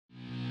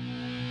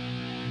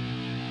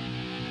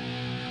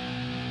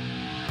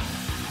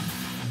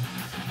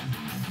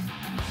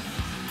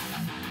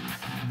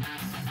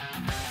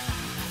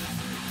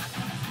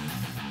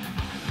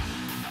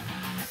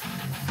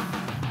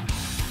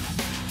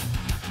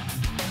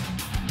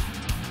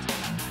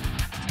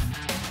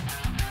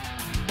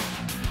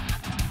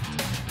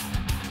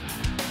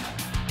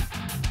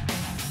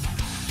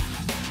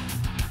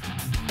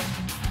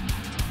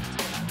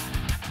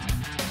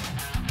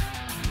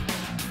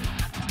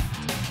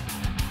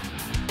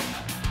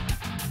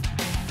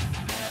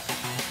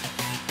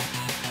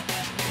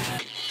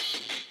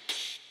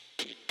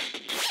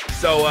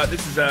So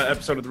this is an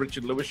episode of the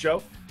Richard Lewis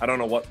Show. I don't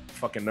know what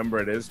fucking number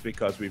it is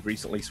because we've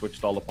recently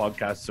switched all the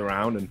podcasts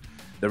around, and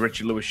the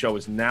Richard Lewis Show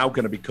is now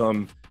going to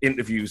become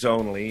interviews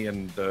only,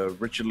 and the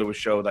Richard Lewis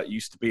Show that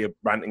used to be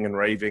ranting and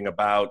raving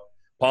about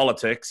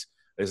politics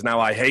is now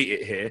I hate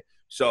it here.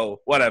 So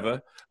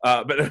whatever.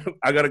 But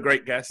I got a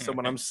great guest,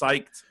 someone I'm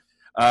psyched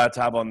to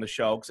have on the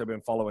show because I've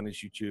been following his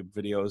YouTube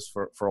videos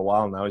for a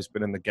while now. He's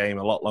been in the game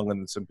a lot longer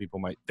than some people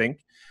might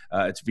think.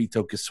 It's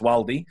Vito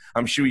Gesualdi.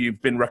 I'm sure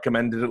you've been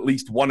recommended at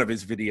least one of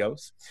his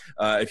videos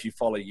if you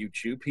follow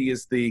YouTube. He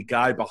is the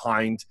guy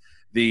behind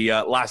the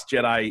Last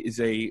Jedi is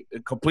a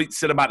complete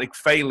cinematic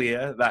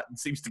failure that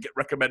seems to get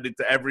recommended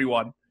to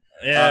everyone.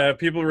 Yeah,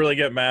 people really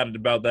get mad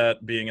about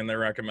that being in their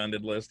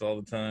recommended list all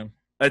the time.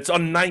 It's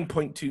on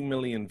 9.2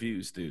 million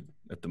views, dude,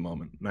 at the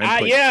moment.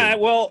 Yeah,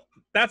 well,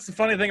 that's the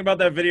funny thing about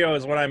that video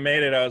is when I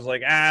made it, I was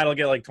like, it'll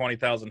get like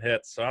 20,000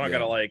 hits. So I don't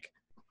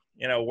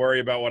gotta worry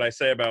about what I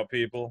say about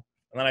people.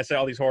 And then I say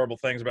all these horrible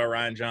things about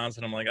Ryan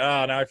Johnson. I'm like,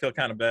 now I feel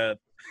kind of bad.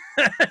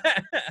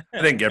 I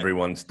think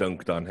everyone's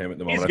dunked on him at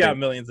the moment. He's got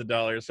millions of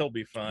dollars. He'll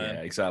be fine.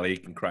 Yeah, exactly. He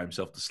can cry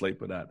himself to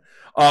sleep with that.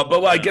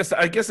 I guess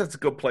that's a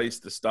good place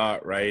to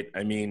start, right?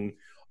 I mean,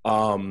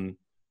 having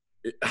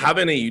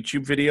a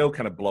YouTube video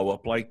kind of blow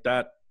up like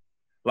that,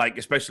 like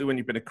especially when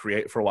you've been a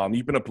creator for a while and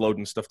you've been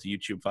uploading stuff to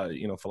YouTube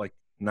for like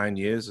 9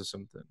 years or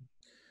something.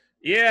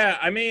 Yeah,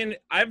 I mean,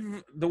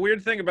 the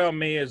weird thing about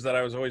me is that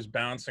I was always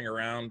bouncing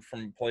around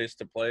from place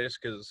to place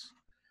because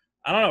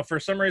I don't know, for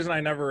some reason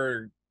I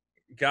never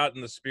got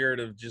in the spirit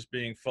of just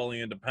being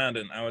fully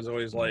independent. I was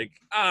always like,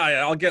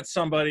 I'll get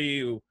somebody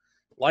who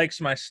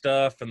likes my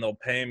stuff and they'll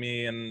pay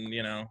me and,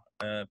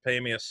 pay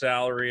me a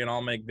salary and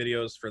I'll make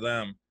videos for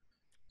them.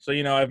 So,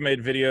 I've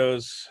made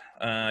videos.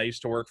 I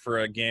used to work for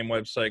a game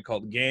website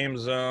called Game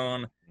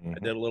Zone. I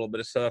did a little bit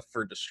of stuff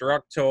for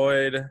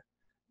Destructoid.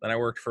 Then I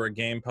worked for a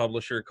game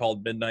publisher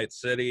called Midnight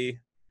City.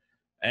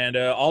 And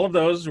all of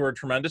those were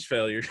tremendous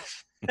failures.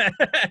 And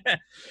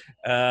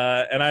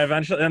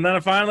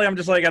then finally, I'm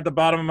just like at the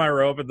bottom of my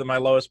rope at my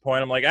lowest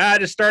point. I'm like,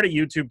 just start a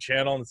YouTube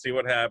channel and see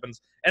what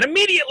happens. And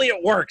immediately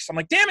it works. I'm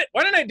like, damn it.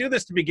 Why didn't I do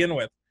this to begin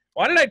with?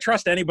 Why did I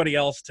trust anybody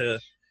else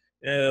to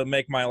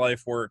make my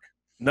life work?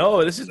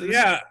 No, that's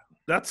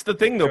the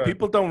thing, though. Good.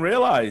 People don't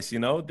realize,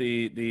 I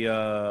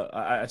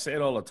say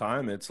it all the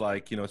time. It's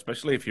like,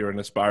 especially if you're an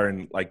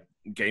aspiring like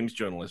games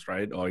journalist,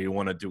 right? Or you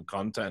want to do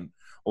content.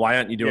 Why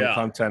aren't you doing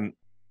content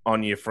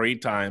on your free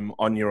time,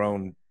 on your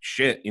own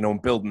shit,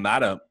 and building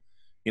that up?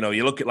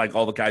 You look at like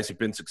all the guys who've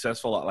been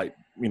successful at like,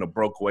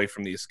 broke away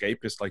from the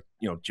escapists, like,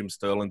 Jim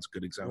Sterling's a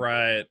good example.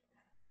 Right.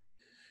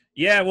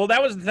 Yeah. Well,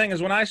 that was the thing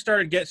is when I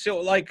started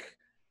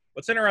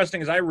what's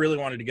interesting is I really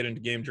wanted to get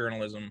into game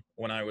journalism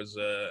when I was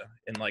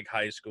in like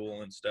high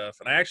school and stuff.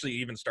 And I actually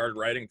even started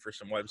writing for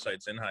some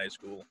websites in high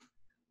school.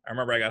 I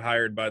remember I got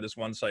hired by this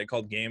one site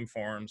called Game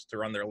Forums to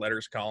run their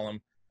letters column.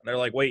 And they're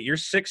like, wait, you're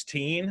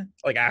 16?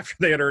 Like after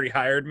they had already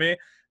hired me? I'm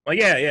like,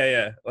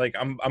 yeah. Like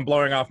I'm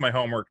blowing off my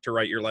homework to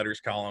write your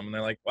letters column. And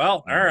they're like,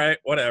 well, all right,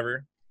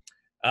 whatever.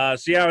 I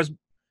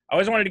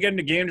always wanted to get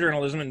into game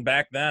journalism. And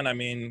back then, I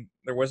mean,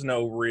 there was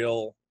no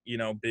real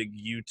big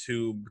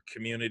YouTube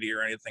community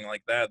or anything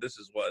like that. This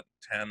is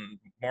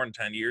more than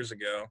 10 years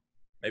ago,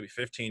 maybe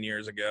 15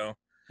 years ago.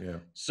 Yeah.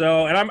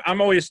 So, and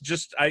I'm always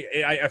just,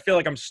 I feel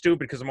like I'm stupid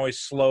because I'm always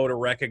slow to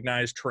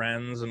recognize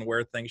trends and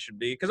where things should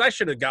be. Cause I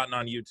should have gotten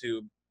on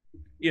YouTube,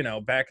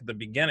 back at the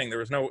beginning. There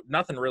was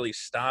nothing really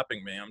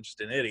stopping me. I'm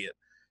just an idiot.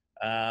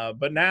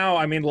 But now,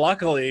 I mean,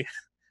 luckily,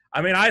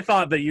 I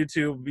thought that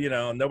YouTube,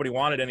 nobody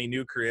wanted any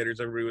new creators.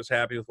 Everybody was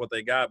happy with what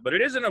they got, but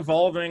it is an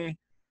evolving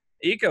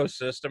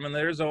ecosystem and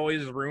there's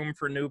always room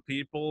for new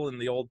people and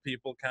the old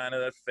people kind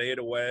of fade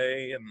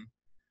away.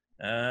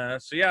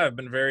 And so I've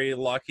been very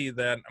lucky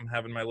that I'm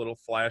having my little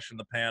flash in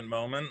the pan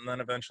moment, and then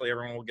eventually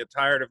everyone will get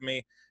tired of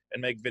me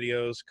and make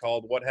videos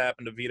called What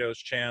Happened to Vito's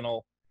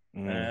Channel.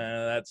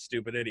 That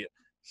stupid idiot.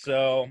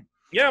 So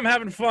I'm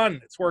having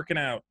fun. It's working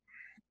out.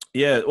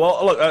 Yeah,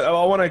 well, look, I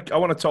want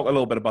to talk a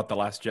little bit about the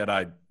Last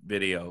Jedi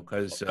video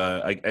because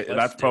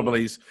that's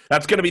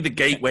going to be the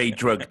gateway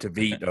drug to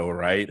Vito,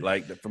 right?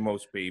 Like for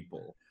most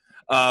people.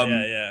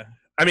 Yeah.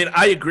 I mean,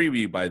 I agree with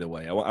you. By the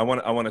way, I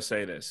want to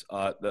say this: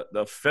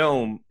 the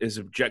film is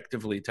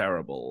objectively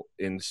terrible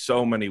in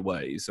so many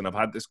ways, and I've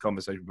had this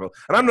conversation before.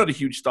 And I'm not a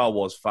huge Star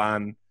Wars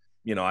fan.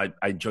 I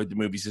enjoyed the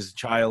movies as a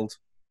child,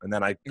 and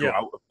then I grew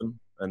out of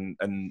them.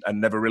 And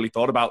never really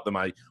thought about them.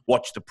 I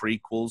watched the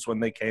prequels when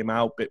they came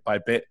out bit by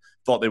bit,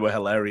 thought they were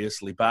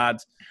hilariously bad.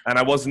 And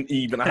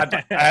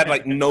I had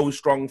like no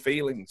strong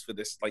feelings for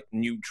this like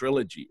new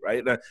trilogy,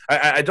 right?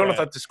 I don't know if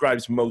that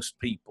describes most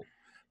people.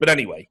 But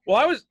anyway. Well,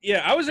 I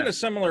was in a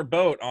similar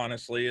boat,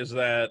 honestly, is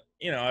that,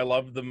 I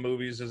loved the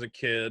movies as a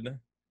kid.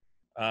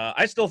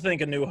 I still think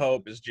A New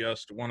Hope is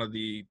just one of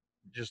the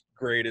just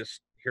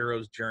greatest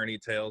hero's journey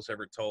tales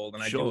ever told.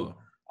 And I do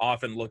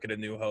often look at A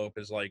New Hope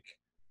as like,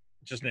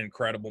 just an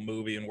incredible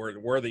movie and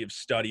worthy of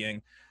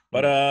studying.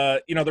 But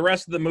the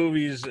rest of the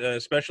movies,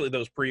 especially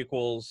those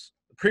prequels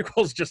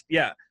just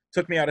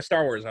took me out of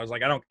Star Wars. I was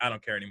like, I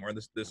don't care anymore.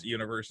 This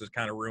universe is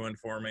kind of ruined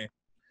for me.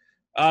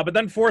 But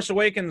then Force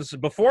Awakens,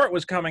 before it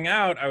was coming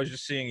out, I was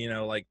just seeing,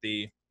 like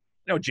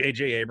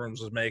J.J.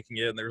 Abrams was making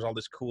it, and there was all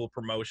this cool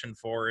promotion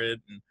for it,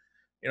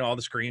 and all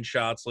the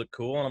screenshots look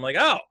cool, and I'm like,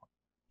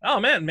 oh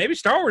man, maybe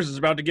Star Wars is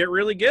about to get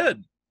really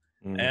good.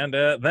 And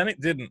then it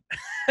didn't.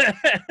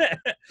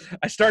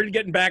 I started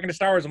getting back into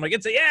Star Wars. I'm like,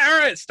 all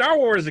right, Star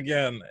Wars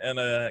again,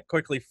 and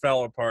quickly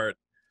fell apart.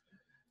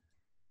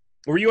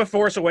 Were you a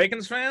Force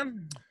Awakens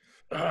fan?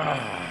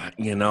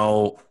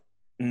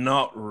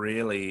 Not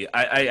really.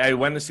 I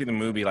went to see the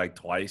movie like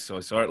twice, so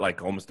I saw it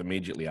like almost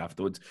immediately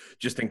afterwards,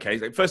 just in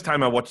case. Like, first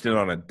time I watched it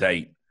on a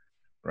date,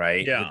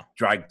 right? Yeah.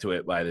 Dragged to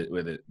it by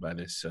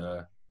this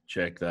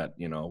chick that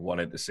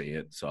wanted to see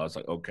it, so I was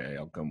like, okay,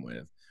 I'll come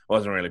with.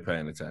 Wasn't really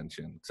paying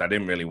attention because I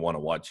didn't really want to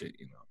watch it,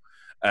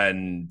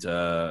 and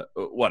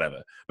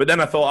whatever. But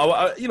then I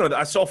thought,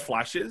 I saw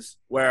flashes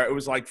where it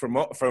was like for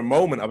a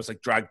moment I was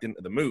like dragged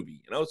into the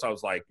movie, so I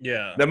was like,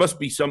 yeah, there must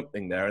be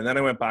something there. And then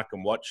I went back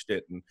and watched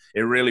it, and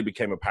it really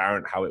became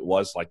apparent how it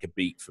was like a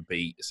beat for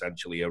beat,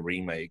 essentially a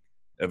remake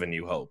of A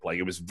New Hope. Like,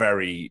 it was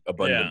very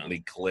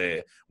abundantly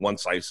clear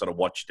once I sort of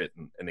watched it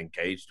and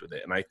engaged with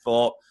it. And I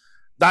thought,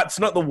 that's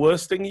not the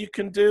worst thing you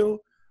can do,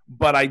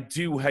 but I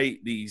do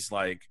hate these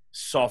like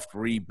soft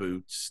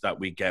reboots that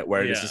we get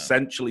where it is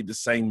essentially the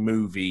same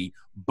movie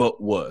but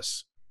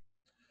worse.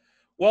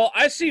 Well,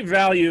 I see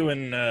value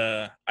in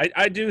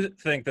I do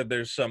think that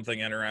there's something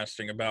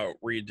interesting about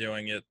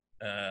redoing it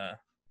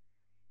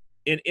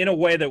in a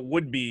way that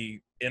would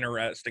be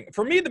interesting.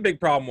 For me, the big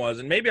problem was,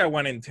 and maybe I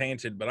went in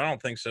tainted, but I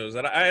don't think so, is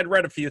that I had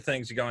read a few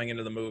things going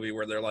into the movie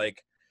where they're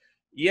like,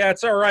 yeah,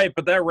 it's all right,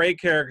 but that Rey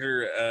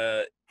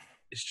character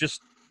is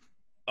just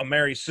a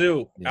Mary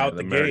Sue out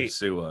the Mary gate.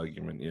 Sue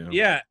argument,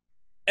 yeah.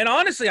 And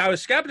honestly, I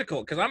was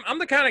skeptical because I'm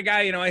the kind of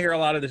guy, I hear a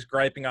lot of this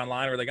griping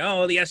online where they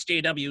go, oh, the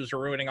SJWs are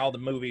ruining all the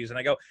movies, and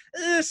I go,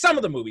 some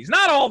of the movies,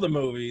 not all the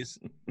movies,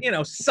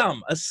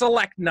 a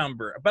select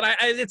number. But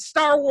it's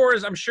Star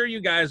Wars. I'm sure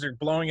you guys are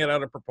blowing it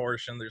out of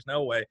proportion. There's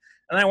no way.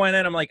 And I went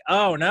in, I'm like,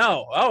 oh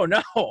no,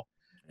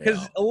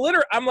 because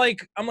literally, I'm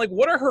like,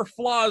 what are her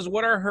flaws?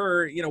 What are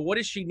her, what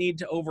does she need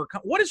to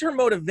overcome? What is her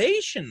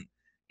motivation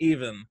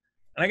even?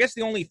 And I guess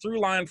the only through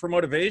line for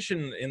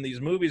motivation in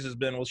these movies has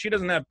been, well, she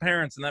doesn't have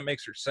parents and that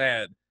makes her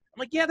sad. I'm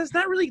like, yeah, that's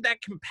not really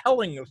that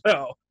compelling,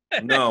 though.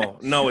 No,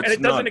 it's not. And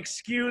it doesn't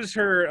excuse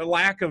her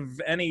lack of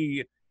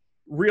any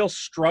real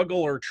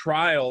struggle or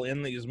trial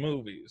in these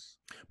movies.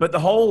 But the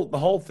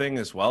whole thing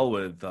as well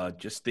with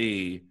just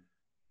the,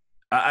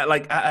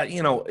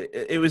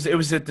 it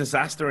was a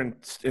disaster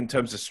in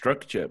terms of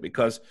structure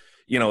because,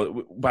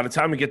 by the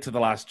time we get to The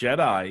Last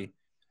Jedi,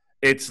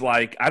 it's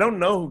like, I don't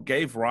know who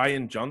gave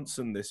Rian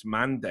Johnson this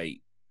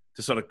mandate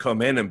to sort of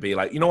come in and be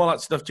like, all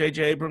that stuff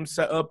J.J. Abrams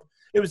set up,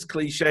 it was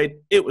cliched,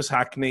 it was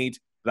hackneyed,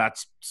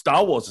 that's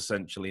Star Wars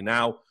essentially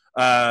now.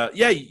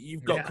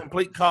 You've got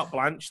complete carte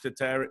blanche to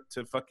tear it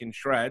to fucking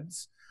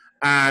shreds,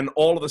 and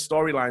all of the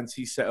storylines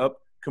he set up,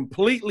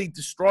 completely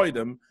destroy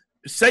them,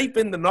 safe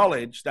in the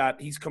knowledge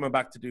that he's coming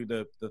back to do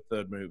the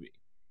third movie.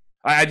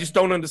 I just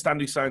don't understand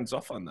who signs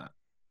off on that,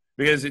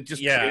 because it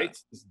just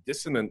creates this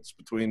dissonance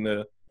between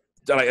a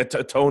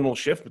tonal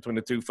shift between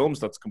the two films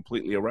that's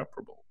completely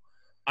irreparable.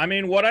 I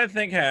mean, what I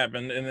think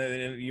happened,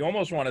 and you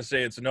almost want to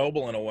say it's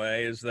noble in a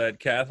way, is that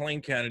Kathleen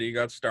Kennedy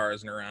got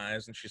stars in her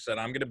eyes, and she said,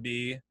 I'm going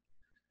to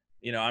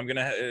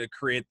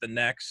create the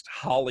next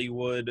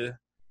Hollywood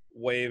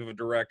wave of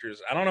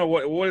directors. I don't know,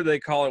 what did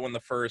they call it when the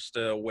first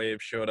wave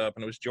showed up?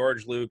 And it was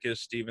George Lucas,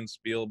 Steven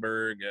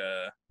Spielberg,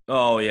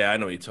 oh yeah, I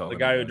know what you're talking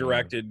the guy about, who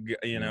directed,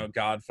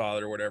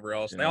 Godfather or whatever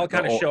else. And they all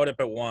kind of showed up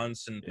at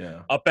once and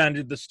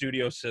upended the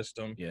studio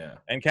system. Yeah.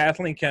 And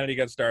Kathleen Kennedy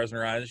got stars in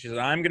her eyes. She said,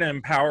 I'm going to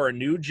empower a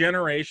new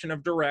generation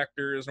of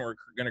directors, and we're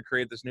going to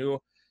create this new,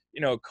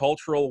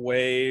 cultural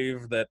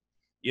wave that,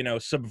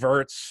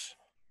 subverts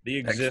the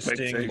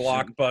existing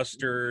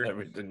blockbuster.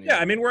 Everything. Yeah,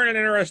 I mean, we're in an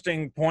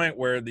interesting point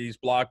where these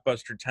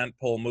blockbuster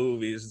tentpole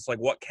movies, it's like,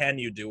 what can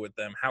you do with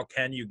them? How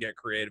can you get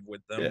creative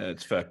with them? Yeah,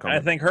 it's fair. I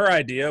think her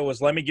idea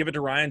was, let me give it to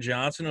Rian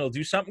Johnson. It'll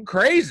do something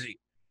crazy.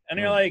 And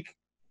you're like,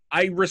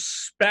 I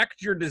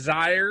respect your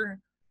desire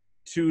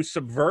to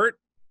subvert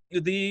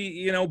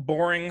the,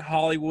 boring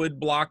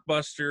Hollywood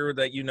blockbuster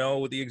that,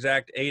 with the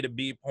exact A to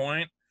B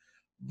point.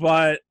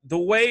 But the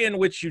way in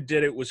which you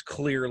did it was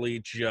clearly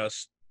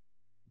just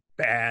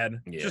bad,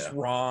 just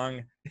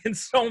wrong in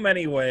so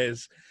many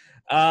ways.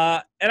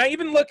 And I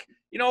even look,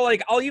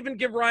 I'll even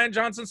give Rian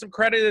Johnson some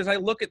credit as I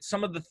look at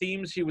some of the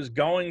themes he was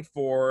going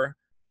for,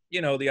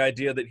 the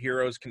idea that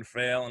heroes can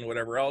fail and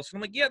whatever else. And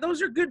I'm like, yeah,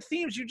 those are good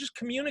themes. You just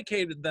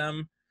communicated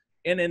them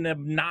in an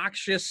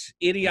obnoxious,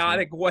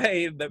 idiotic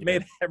way that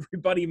made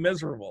everybody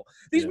miserable.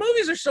 These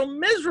movies are so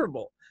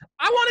miserable.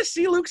 I want to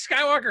see Luke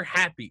Skywalker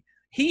happy.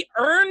 He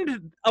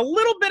earned a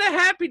little bit of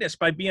happiness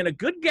by being a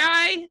good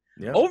guy,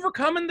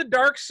 overcoming the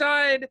dark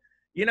side,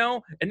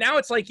 and now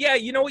it's like,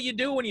 you know what you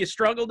do when you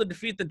struggle to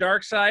defeat the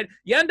dark side?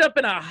 You end up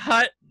in a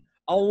hut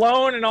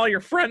alone and all your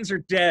friends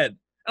are dead.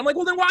 I'm like,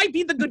 well, then why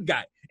be the good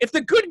guy?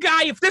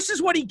 If this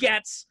is what he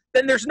gets,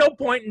 then there's no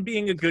point in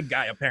being a good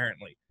guy,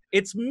 apparently.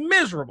 It's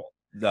miserable.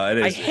 No, it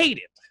is. I hate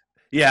it.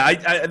 Yeah,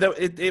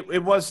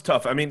 it was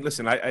tough. I mean,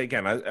 listen,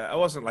 I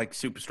wasn't like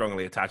super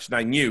strongly attached, and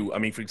I knew. I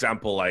mean, for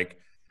example, like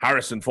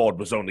Harrison Ford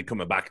was only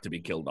coming back to be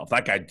killed off.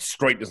 That guy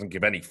straight doesn't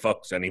give any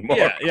fucks anymore.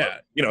 Yeah, yeah.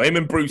 You know, him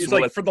and Bruce. He's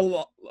like, for the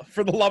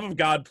love of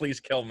God, please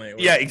kill me.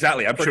 Yeah,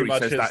 exactly. I'm sure he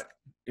says his... that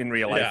in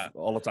real life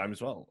all the time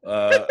as well.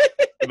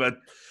 But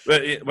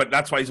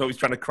that's why he's always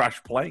trying to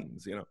crash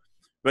planes. You know,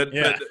 but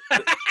he's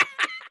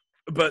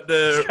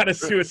got a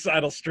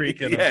suicidal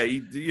streak in him. Yeah, he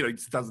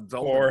just doesn't.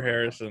 Poor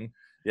Harrison.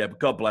 Yeah, but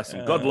God bless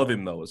him. God love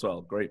him though as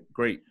well. Great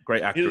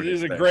actor.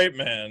 He's a great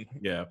man.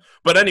 Yeah,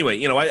 but anyway,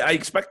 you know, I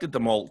expected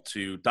them all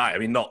to die. I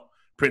mean, not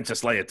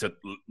Princess Leia to,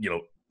 you know,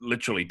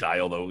 literally die.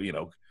 Although, you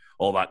know,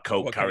 all that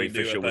coke, Carrie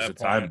Fisher was a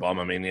time bomb.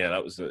 I mean, yeah,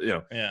 that was, you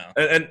know, yeah.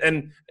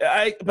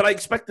 But I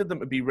expected them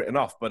to be written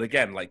off. But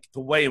again, like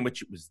the way in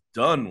which it was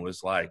done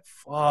was like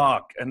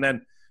fuck. And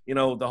then, you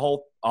know, the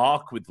whole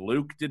arc with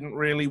Luke didn't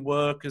really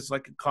work as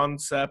like a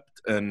concept.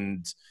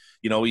 And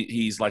you know,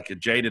 he's like a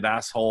jaded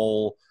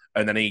asshole.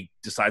 And then he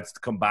decides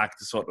to come back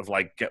to sort of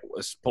like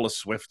pull a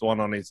swift one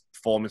on his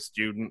former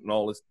student and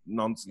all this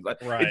nonsense.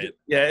 Right.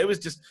 It was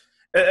just,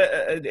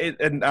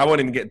 and I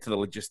won't even get into the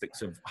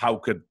logistics of how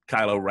could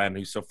Kylo Ren,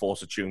 who's so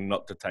force attuned,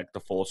 not detect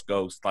the Force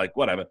ghost. Like,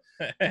 whatever.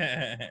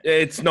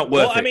 It's not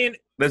worth it. I mean,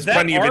 there's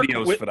plenty of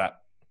videos for that.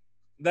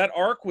 That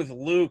arc with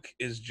Luke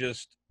is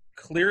just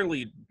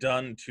clearly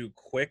done too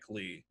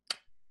quickly.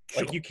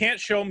 Sure. Like, you can't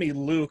show me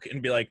Luke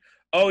and be like,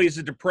 oh, he's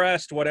a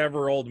depressed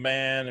whatever old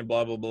man and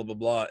blah, blah, blah, blah,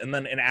 blah. And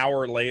then an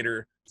hour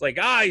later, it's like,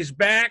 he's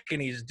back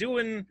and he's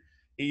doing,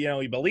 you know,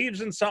 he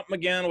believes in something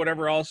again,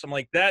 whatever else. I'm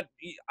like, that,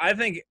 I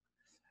think,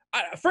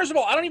 first of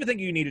all, I don't even think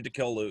you needed to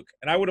kill Luke.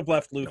 And I would have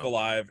left Luke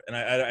alive. And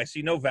I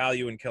see no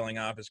value in killing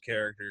off his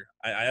character.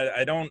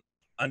 I don't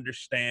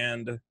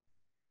understand.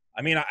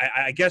 I mean,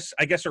 I guess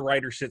a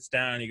writer sits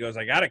down and he goes,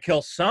 I got to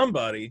kill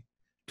somebody,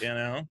 you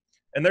know?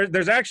 And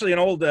there's actually an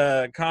old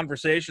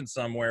conversation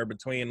somewhere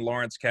between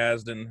Lawrence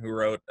Kasdan, who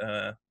wrote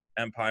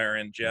Empire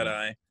and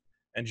Jedi,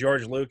 and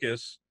George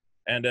Lucas.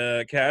 And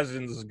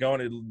Kasdan's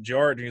going to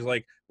George, and he's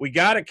like, we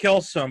got to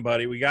kill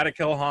somebody. We got to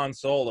kill Han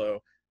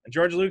Solo. And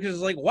George Lucas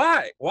is like,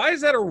 why? Why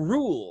is that a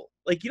rule?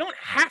 Like, you don't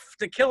have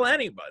to kill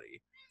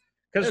anybody.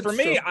 Because for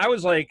me, I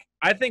was like,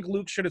 I think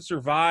Luke should have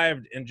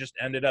survived and just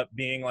ended up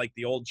being like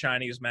the old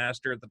Chinese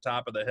master at the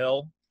top of the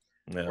hill.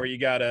 Yeah. Where you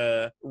got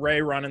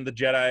Rey running the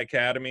Jedi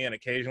Academy, and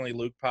occasionally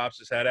Luke pops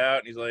his head out,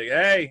 and he's like,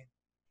 hey,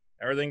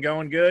 everything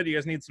going good? You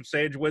guys need some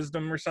sage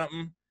wisdom or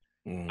something?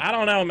 I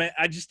don't know, man.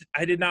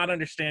 I did not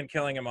understand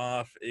killing him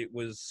off. It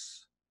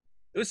was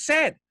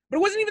sad. But it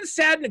wasn't even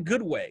sad in a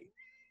good way,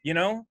 you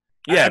know?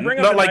 Yeah,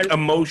 not like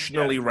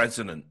emotionally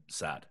resonant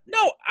sad.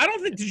 No, I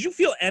don't think. Did you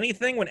feel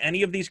anything when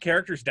any of these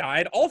characters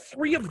died? All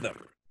three of them.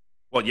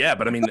 Well, yeah,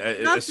 but I mean...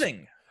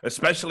 nothing.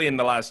 Especially in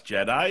The Last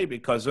Jedi,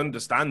 because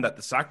understand that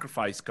the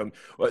sacrifice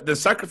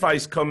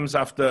comes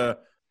after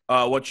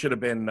what should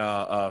have been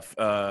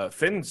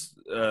Finn's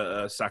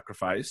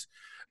sacrifice,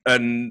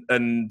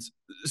 and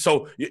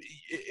so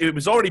it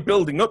was already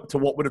building up to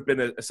what would have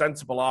been a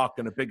sensible arc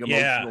and a big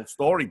emotional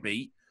story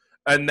beat,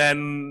 and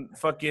then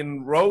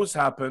fucking Rose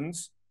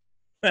happens,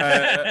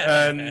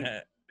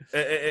 and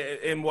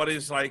in what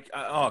is like,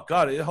 oh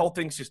god, the whole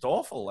thing's just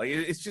awful. Like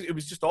it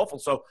was just awful.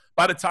 So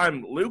by the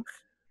time Luke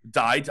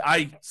died,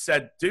 I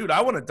said, dude, I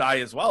want to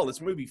die as well.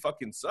 This movie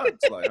fucking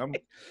sucks. Like, I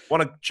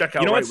want to check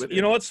out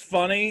You know what's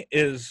funny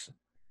is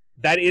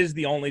that is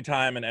the only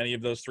time in any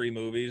of those three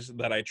movies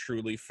that I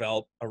truly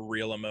felt a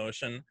real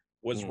emotion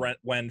was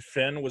when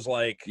Finn was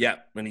like,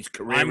 when he's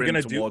I'm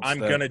gonna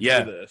do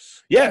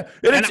this. Yeah.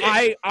 And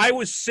I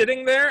was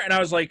sitting there and I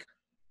was like,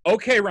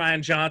 okay,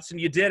 Rian Johnson,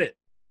 you did it.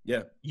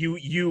 Yeah.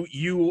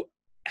 You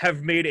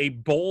have made a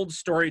bold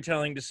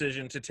storytelling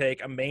decision to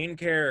take a main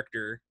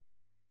character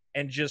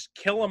and just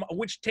kill him,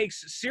 which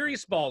takes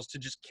serious balls to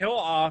just kill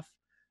off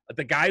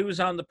the guy who's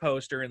on the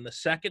poster in the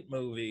second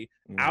movie,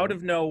 out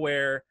of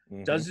nowhere,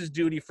 does his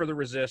duty for the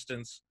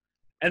Resistance,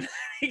 and then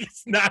he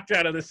gets knocked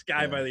out of the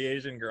sky by the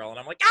Asian girl. And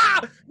I'm like,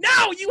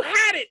 no, you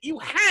had it. You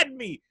had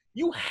me.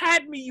 You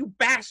had me, you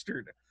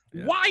bastard.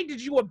 Yeah. Why did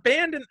you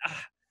abandon?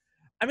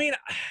 I mean,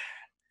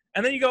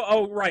 and then you go,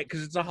 oh, right,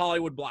 because it's a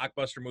Hollywood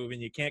blockbuster movie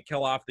and you can't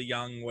kill off the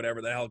young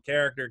whatever the hell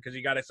character because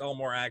you got to sell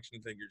more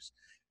action figures.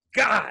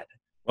 God.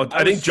 Well,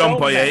 I think John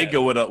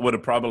Boyega would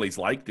have probably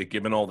liked it,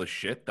 given all the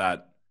shit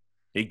that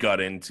he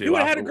got into. He would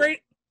have had a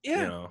great,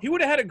 he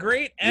would have had a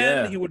great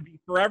end. He would be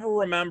forever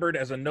remembered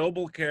as a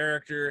noble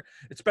character.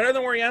 It's better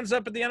than where he ends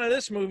up at the end of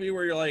this movie,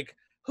 where you're like,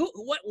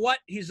 what?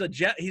 He's a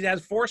jet. He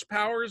has force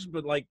powers,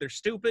 but like they're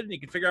stupid, and you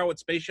can figure out what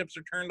spaceships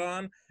are turned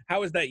on.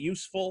 How is that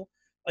useful?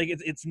 Like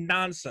it's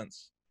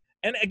nonsense.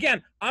 And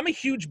again, I'm a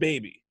huge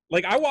baby.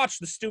 Like, I watch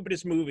the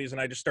stupidest movies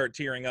and I just start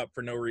tearing up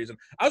for no reason.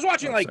 I was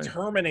watching,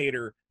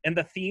 Terminator, and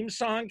the theme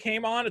song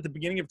came on at the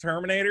beginning of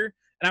Terminator,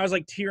 and I was,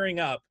 tearing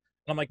up.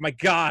 And I'm like, my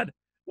God,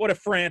 what a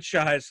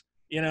franchise,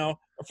 you know?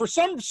 for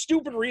some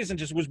stupid reason,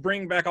 just was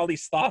bringing back all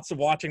these thoughts of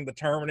watching the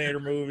Terminator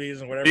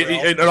movies and whatever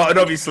else. And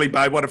obviously,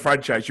 by what a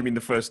franchise, you mean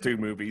the first 2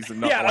 movies, and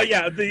not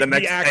the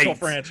next actual 8.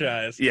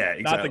 franchise. Yeah,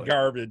 exactly. Not the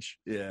garbage.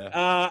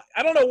 Yeah.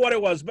 I don't know what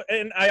it was, but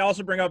and I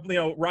also bring up,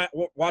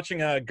 watching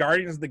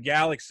Guardians of the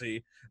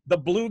Galaxy. The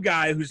blue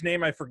guy whose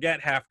name I forget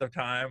half the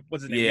time.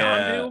 What's his name?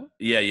 Yondu?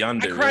 Yeah,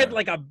 Yondu. I cried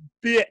like a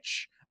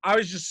bitch. I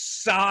was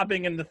just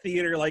sobbing in the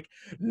theater like,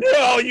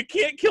 no, you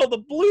can't kill the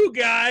blue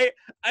guy.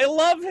 I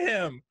love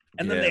him.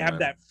 And then they have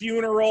that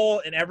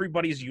funeral and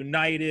everybody's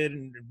united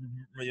and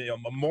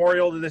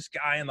memorial to this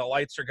guy and the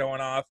lights are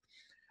going off.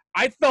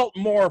 I felt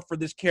more for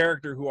this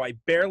character who I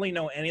barely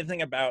know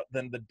anything about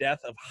than the death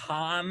of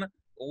Han,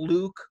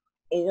 Luke,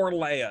 or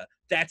Leia.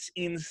 That's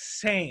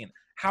insane.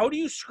 How do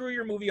you screw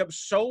your movie up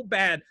so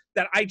bad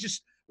that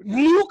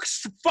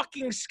Luke's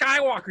fucking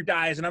Skywalker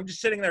dies and I'm just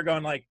sitting there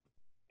going like,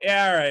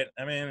 yeah, all right.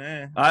 I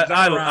mean,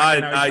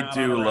 I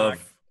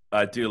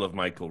do love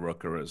Michael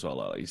Rooker as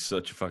well. He's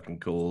such a fucking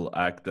cool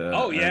actor.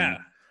 Oh yeah.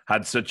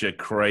 Had such a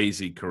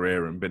crazy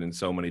career and been in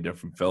so many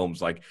different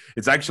films. Like,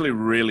 it's actually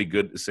really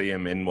good to see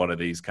him in one of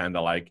these kind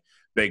of like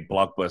big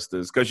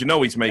blockbusters because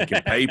he's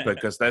making paper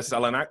because they're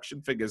selling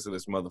action figures of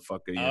this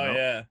motherfucker. You know?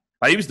 Yeah.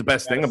 He was the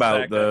best thing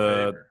about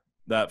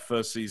that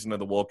first season of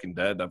The Walking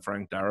Dead that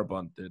Frank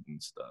Darabont did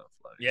and stuff.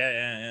 Like,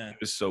 yeah. He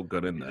was so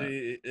good in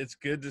that. It's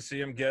good to see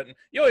him getting.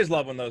 You always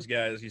love when those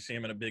guys, you see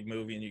him in a big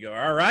movie and you go,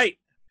 all right,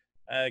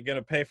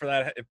 gonna pay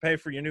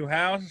for your new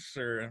house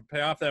or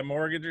pay off that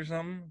mortgage or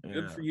something. Yeah.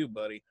 Good for you,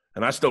 buddy.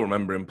 And I still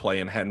remember him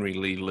playing Henry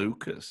Lee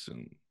Lucas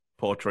in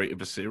Portrait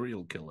of a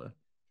Serial Killer.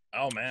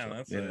 Oh man,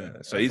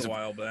 that's he's a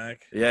while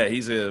back. Yeah,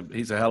 he's a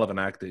hell of an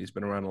actor. He's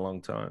been around a long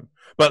time.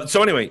 But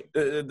so anyway,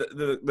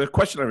 the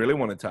question I really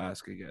wanted to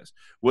ask, I guess,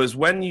 was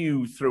when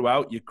you threw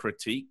out your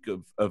critique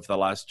of The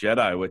Last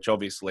Jedi, which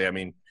obviously, I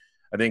mean,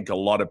 I think a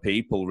lot of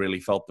people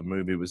really felt the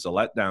movie was a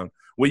letdown.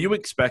 Were you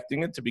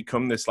expecting it to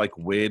become this like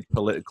weird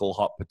political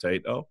hot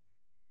potato?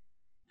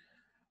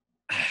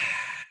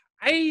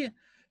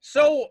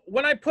 So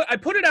when I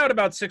put it out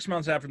about 6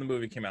 months after the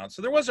movie came out,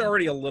 so there was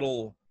already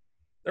the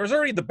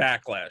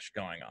backlash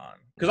going on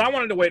because I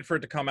wanted to wait for it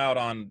to come out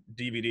on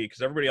DVD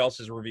because everybody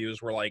else's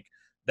reviews were like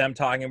them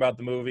talking about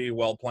the movie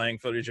while playing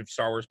footage of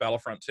Star Wars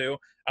Battlefront 2.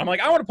 I'm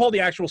like, I want to pull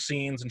the actual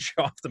scenes and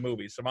show off the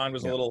movie. So mine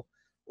was a little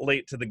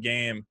late to the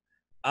game.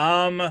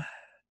 I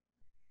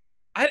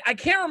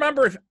can't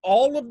remember if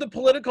all of the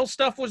political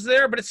stuff was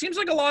there, but it seems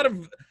like a lot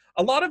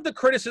of the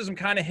criticism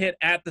kind of hit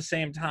at the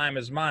same time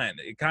as mine.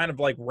 It kind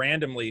of like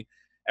randomly,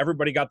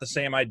 everybody got the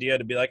same idea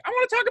to be like, I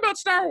want to talk about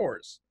Star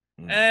Wars.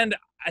 And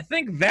I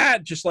think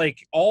that just like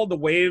all the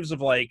waves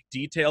of like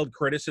detailed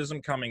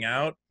criticism coming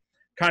out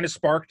kind of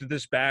sparked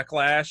this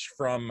backlash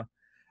from,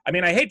 I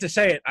mean, I hate to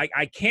say it,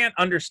 I can't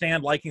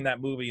understand liking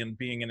that movie and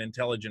being an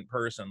intelligent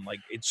person. Like,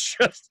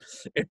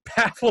 it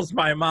baffles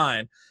my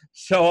mind.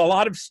 So a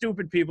lot of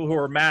stupid people who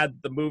are mad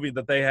at the movie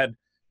that they had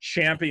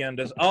championed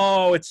as,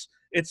 oh, it's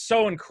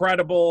so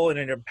incredible and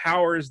it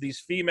empowers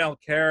these female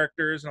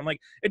characters. And I'm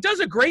like, it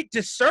does a great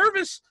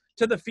disservice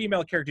to the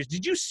female characters.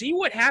 Did you see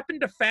what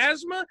happened to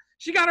Phasma?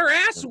 She got her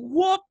ass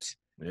whooped.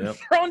 Yep.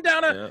 Thrown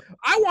down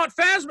I want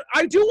Phasma.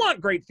 I do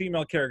want great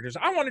female characters.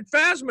 I wanted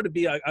Phasma to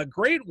be a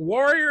great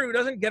warrior who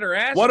doesn't get her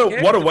ass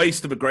kicked. What a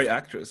waste of a great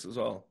actress as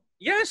well.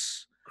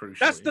 Yes. Crucially.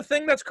 That's the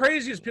thing that's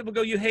crazy is people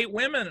go, you hate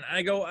women. And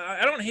I go,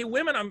 I don't hate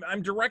women.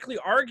 I'm directly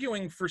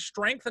arguing for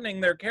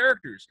strengthening their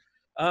characters.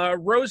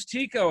 Rose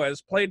Tico,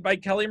 as played by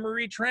Kelly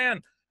Marie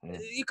Tran.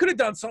 You could have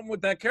done something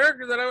with that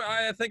character that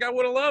I think I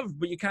would have loved,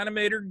 but you kind of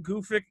made her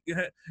goofy.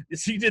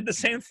 You did the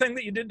same thing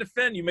that you did to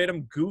Finn. You made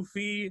him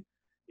goofy,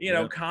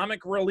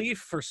 comic relief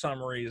for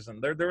some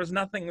reason. There was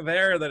nothing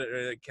there that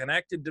it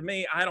connected to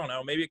me. I don't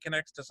know. Maybe it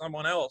connects to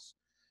someone else.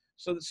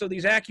 So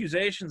these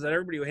accusations that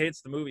everybody who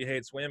hates the movie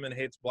hates women,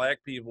 hates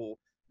black people.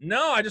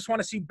 No, I just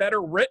want to see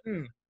better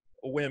written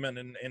women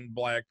and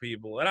black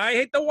people. And I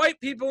hate the white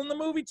people in the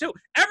movie too.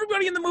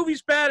 Everybody in the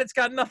movie's bad. It's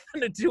got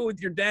nothing to do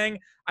with your dang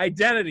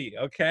identity,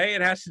 okay?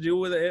 It has to do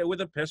with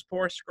a piss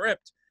poor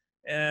script.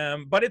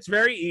 But it's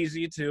very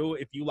easy to,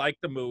 if you like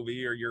the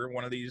movie or you're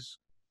one of these,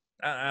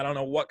 I don't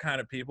know what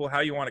kind of people, how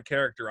you want to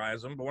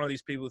characterize them, but one of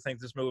these people who think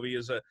this movie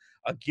is a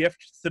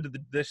gift to the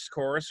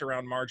discourse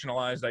around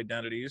marginalized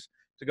identities,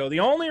 to go,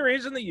 the only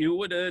reason that you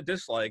would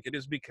dislike it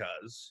is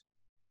because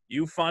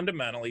you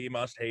fundamentally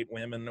must hate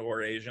women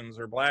or Asians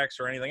or blacks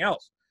or anything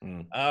else.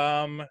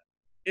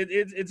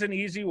 It's an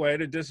easy way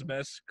to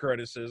dismiss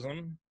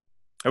criticism.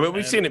 I mean,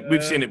 we've seen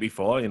it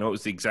before. It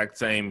was the exact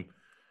same,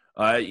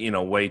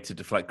 way to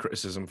deflect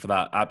criticism for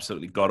that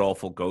absolutely god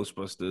awful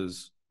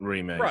Ghostbusters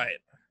remake. Right.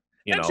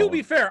 And to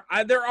be fair,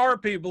 there are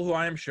people who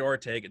I am sure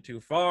take it too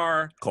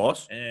far. Of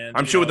course. And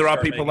I'm sure there are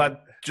people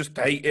that just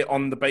hate it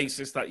on the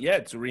basis that,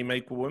 it's a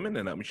remake with women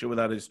in it. I'm sure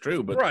that is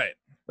true. But right.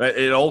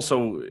 It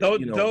also,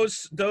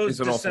 those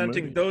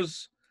dissenting,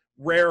 those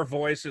rare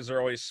voices are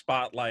always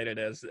spotlighted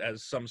as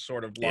some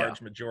sort of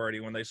large majority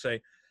when they say,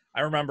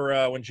 I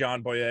remember when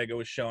John Boyega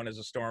was shown as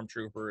a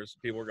stormtrooper,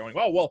 people were going,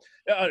 "Oh, well,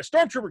 a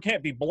stormtrooper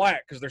can't be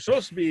black because they're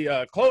supposed to be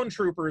clone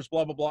troopers."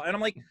 Blah blah blah. And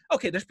I'm like,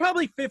 okay, there's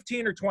probably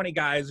 15 or 20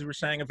 guys who were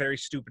saying a very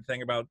stupid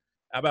thing about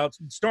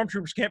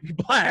stormtroopers can't be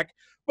black,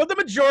 but the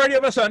majority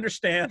of us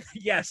understand.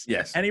 Yes,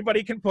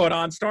 anybody can put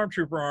on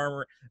stormtrooper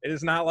armor. It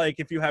is not like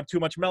if you have too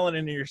much melanin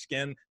in your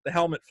skin, the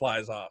helmet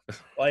flies off.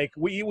 Like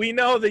we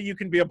know that you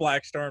can be a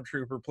black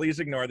stormtrooper. Please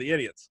ignore the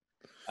idiots.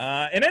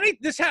 And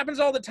this happens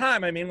all the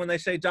time. I mean, when they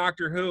say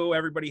Doctor Who,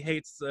 everybody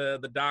hates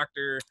the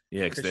doctor.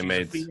 Yeah, because they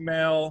made a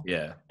female.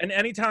 Yeah. And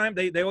anytime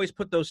they always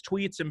put those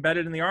tweets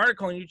embedded in the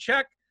article, and you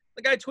check,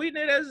 the guy tweeting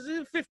it has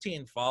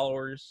 15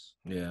 followers.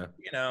 Yeah.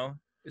 You know,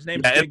 his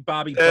name's Big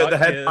Bobby Butt. The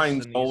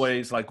headline's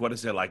always like, what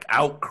is it? Like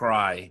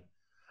outcry,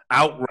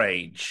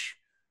 outrage.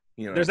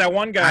 You know, there's that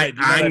one guy.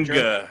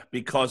 Anger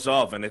because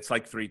of, and it's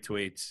like 3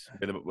 tweets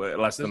with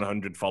less than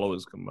 100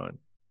 followers combined.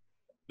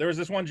 There was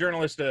this one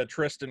journalist,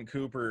 Tristan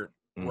Cooper,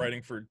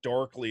 writing for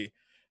Dorkly,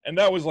 and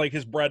that was like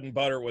his bread and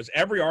butter. Was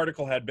every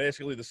article had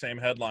basically the same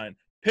headline: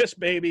 "Piss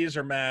babies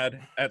are mad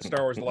at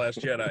Star Wars: The Last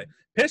Jedi."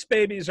 Piss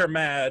babies are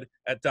mad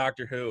at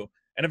Doctor Who.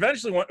 And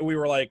eventually we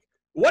were like,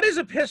 what is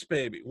a piss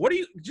baby? What do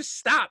you just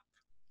stop?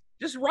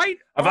 Just write.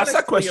 I've asked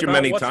that question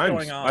many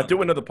times. I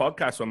do another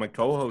podcast where my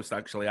co-host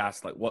actually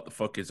asked, like, what the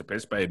fuck is a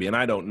piss baby? And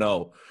I don't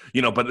know,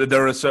 you know, but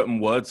there are certain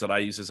words that I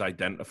use as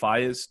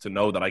identifiers to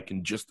know that I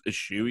can just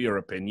eschew your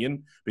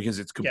opinion because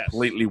it's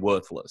completely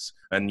worthless.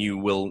 And you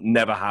will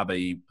never have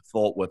a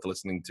thought worth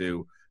listening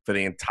to for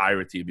the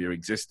entirety of your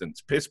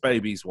existence. Piss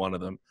baby is one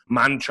of them.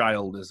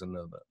 Man-child is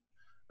another.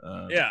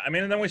 Yeah, I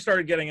mean, and then we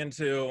started getting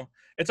into,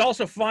 it's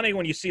also funny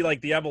when you see like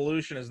the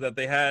evolution is that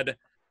they had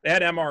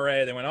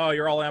MRA. They went, oh,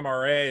 you're all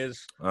MRAs.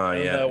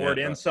 The word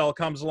incel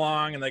comes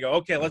along, and they go,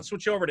 okay, let's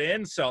switch over to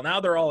incel. Now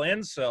they're all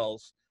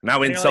incels. Now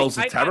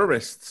incels are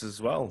terrorists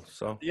as well.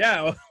 So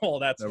yeah, well,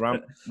 that's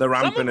they're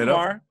ramping it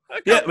up.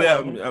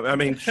 Yeah, I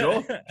mean,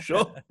 sure.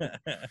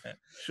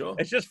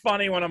 It's just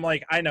funny when I'm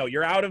like, I know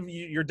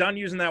you're done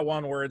using that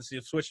one word, so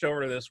you've switched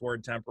over to this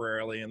word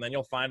temporarily, and then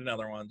you'll find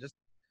another one. Just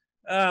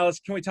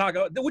can we talk?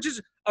 Which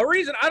is a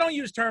reason I don't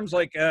use terms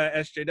like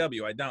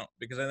SJW. I don't,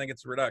 because I think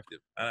it's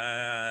reductive.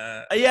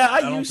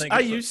 I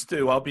used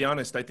to. I'll be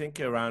honest. I think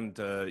around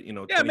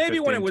maybe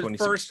when it was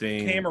first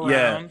came around.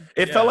 Yeah,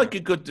 it felt like a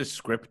good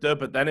descriptor,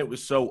 but then it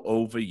was so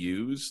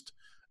overused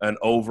and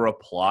over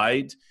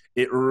applied.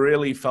 It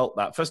really felt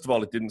that, first of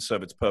all, it didn't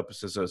serve its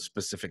purpose as a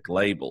specific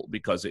label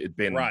because it had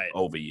been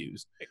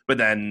overused. But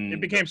then it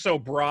became so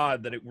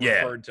broad that it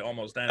referred to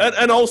almost anything.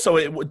 And also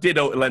it did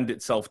lend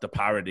itself to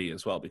parody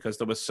as well, because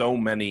there were so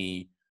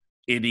many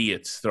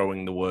idiots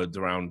throwing the words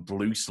around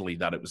loosely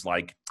that it was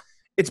like,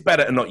 it's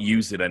better to not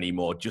use it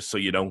anymore just so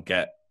you don't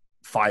get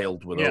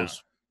filed with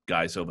those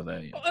guys over there.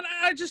 You know? And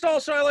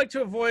I like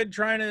to avoid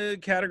trying to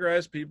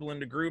categorize people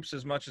into groups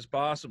as much as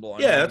possible. I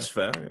mean, that's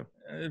fair. Yeah.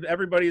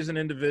 Everybody is an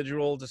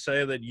individual. To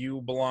say that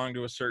you belong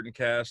to a certain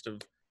caste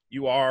of,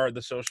 you are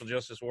the social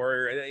justice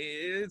warrior,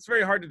 it's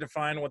very hard to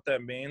define what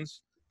that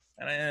means.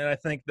 And I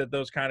think that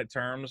those kind of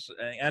terms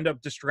end up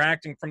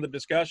distracting from the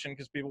discussion,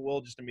 because people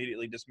will just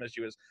immediately dismiss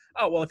you as,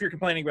 oh, well, if you're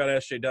complaining about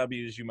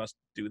SJWs, you must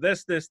do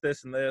this, this,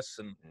 this, and this.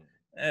 And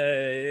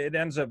it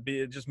ends up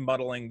just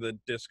muddling the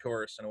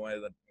discourse in a way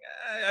that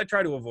I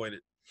try to avoid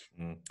it.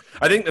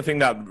 I think the thing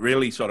that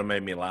really sort of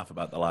made me laugh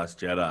about The Last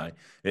Jedi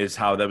is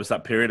how there was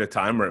that period of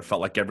time where it felt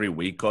like every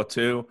week or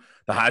two,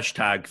 the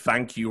hashtag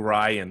 "Thank you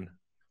Ryan"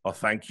 or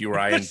 "Thank you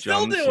Ryan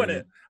still Johnson." Doing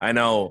it. I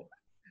know.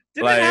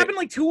 Didn't it happen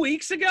like 2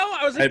 weeks ago?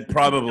 I was like,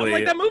 probably. I'm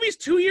like, that movie's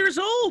 2 years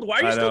old.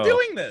 Why are you still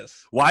doing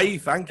this? Why are you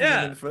thanking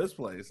him in the first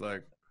place?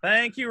 Like,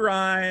 thank you,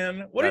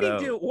 Ryan. What did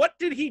he do? What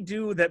did he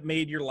do that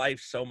made your life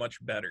so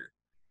much better?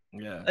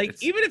 Yeah.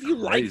 Like, even if you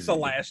like The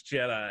Last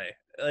Jedi,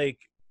 like,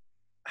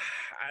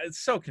 it's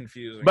so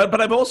confusing. But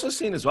I've also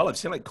seen as well, I've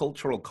seen like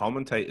cultural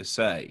commentators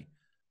say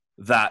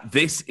that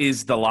this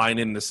is the line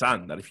in the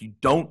sand, that if you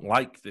don't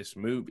like this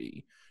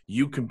movie,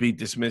 you can be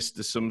dismissed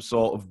as some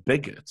sort of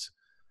bigot.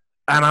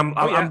 And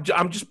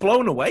I'm just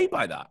blown away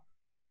by that.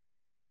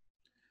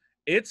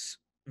 It's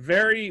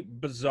very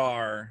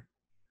bizarre.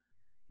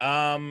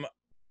 I'm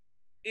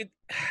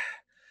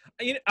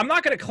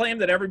not going to claim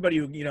that everybody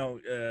who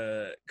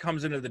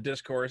comes into the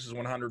discourse is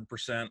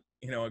 100%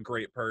 a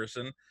great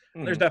person.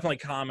 There's definitely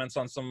comments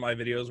on some of my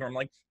videos where I'm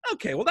like,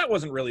 okay, well, that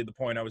wasn't really the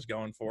point I was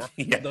going for.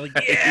 They're like,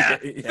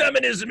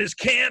 feminism is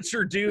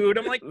cancer, dude.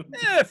 I'm like,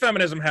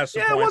 feminism has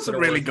some points. I wasn't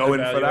really going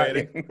for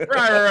that.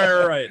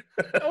 Right.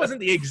 That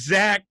wasn't the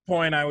exact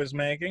point I was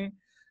making.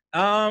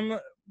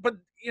 But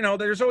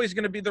there's always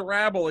going to be the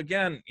rabble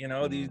again.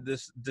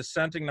 This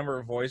dissenting number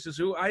of voices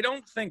who I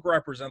don't think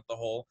represent the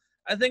whole.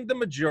 I think the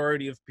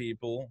majority of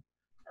people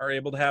are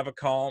able to have a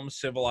calm,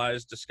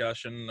 civilized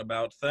discussion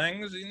about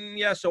things. And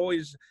yes,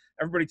 always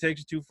everybody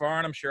takes it too far,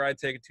 and I'm sure I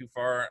take it too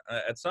far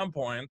at some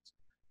point.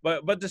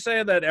 But to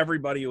say that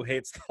everybody who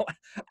hates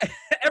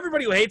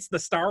the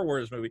Star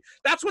Wars movie,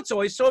 that's what's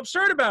always so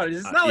absurd about it.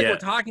 It's not like we're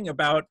talking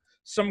about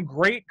some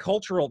great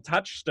cultural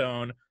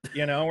touchstone.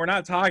 We're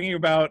not talking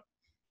about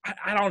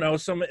I don't know,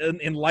 some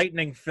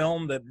enlightening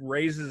film that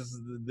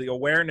raises the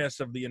awareness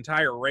of the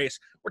entire race.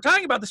 We're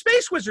talking about the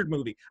Space Wizard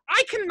movie.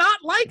 I cannot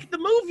like the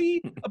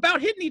movie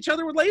about hitting each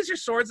other with laser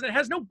swords, and it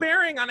has no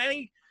bearing on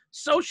any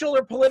social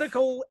or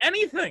political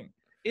anything.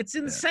 It's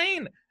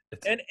insane.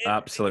 It's and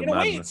absolute in a way,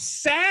 madness. it's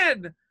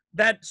sad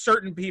that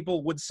certain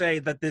people would say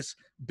that this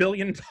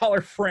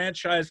billion-dollar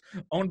franchise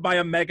owned by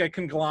a mega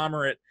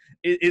conglomerate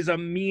is a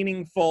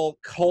meaningful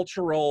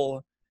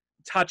cultural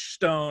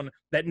touchstone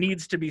that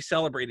needs to be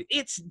celebrated.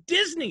 It's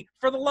Disney,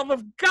 for the love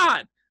of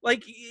God.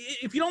 Like,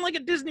 if you don't like a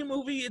Disney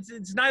movie,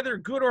 it's neither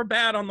good or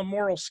bad on the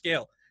moral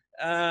scale.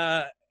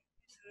 And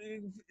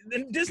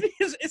Disney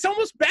it's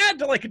almost bad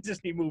to like a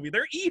Disney movie.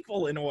 They're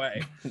evil in a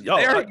way. They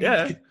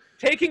are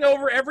taking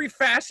over every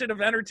facet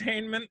of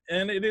entertainment,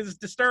 and it is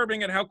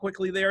disturbing at how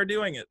quickly they are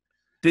doing it.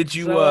 Did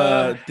you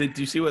did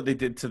you see what they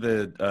did to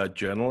the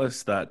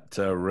journalist that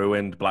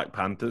ruined Black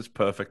Panther's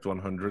perfect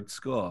 100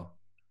 score?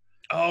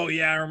 Oh,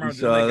 yeah, I remember.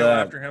 Did they go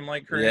after him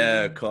like crazy?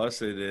 Yeah, of course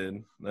they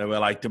did. They were,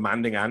 like,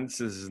 demanding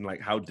answers and,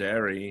 like, how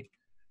dare he?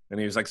 And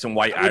he was, like, some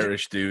white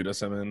Irish dude or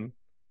something.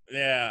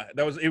 Yeah,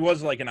 it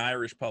was, like, an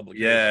Irish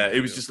publication. Yeah,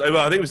 it was just, well,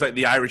 I think it was, like,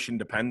 the Irish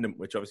Independent,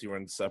 which obviously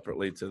runs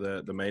separately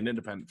to the main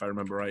Independent, if I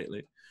remember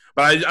rightly.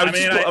 But I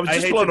was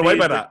just blown away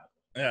by that.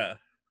 Yeah.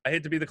 I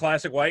hate to be the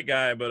classic white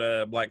guy,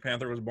 but Black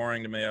Panther was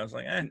boring to me. I was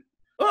like, eh.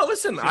 Well,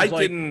 listen, I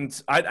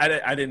didn't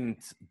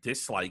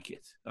dislike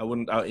it. I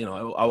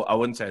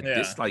wouldn't say I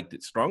disliked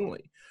it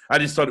strongly. I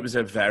just thought it was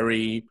a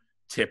very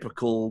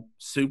typical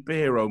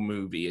superhero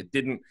movie. It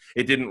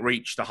didn't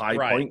reach the high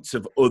points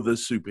of other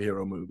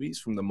superhero movies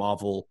from the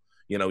Marvel,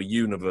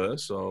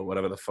 universe or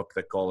whatever the fuck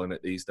they're calling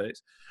it these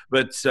days.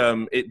 But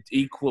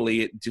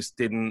it just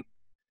didn't.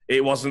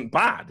 It wasn't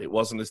bad. It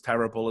wasn't as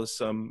terrible as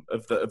some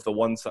of the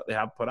ones that they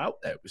have put out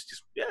there. It was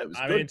just it was.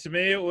 I mean, to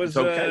me, it was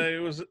okay.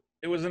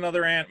 It was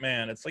another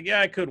Ant-Man. It's like,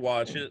 yeah, I could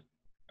watch it.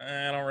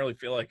 I don't really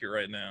feel like it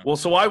right now. Well,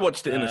 so I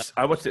watched it in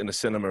a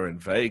cinema in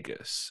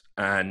Vegas,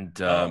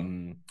 and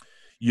I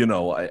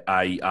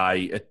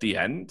at the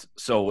end.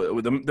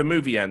 So the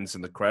movie ends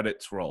and the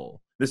credits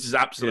roll. This is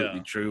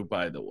absolutely true,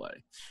 by the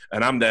way.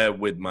 And I'm there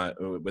with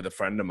a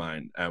friend of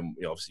mine, and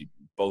obviously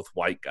both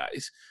white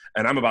guys.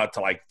 And I'm about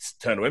to like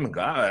turn to him and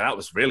go, that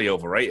was really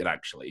overrated,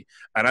 actually.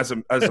 And as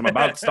I'm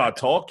about to start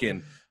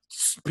talking,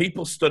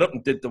 people stood up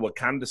and did the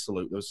Wakanda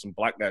salute. There was some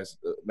black guys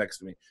next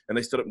to me, and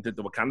they stood up and did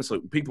the Wakanda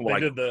salute. And people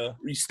were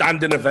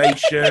standing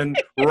ovation,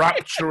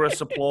 rapturous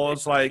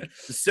applause. Like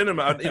the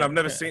cinema, I've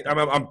never seen.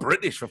 I'm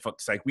British, for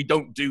fuck's sake. We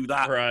don't do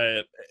that.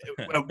 Right.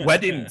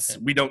 Weddings,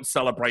 we don't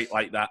celebrate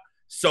like that.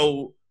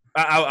 So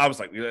I was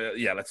like,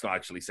 yeah, let's not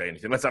actually say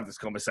anything. Let's have this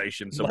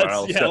conversation somewhere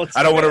else. Yeah,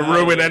 I don't want to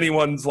ruin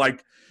anyone's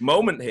like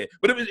moment here.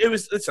 But it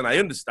was. Listen, I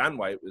understand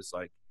why it was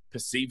like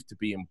perceived to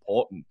be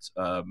important.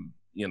 I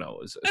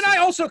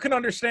also can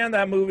understand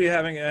that movie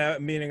having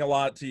meaning a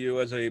lot to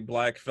you as a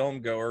black film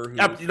goer.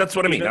 That's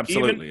what I mean.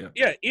 Absolutely.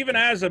 Even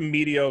as a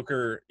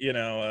mediocre,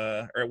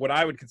 or what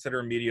I would consider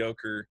a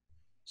mediocre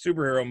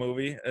superhero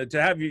movie,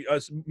 to have a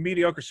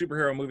mediocre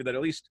superhero movie that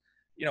at least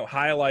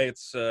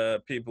highlights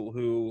people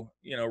who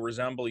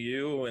resemble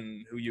you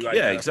and who you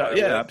identify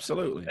exactly. with. Yeah,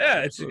 absolutely.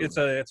 Yeah, absolutely.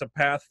 it's a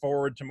path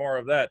forward to more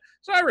of that.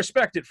 So I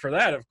respect it for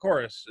that, of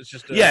course. It's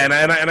just and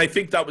I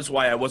think that was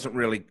why I wasn't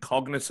really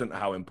cognizant of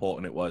how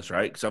important it was,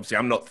 right? Because obviously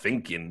I'm not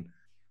thinking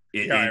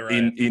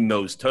in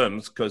those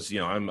terms, because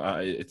I'm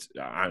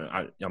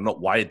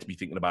not wired to be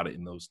thinking about it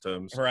in those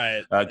terms,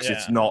 right?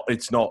 Because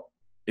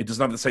it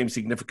doesn't have the same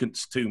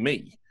significance to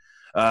me.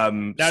 Now,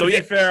 to be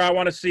fair, I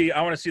want to see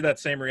that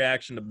same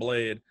reaction to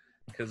Blade,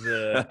 because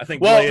I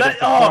think Blade is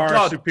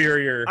far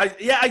superior.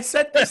 I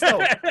said this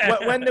though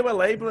when they were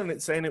labeling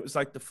it, saying it was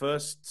like the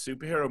first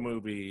superhero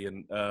movie,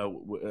 and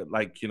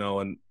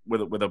and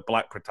with a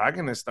black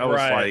protagonist. I was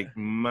like,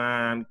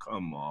 man,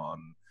 come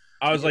on.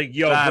 I was like,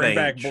 yo, bring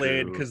back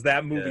Blade, because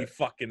that movie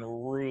fucking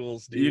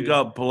rules, dude. You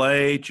got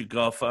Blade, you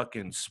got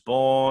fucking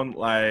Spawn,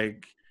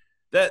 like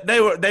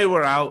they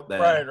were out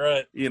there,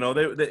 right.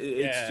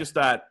 It's just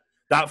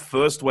that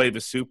first wave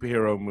of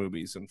superhero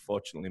movies,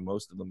 unfortunately,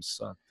 most of them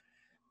suck.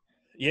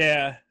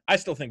 Yeah, I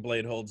still think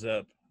Blade holds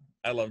up.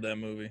 I love that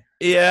movie.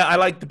 Yeah, I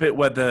like the bit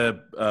where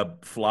the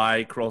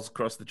fly crawls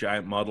across the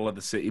giant model of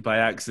the city by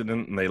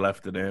accident, and they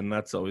left it in.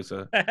 That's always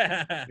a,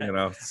 I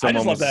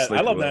just love that.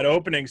 I love that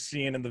opening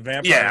scene in the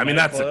vampire. Yeah, I mean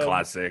that's a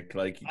classic.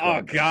 Like,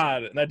 oh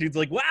god, and that dude's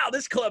like, "Wow,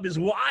 this club is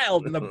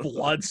wild," and the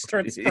blood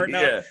starts turning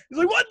out. He's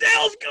like, "What the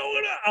hell's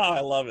going on?" Oh,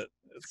 I love it.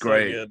 It's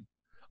great. So good.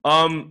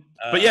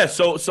 But yeah,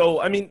 so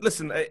I mean,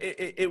 listen,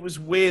 it was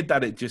weird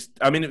that it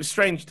was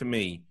strange to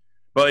me.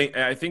 But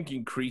I think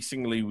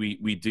increasingly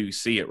we do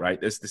see it, right?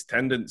 There's this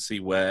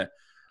tendency where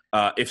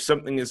if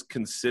something is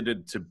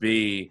considered to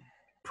be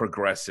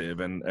progressive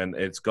and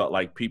it's got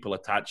like people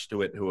attached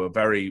to it who are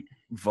very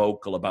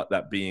vocal about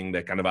that being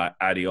their kind of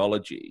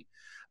ideology,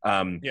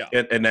 and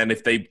then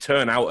if they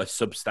turn out a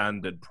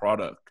substandard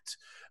product,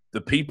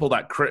 the people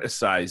that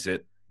criticize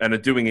it and are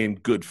doing it in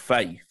good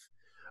faith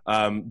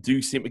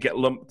do seem to get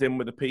lumped in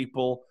with the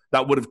people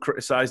that would have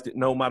criticized it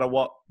no matter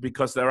what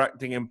because they're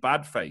acting in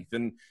bad faith.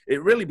 And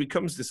it really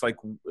becomes this, like,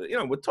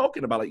 we're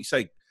talking about, like you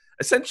say,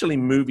 essentially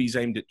movies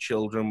aimed at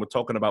children. We're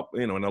talking about,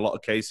 in a lot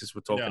of cases,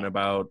 we're talking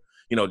about,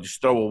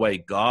 just throwaway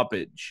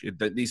garbage.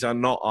 These are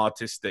not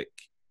artistic,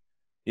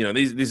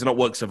 these are not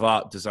works of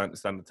art designed to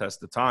stand the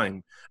test of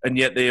time. And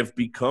yet they have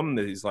become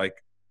these, like,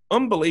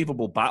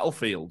 unbelievable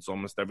battlefields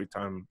almost every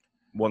time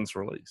one's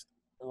released.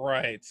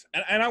 Right.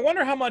 And I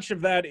wonder how much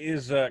of that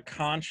is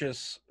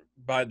conscious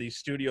by the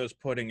studios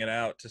putting it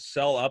out to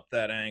sell up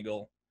that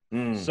angle.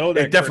 So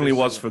that it definitely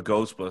was for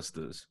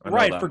Ghostbusters.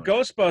 Right. For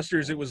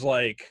Ghostbusters, it was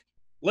like,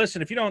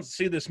 listen, if you don't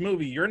see this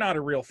movie, you're not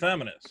a real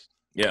feminist.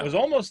 Yeah. It was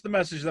almost the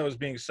message that was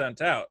being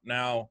sent out.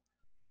 Now,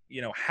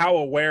 how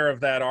aware of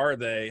that are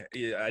they?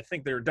 I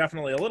think they're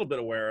definitely a little bit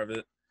aware of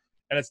it.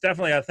 And it's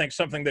definitely, I think,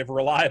 something they've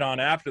relied on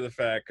after the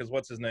fact. Because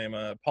what's his name?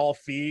 Paul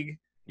Feig.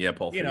 Yeah,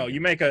 Paul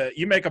Feig.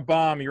 You make a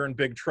bomb, you're in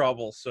big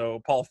trouble.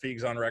 So Paul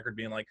Feig's on record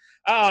being like,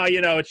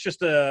 it's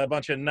just a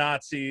bunch of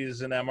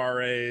Nazis and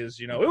MRAs.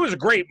 It was a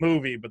great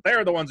movie, but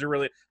they're the ones who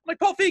really. I'm like,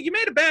 Paul Feig, you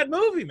made a bad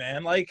movie,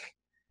 man. Like,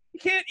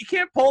 you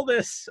can't pull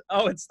this.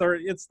 Oh, it's the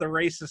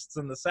racists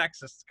and the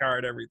sexists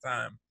card every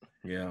time.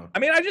 Yeah. I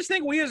mean, I just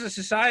think we as a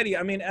society,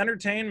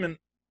 entertainment.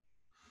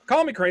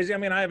 Call me crazy.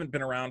 I haven't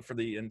been around for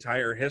the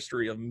entire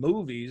history of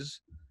movies,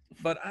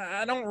 but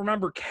I don't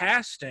remember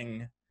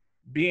casting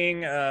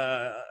being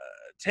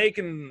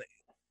taken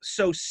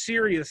so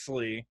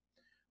seriously,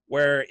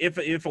 where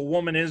if a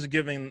woman is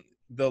giving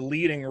the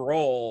leading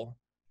role,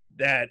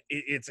 that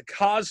it's a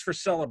cause for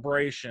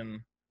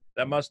celebration.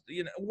 That must,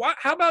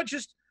 how about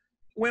just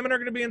women are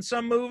going to be in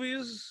some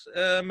movies,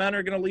 men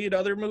are going to lead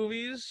other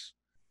movies,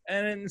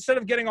 and instead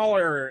of getting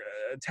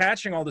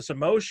attaching all this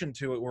emotion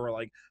to it, we're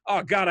like,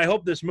 oh God, I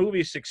hope this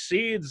movie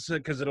succeeds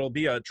because it'll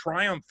be a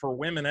triumph for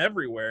women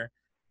everywhere.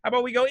 How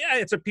about we go, yeah,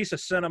 it's a piece of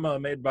cinema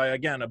made by,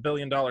 again, a $1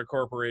 billion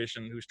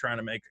corporation who's trying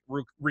to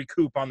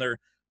recoup on their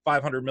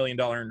 $500 million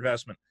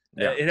investment.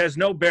 Yeah. It has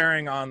no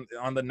bearing on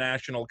the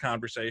national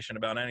conversation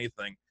about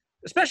anything.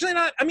 Especially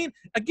not,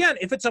 again,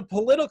 if it's a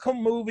political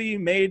movie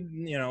made,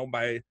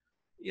 by,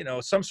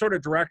 some sort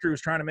of director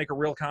who's trying to make a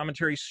real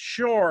commentary,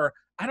 sure.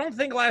 I don't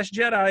think Last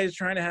Jedi is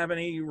trying to have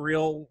any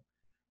real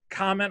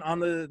comment on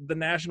the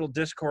national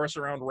discourse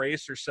around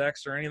race or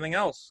sex or anything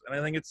else. And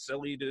I think it's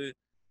silly to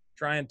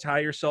try and tie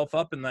yourself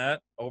up in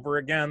that over,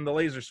 again, the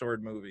Laser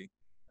Sword movie.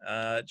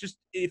 Just,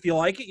 if you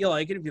like it, you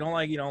like it. If you don't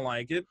like it, you don't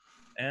like it.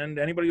 And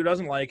anybody who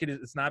doesn't like it,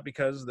 it's not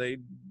because they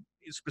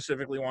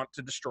specifically want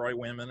to destroy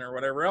women or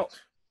whatever else.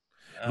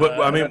 But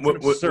that's an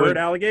absurd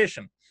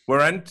allegation.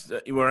 We're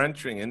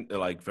entering into,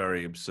 like,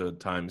 very absurd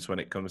times when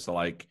it comes to,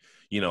 like,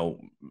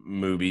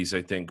 movies,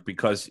 I think,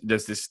 because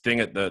there's this thing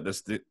at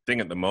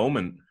the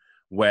moment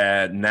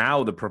where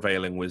now the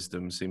prevailing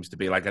wisdom seems to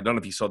be, like, I don't know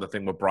if you saw the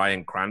thing with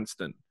Bryan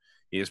Cranston.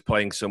 He is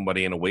playing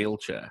somebody in a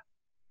wheelchair.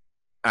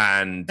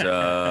 And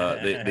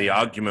the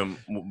argument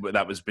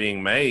that was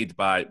being made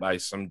by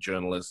some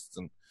journalists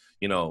and,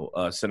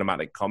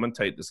 cinematic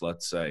commentators,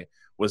 let's say,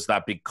 was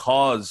that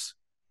because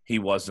he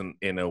wasn't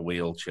in a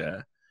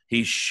wheelchair,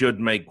 he should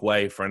make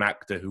way for an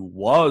actor who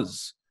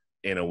was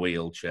in a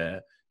wheelchair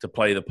to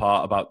play the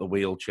part about the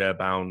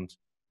wheelchair-bound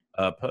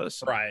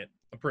person. Right,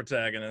 a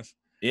protagonist.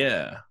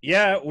 Yeah.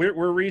 Yeah,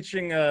 we're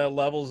reaching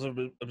levels of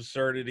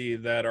absurdity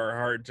that are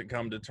hard to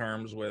come to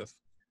terms with.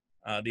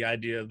 The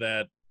idea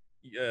that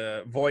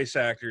voice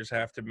actors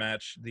have to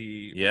match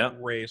the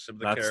race of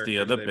the characters. That's the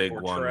other big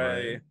portray. one,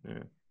 right?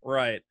 Yeah.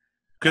 Right.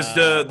 Because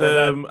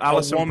the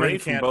Alison Brie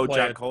from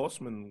BoJack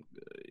Horseman,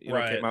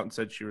 came out and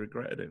said she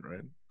regretted it,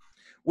 right?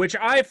 Which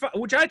I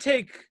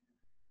take.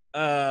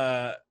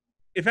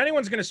 If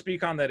anyone's going to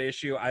speak on that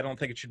issue, I don't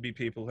think it should be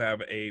people who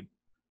have a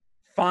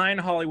fine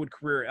Hollywood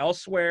career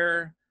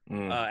elsewhere.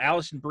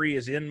 Alison Brie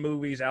is in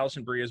movies.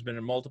 Alison Brie has been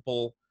in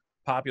multiple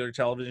popular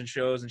television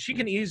shows, and she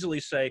can easily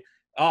say,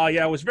 oh,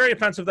 yeah, it was very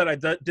offensive that I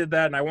did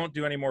that, and I won't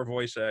do any more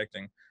voice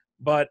acting.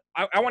 But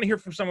I want to hear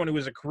from someone who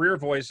is a career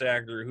voice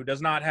actor who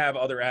does not have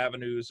other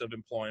avenues of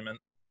employment.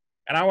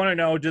 And I want to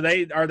know,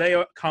 are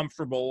they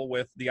comfortable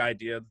with the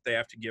idea that they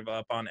have to give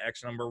up on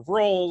X number of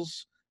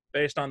roles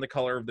based on the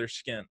color of their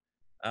skin?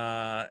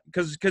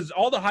 Because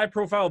all the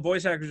high-profile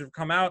voice actors who have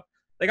come out,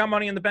 they got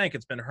money in the bank.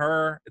 It's been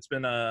her. It's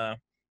been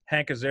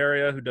Hank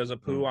Azaria, who does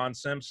Apu on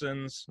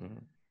Simpsons.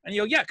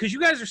 And because you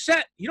guys are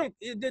set.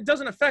 It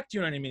doesn't affect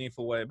you in any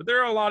meaningful way. But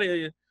there are a lot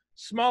of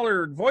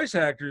smaller voice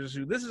actors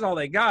who this is all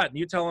they got. And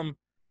you tell them,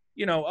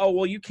 oh,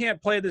 well, you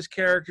can't play this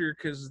character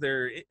because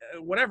they're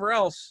whatever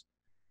else.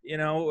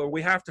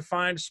 We have to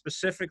find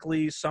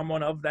specifically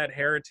someone of that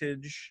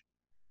heritage.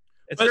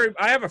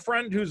 I have a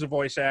friend who's a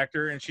voice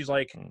actor, and she's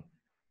like,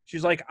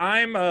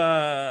 I'm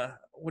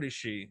what is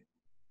she?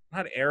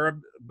 Not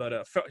Arab,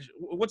 but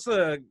what's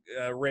the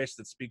race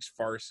that speaks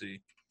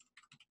Farsi?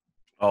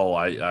 Oh,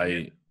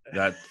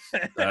 that's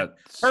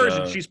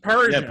Persian. She's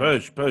Persian. Yeah,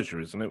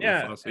 Persian, isn't it?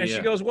 Yeah, and she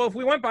goes, well, if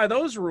we went by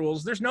those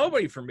rules, there's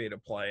nobody for me to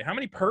play. How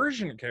many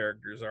Persian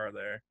characters are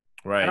there?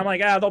 Right. And I'm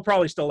like, they'll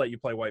probably still let you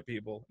play white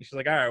people. And she's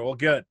like, all right, well,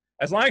 good.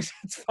 As long as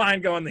it's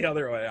fine going the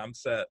other way, I'm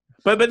set.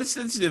 But this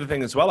is the other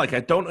thing as well. Like, I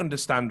don't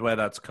understand where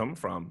that's come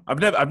from.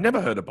 I've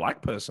never heard a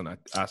black person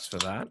ask for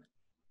that.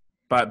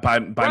 By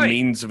Right.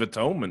 means of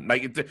atonement,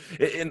 like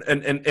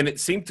and it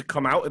seemed to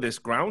come out of this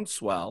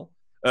groundswell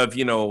of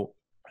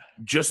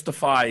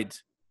justified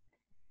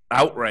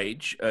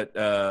outrage at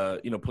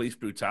police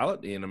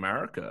brutality in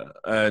America,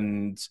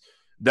 and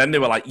then they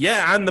were like,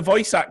 yeah, and the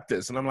voice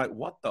actors, and I'm like,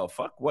 what the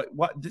fuck? What?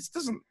 This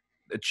doesn't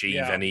achieve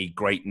any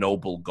great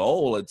noble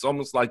goal. It's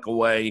almost like a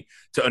way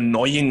to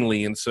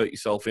annoyingly insert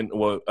yourself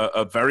into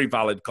a very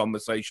valid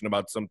conversation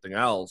about something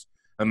else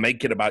and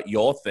make it about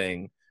your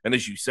thing. And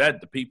as you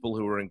said, the people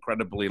who are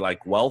incredibly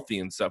like wealthy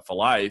and set for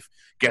life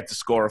get to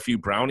score a few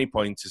brownie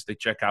points as they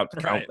check out to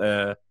count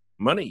their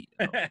money.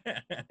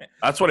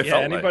 That's what it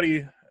felt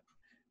like.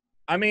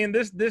 I mean,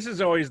 this is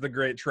always the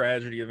great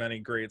tragedy of any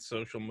great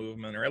social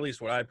movement, or at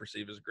least what I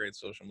perceive as a great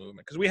social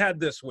movement. Because we had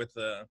this with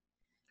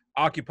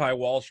Occupy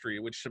Wall Street,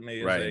 which to me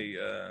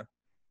is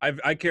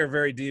I care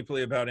very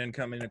deeply about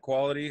income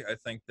inequality. I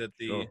think that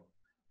the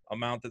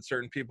amount that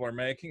certain people are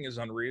making is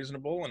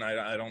unreasonable, and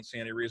I don't see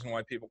any reason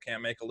why people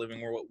can't make a living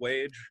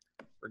wage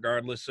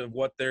regardless of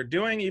what they're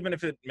doing, even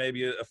if it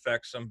maybe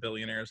affects some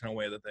billionaires in a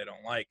way that they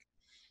don't like.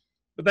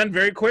 But then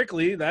very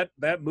quickly that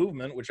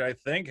movement, which I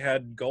think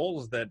had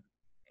goals that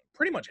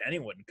pretty much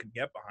anyone could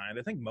get behind,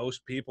 I think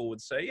most people would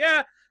say,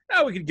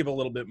 we could give a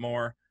little bit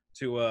more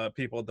to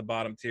people at the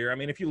bottom tier. I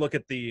mean, if you look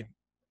at the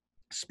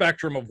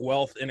spectrum of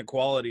wealth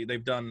inequality,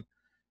 they've done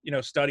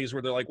studies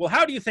where they're like, well,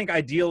 how do you think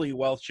ideally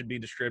wealth should be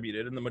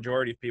distributed? And the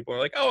majority of people are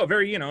like, a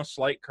very,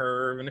 slight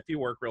curve. And if you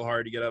work real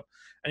hard, you get up.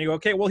 And you go,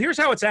 okay, well, here's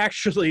how it's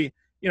actually,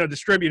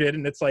 distributed.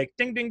 And it's like,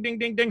 ding, ding, ding,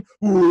 ding, ding.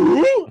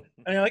 And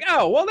you're like,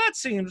 oh, well, that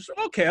seems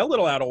okay, a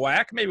little out of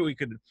whack. Maybe we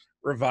could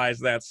revise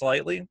that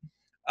slightly.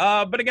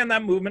 But again,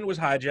 that movement was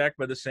hijacked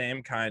by the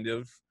same kind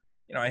of,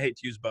 I hate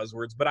to use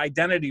buzzwords, but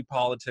identity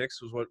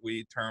politics was what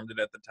we termed it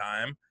at the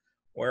time.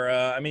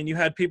 Where, you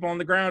had people on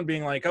the ground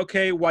being like,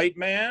 okay, white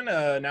man,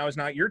 now is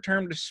not your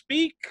turn to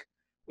speak.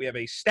 We have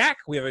a stack.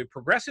 We have a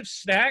progressive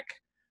stack.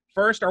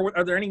 First,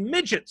 are there any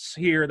midgets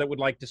here that would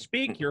like to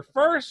speak? You're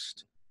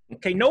first.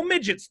 Okay, no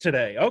midgets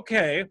today.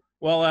 Okay,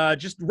 well,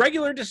 just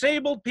regular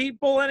disabled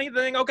people,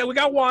 anything. Okay, we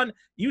got one.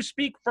 You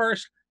speak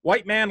first,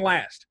 white man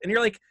last. And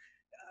you're like,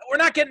 we're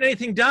not getting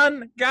anything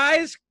done,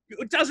 guys.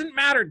 It doesn't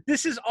matter.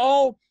 This is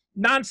all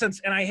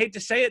nonsense. And I hate to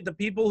say it, the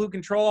people who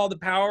control all the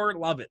power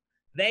love it.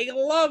 They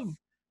love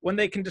when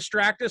they can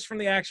distract us from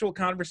the actual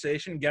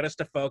conversation and get us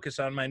to focus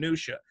on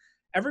minutia.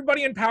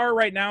 Everybody in power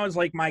right now is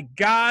like, my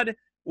God,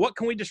 what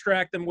can we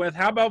distract them with?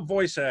 How about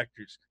voice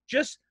actors?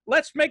 Just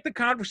let's make the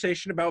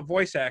conversation about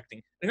voice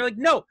acting. And you're like,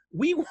 no,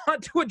 we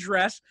want to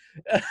address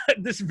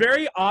this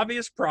very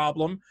obvious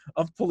problem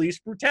of police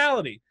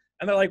brutality.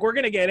 And they're like, we're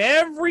going to get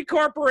every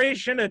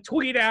corporation to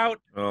tweet out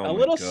a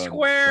little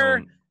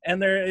square.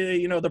 And they're,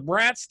 the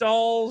brat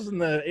stalls and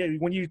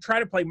when you try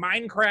to play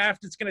Minecraft,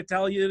 it's going to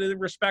tell you to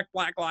respect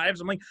Black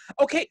lives. I'm like,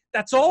 okay,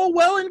 that's all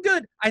well and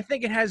good. I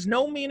think it has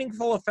no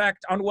meaningful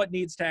effect on what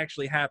needs to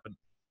actually happen.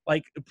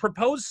 Like,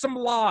 propose some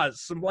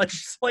laws, some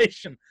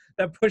legislation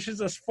that pushes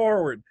us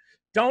forward.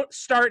 Don't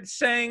start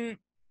saying,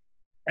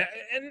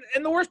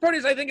 and the worst part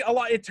is, I think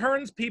it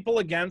turns people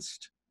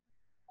against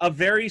a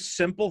very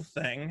simple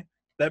thing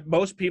that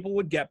most people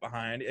would get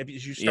behind if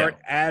you start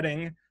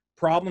adding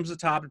problems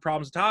atop and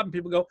problems atop, and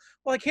people go,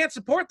 well, I can't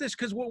support this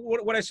because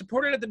what I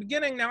supported at the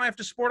beginning, now I have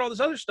to support all this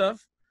other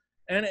stuff,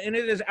 and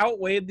it has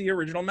outweighed the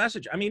original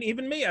message. I mean,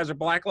 even me as a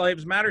Black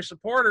Lives Matter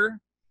supporter,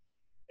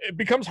 it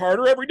becomes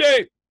harder every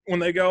day when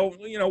they go,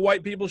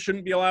 white people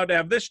shouldn't be allowed to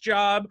have this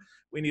job.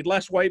 We need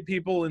less white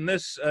people in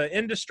this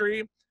industry.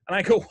 And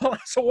I go, well,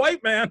 as a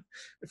white man,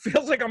 it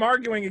feels like I'm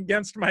arguing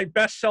against my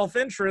best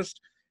self-interest.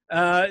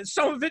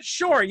 Some of it,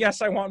 sure,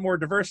 yes, I want more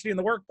diversity in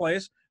the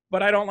workplace,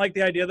 but I don't like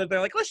the idea that they're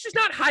like, let's just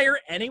not hire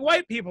any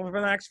white people for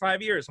the next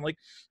 5 years. I'm like,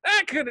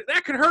 that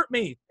could hurt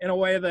me in a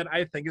way that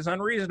I think is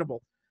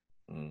unreasonable.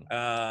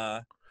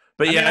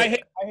 But I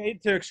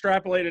hate to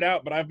extrapolate it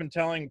out, but I've been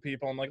telling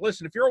people, I'm like,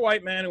 listen, if you're a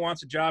white man who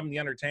wants a job in the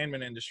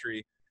entertainment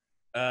industry,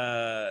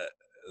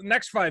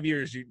 next 5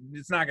 years,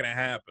 it's not going to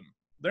happen.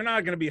 They're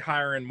not going to be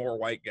hiring more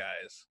white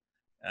guys.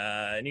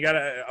 And you got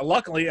to,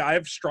 luckily,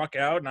 I've struck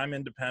out and I'm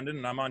independent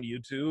and I'm on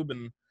YouTube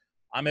and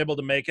I'm able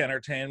to make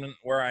entertainment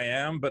where I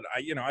am. But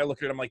I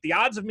look at it, I'm like, the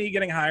odds of me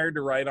getting hired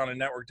to write on a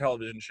network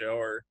television show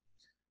are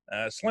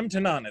slim to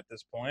none at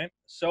this point.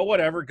 So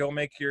whatever,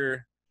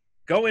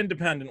 go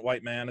independent,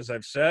 white man, as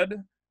I've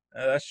said.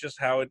 That's just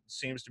how it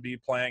seems to be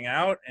playing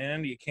out,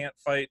 and you can't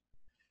fight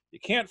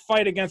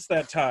against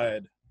that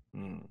tide.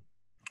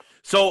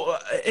 So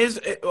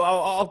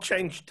I'll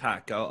change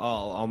tack.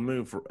 I'll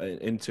move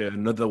into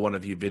another one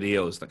of your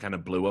videos that kind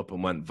of blew up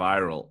and went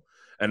viral,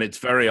 and it's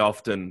very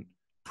often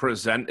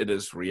presented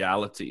as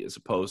reality as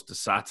opposed to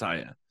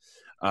satire.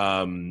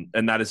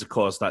 And that is, of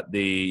course, that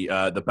the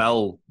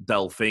Belle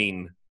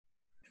Delphine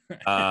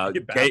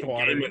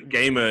Bathwater.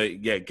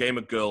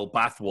 Gamer girl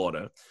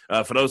bathwater.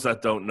 For those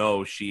that don't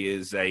know, she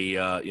is a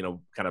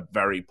kind of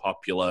very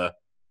popular.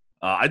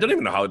 I don't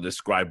even know how to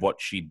describe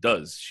what she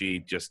does. She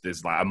just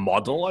is like a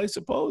model, I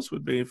suppose,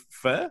 would be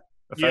fair.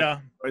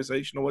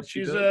 Characterization of what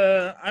she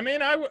does. I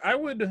mean, I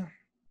would.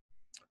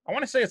 I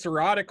want to say it's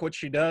erotic what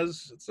she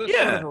does. It's sort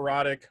of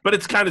erotic, but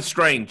it's kind of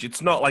strange.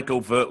 It's not like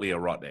overtly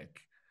erotic.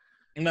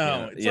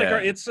 No,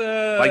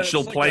 like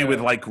she'll play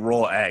with like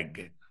raw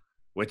egg,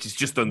 which is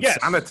just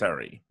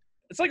unsanitary. Yes.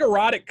 It's like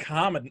erotic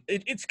comedy.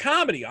 It's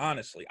comedy,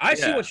 honestly. I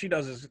see what she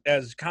does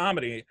as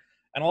comedy,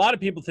 and a lot of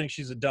people think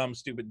she's a dumb,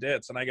 stupid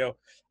ditz. And I go,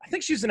 I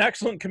think she's an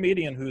excellent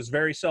comedian who's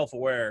very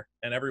self-aware,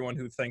 and everyone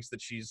who thinks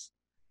that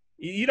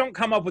you don't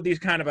come up with these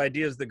kind of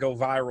ideas that go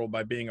viral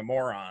by being a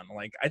moron.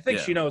 Like, I think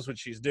she knows what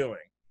she's doing.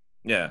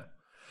 Yeah.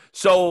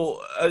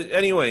 So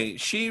anyway,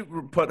 she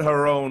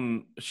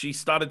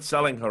started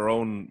selling her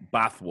own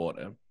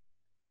bathwater.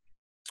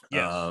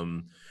 Yes.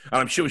 And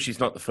I'm sure she's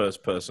not the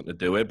first person to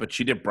do it, but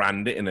she did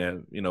brand it in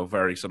a,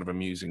 very sort of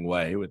amusing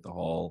way with the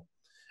whole,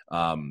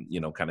 kind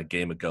of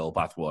gamer girl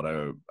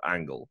bathwater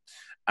angle.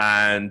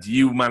 And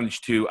you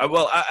managed to,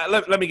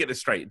 let me get this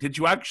straight. Did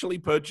you actually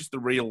purchase the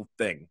real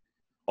thing?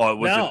 Or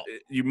was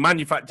it, you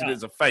manufactured it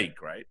as a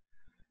fake, right?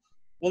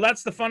 Well,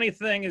 that's the funny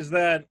thing is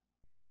that,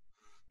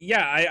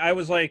 I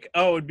was like,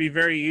 oh, it'd be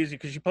very easy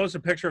because she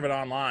posted a picture of it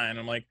online.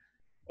 I'm like,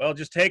 well,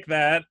 just take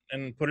that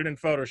and put it in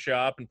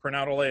Photoshop and print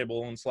out a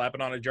label and slap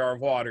it on a jar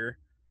of water.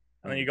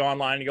 And then you go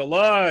online and you go,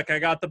 look, I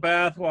got the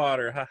bath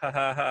water. Ha, ha,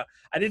 ha, ha.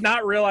 I did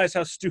not realize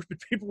how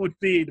stupid people would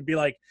be to be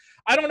like,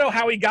 I don't know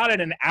how he got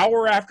it an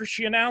hour after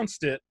she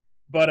announced it.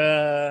 But,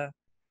 and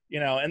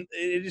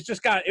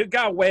it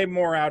got way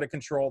more out of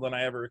control than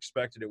I ever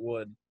expected it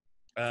would.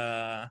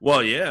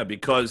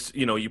 Because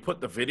you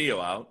put the video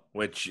out,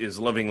 which is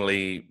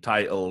lovingly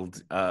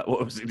titled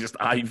what was it, just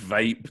I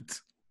vaped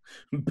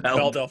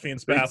Belle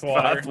Delphine's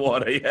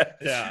bathwater.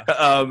 yeah.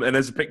 And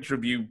there's a picture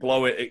of you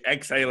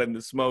exhaling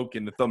the smoke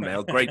in the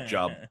thumbnail. Great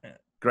job,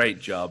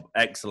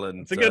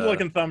 excellent. It's a good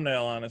looking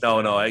thumbnail, honestly.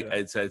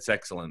 It's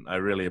excellent. I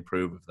really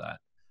approve of that.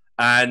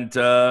 And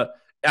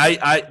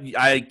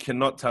I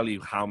cannot tell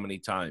you how many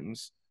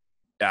times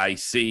I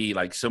see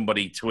like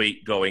somebody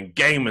tweet going,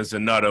 gamers are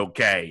not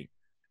okay.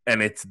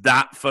 And it's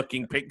that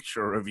fucking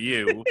picture of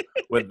you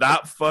with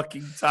that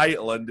fucking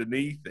title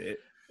underneath it.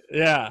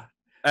 Yeah.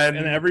 And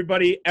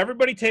everybody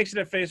takes it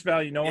at face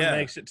value. No one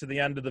makes it to the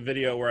end of the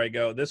video where I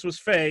go, this was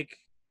fake.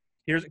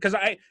 Because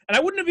I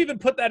wouldn't have even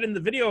put that in the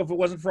video if it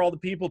wasn't for all the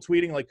people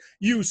tweeting like,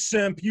 you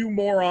simp, you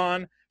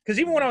moron. Because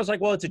even when I was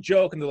like, well, it's a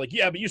joke, and they're like,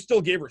 yeah, but you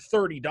still gave her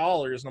 $30.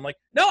 And I'm like,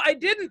 no, I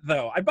didn't,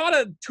 though. I bought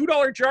a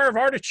 $2 jar of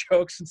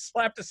artichokes and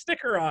slapped a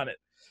sticker on it.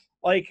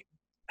 Like,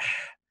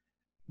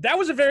 that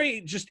was a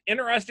very just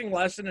interesting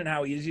lesson in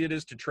how easy it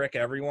is to trick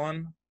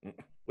everyone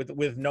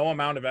with no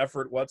amount of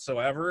effort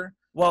whatsoever.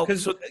 Well,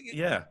 this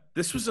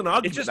was an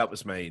argument that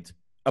was made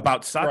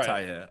about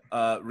satire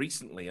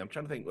recently. I'm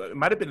trying to think. It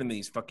might have been in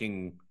these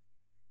fucking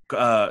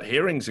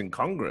hearings in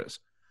Congress.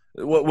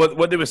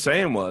 What they were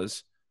saying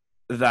was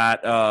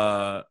that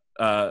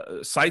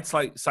sites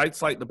like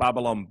the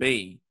Babylon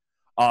Bee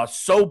are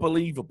so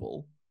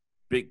believable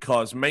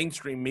because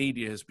mainstream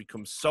media has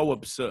become so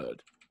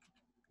absurd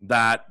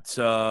that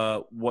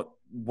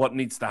what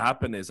needs to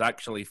happen is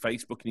actually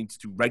Facebook needs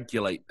to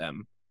regulate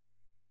them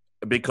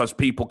because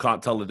people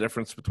can't tell the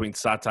difference between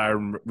satire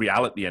and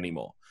reality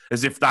anymore.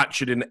 As if that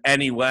should in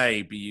any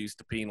way be used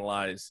to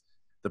penalize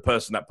the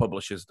person that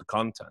publishes the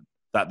content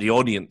that the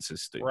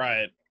audiences do.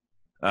 Right.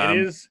 It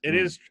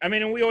is. I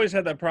mean, and we always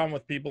had that problem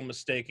with people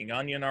mistaking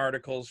Onion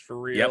articles for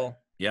real.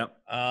 Yep.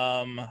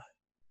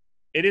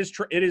 It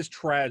is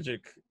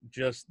tragic.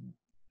 Just,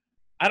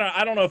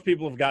 I don't know if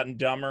people have gotten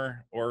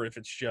dumber or if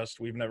it's just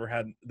we've never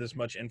had this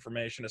much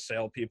information to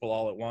assail people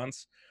all at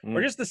once,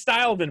 or just the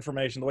style of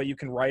information, the way you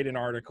can write an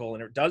article,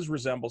 and it does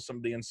resemble some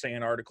of the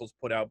insane articles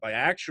put out by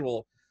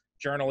actual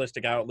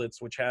journalistic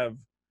outlets, which have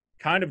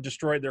kind of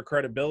destroyed their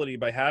credibility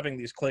by having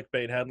these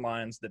clickbait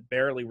headlines that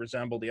barely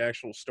resemble the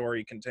actual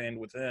story contained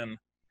within.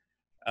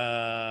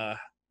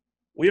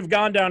 We have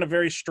gone down a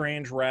very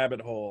strange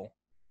rabbit hole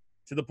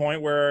to the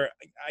point where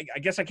I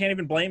guess I can't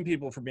even blame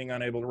people for being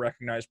unable to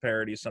recognize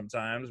parody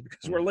sometimes,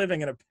 because we're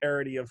living in a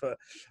parody of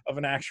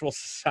an actual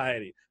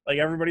society. Like,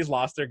 everybody's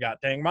lost their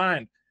goddamn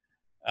mind.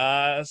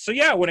 So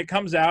yeah, when it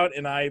comes out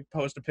and I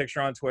post a picture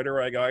on Twitter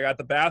where I go, I got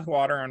the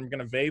bathwater and I'm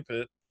going to vape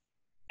it,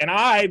 and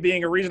I,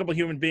 being a reasonable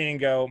human being,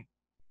 go,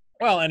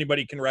 well,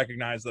 anybody can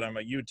recognize that I'm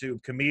a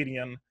YouTube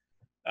comedian.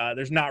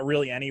 There's not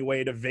really any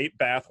way to vape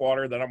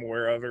bathwater that I'm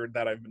aware of or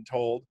that I've been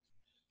told.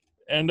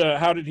 And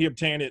how did he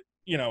obtain it?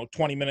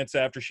 20 minutes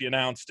after she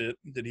announced it,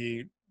 did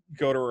he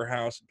go to her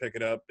house and pick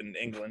it up in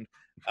England?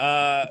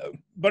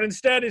 But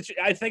instead,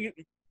 I think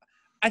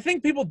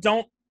people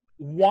don't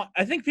want.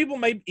 I think people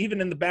may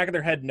even in the back of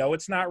their head know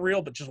it's not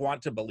real, but just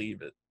want to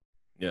believe it.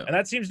 Yeah. And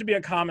that seems to be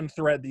a common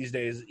thread these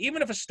days.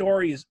 Even if a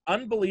story is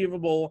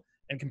unbelievable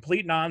and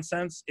complete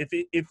nonsense, if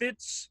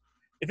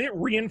it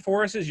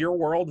reinforces your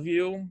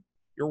worldview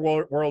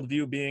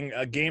being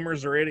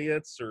gamers are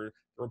idiots or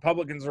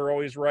Republicans are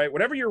always right.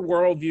 Whatever your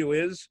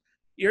worldview is,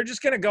 you're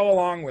just going to go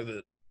along with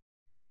it.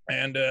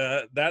 And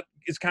that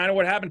is kind of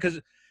what happened,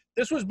 because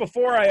this was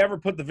before I ever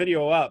put the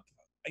video up.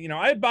 You know,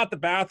 I had put the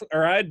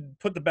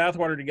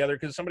bathwater together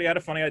because somebody had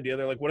a funny idea.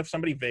 They're like, what if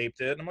somebody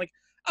vaped it? And I'm like,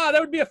 that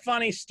would be a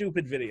funny,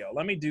 stupid video.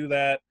 Let me do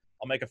that.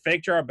 I'll make a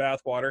fake jar of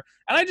bathwater.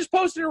 And I just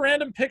posted a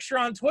random picture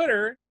on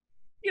Twitter,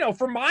 you know,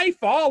 for my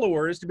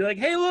followers to be like,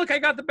 hey, look, I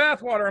got the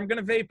bathwater. I'm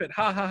going to vape it.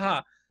 Ha, ha,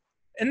 ha.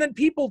 And then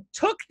people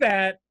took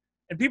that,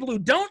 and people who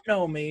don't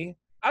know me,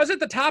 I was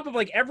at the top of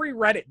like every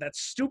Reddit, that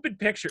stupid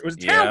picture. It was a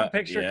terrible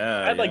picture.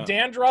 I had like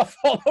dandruff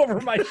all over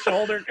my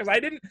shoulder because I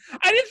didn't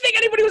think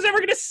anybody was ever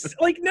going to,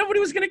 like, nobody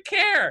was going to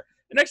care.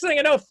 The next thing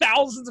I know,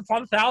 thousands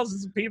upon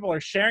thousands of people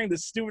are sharing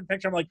this stupid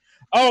picture. I'm like,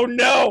 oh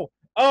no.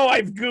 Oh,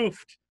 I've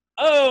goofed.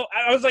 Oh,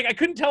 I was like, I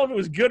couldn't tell if it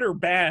was good or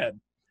bad.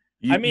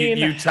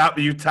 You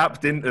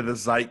tapped into the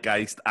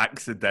zeitgeist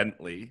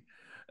accidentally.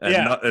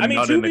 Yeah.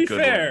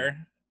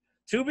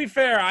 To be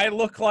fair, I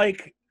look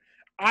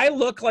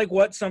like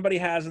what somebody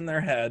has in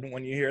their head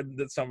when you hear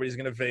that somebody's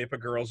going to vape a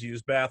girl's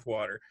used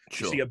bathwater.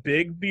 Sure. You see a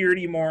big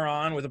beardy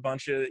moron with a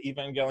bunch of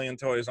Evangelion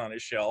toys on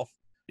his shelf.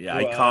 Yeah,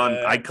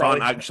 I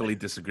can't actually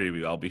disagree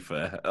with you. I'll be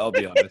fair. I'll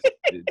be honest.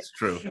 It's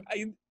true.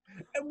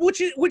 Which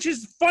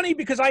is funny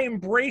because I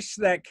embrace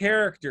that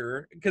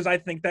character because I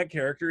think that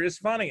character is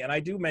funny, and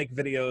I do make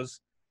videos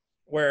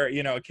where,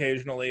 you know,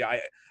 occasionally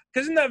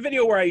because in that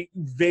video where I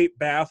vape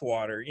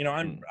bathwater, you know,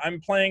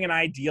 I'm playing an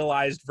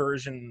idealized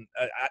version,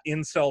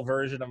 incel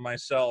version of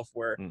myself,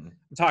 where I'm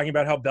talking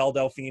about how Belle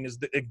Delphine is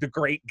the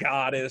great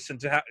goddess, and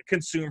to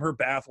consume her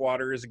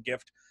bathwater is a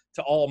gift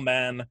to all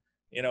men,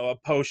 you know, a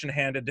potion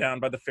handed down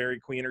by the fairy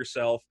queen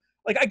herself.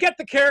 Like, I get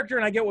the character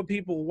and I get what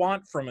people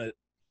want from it,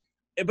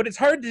 but it's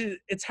hard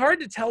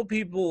to tell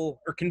people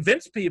or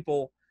convince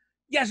people,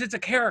 yes, it's a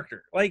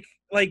character. Like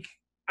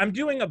I'm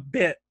doing a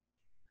bit.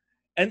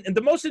 And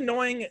the most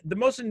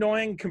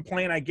annoying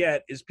complaint I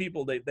get is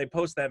people, they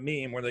post that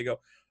meme where they go,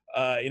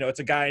 you know,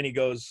 it's a guy and he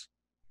goes,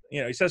 you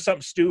know, he says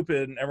something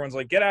stupid and everyone's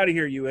like, get out of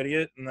here, you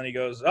idiot. And then he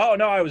goes, oh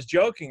no, I was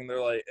joking. And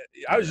they're like,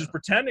 I was just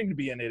pretending to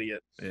be an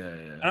idiot. Yeah.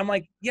 And I'm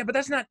like, yeah, but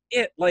that's not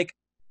it. Like,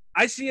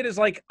 I see it as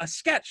like a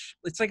sketch.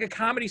 It's like a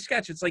comedy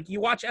sketch. It's like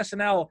you watch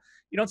SNL,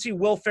 you don't see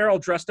Will Ferrell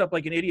dressed up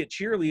like an idiot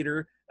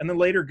cheerleader and then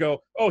later go,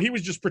 oh, he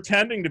was just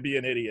pretending to be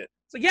an idiot.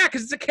 It's like, yeah,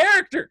 because it's a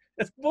character.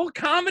 That's what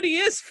comedy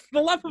is, for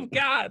the love of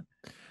God.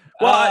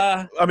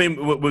 Well, I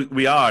mean,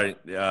 we are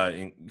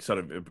sort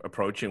of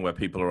approaching where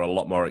people are a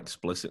lot more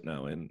explicit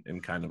now in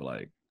kind of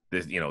like,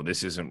 this, you know,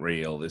 this isn't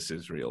real, this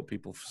is real.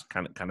 People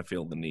kind of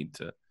feel the need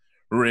to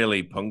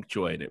really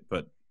punctuate it.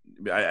 But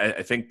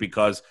I think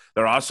because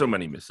there are so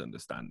many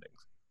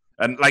misunderstandings,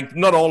 and like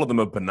not all of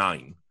them are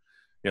benign.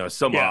 You know,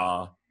 some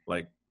are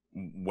like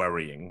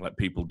worrying, like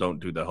people don't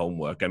do their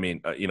homework. I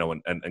mean, you know,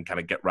 and kind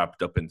of get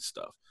wrapped up in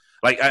stuff.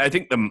 Like, I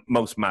think the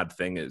most mad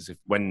thing is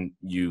when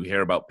you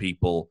hear about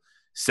people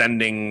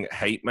sending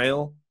hate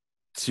mail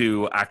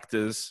to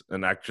actors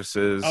and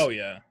actresses. Oh,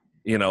 yeah.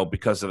 You know,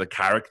 because of the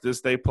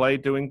characters they play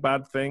doing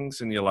bad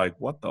things. And you're like,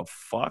 what the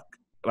fuck?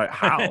 Like,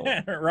 how?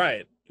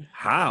 Right.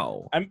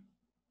 How?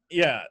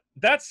 Yeah,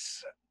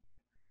 that's,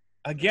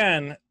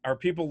 again, are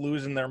people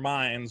losing their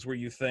minds where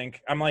you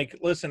think, I'm like,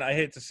 listen, I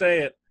hate to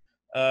say it,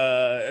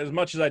 as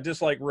much as I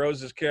dislike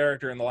Rose's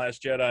character in The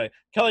Last Jedi,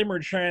 Kelly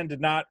Marie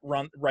did not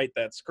write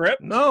that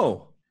script.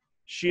 No.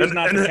 She is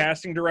not the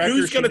casting director.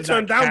 Who's going to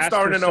turn down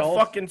starring in a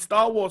fucking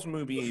Star Wars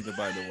movie either,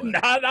 by the way?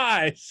 Not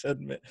I, said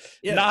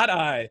yeah. Not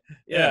I.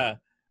 Yeah.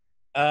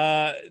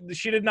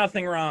 She did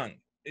nothing wrong.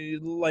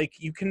 Like,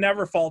 you can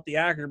never fault the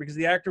actor because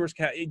the actor was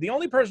the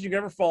only person you can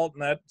ever fault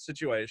in that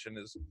situation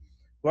is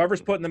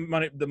whoever's putting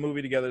the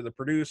movie together, the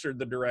producer,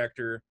 the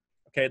director,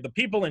 okay, the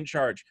people in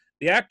charge.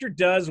 The actor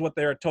does what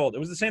they're told. It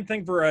was the same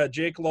thing for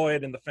Jake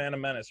Lloyd in The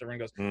Phantom Menace. Everyone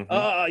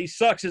goes, he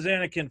sucks as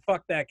Anakin.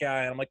 Fuck that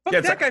guy. And I'm like,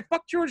 fuck that guy.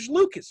 Fuck George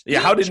Lucas. Yeah,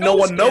 how did no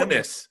one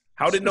notice?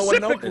 How did no one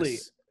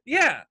notice?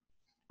 Yeah.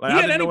 Like, he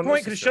at any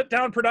point could have shut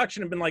down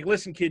production and been like,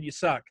 listen, kid, you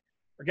suck.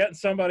 We're getting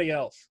somebody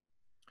else.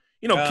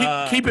 You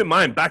know, keep in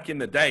mind, back in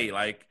the day,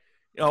 like,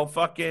 you know,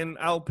 fucking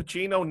Al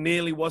Pacino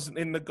nearly wasn't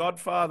in The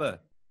Godfather.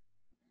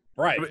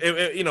 Right.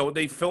 You know,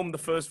 they filmed the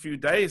first few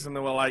days and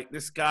they were like,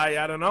 this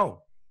guy, I don't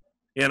know.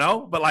 You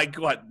know? But like,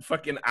 what,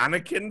 fucking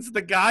Anakin's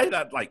the guy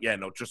that, like, yeah,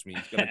 no, trust me,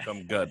 he's going to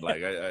come good.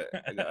 Like, I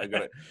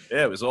got it.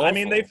 Yeah, it was awful. I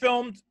mean, they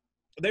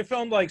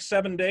filmed like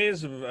 7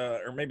 days of,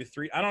 or maybe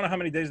 3. I don't know how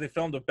many days they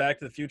filmed of Back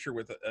to the Future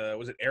with,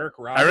 was it Eric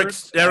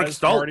Roberts? Eric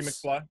Stoltz. Marty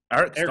McFly?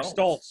 Eric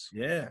Stoltz.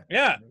 Yeah.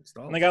 Yeah.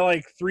 And they got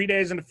like 3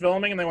 days into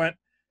filming and they went,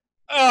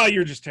 oh,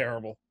 you're just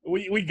terrible.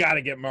 We got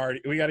to get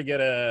Marty. We got to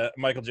get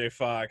Michael J.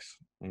 Fox.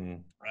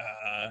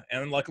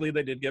 And luckily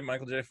they did get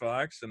Michael J.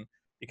 Fox, and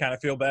you kind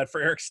of feel bad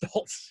for Eric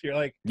Stoltz. You're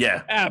like,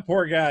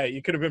 poor guy.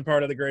 You could have been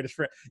part of the greatest.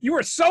 You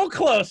were so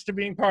close to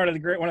being part of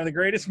one of the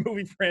greatest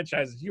movie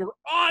franchises. You were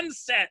on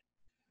set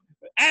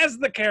as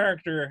the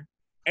character,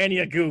 and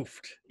you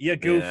goofed. You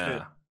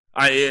goofed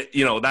it.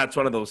 You know, that's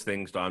one of those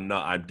things. I'm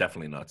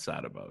definitely not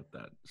sad about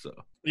that. So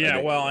yeah,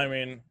 well, I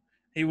mean,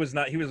 He was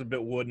not. He was a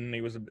bit wooden.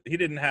 He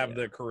didn't have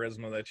the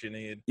charisma that you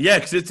need. Yeah,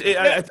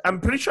 because I'm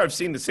pretty sure I've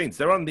seen the scenes.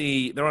 They're on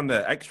the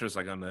extras,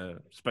 like on the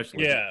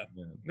special. Yeah,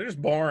 they're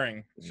just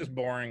boring. It's just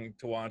boring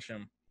to watch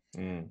him.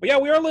 Mm. But yeah,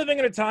 we are living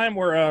in a time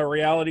where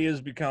reality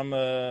has become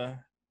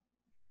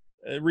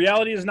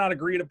reality is not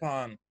agreed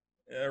upon.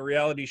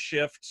 Reality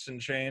shifts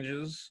and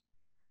changes.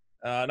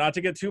 Not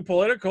to get too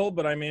political,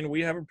 but I mean,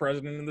 we have a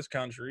president in this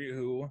country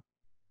who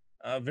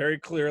very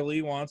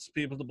clearly wants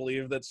people to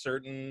believe that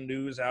certain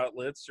news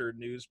outlets or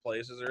news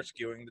places are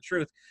skewing the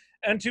truth.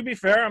 And to be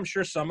fair, I'm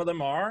sure some of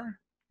them are,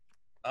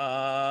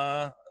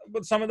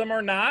 but some of them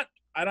are not.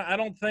 I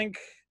don't think.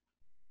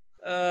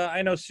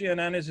 I know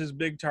CNN is his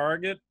big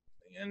target,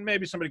 and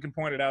maybe somebody can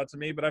point it out to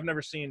me, but I've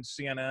never seen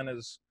CNN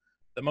as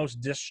the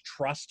most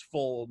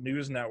distrustful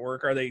news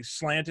network. Are they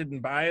slanted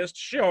and biased?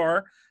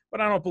 Sure,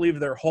 but I don't believe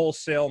they're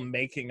wholesale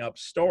making up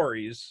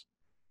stories.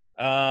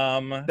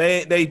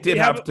 They did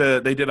have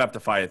to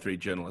fire 3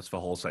 journalists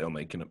for wholesale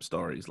making up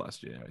stories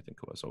last year, I think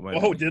it was.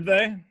 Oh, did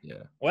they?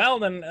 Yeah. Well,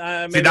 then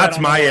see, that's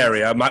my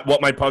area.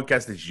 What my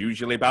podcast is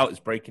usually about is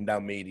breaking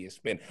down media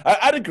spin.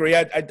 I'd agree.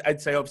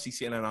 I'd say obviously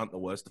CNN aren't the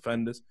worst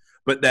offenders,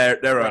 but they're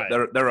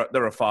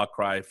a far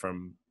cry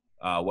from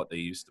what they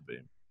used to be.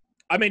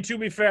 I mean, to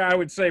be fair, I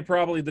would say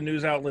probably the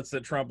news outlets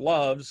that Trump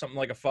loves, something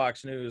like a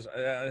Fox News.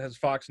 Has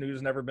Fox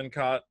News never been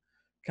caught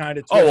kind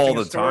of twisting all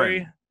the a story?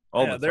 time.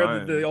 All the they're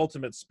time. the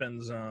ultimate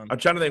spin zone. I'm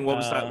trying to think. What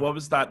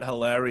was that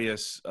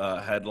hilarious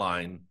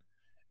headline?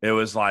 It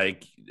was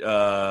like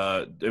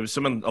it was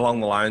something along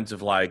the lines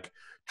of like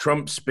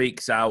Trump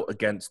speaks out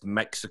against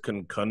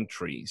Mexican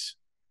countries.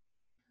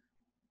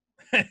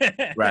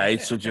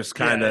 Right, so just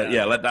kind of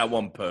let that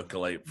one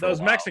percolate. For those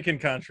a while. Mexican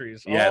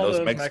countries,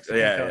 those Mexican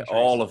countries.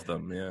 All of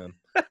them,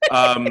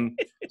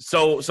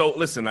 So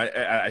listen,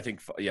 I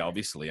think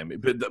obviously, I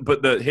mean,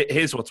 but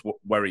here's what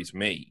worries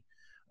me,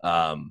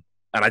 and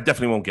I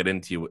definitely won't get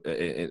into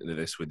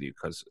this with you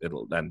because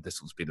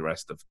this will be the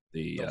rest of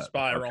the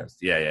spiral.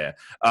 Podcast.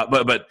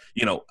 But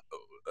you know,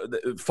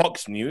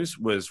 Fox News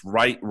was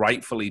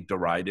rightfully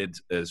derided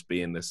as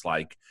being this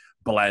like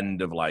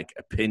blend of like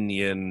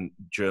opinion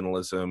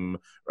journalism,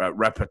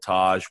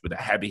 reportage with a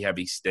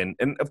heavy stint.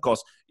 And of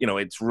course, you know,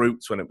 its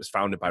roots when it was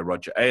founded by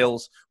Roger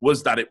Ailes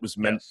was that it was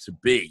meant to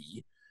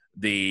be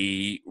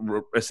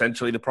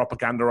essentially the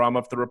propaganda arm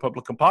of the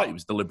Republican Party. It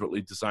was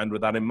deliberately designed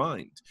with that in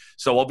mind.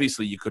 So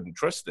obviously you couldn't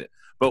trust it.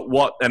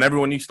 And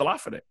everyone used to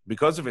laugh at it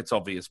because of its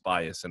obvious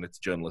bias and its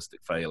journalistic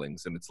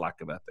failings and its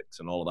lack of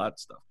ethics and all of that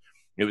stuff.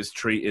 It was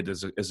treated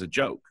as a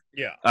joke.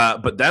 Yeah.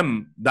 But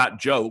then that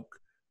joke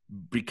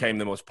became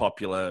the most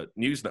popular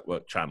news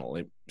network channel.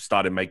 It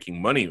started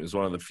making money. It was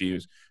one of the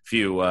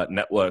few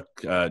network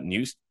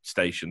news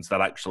stations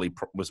that actually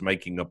was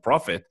making a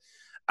profit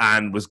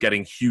and was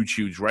getting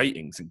huge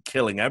ratings and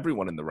killing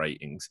everyone in the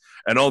ratings.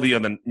 And all the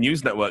other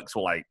news networks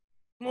were like,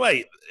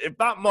 wait, if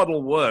that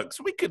model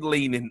works, we could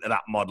lean into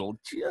that model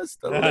just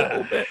a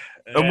little bit.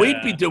 And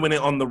we'd be doing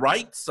it on the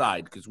right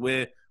side because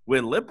we're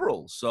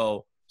liberals.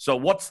 So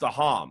what's the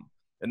harm?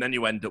 And then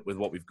you end up with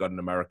what we've got in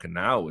America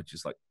now, which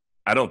is like,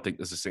 I don't think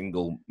there's a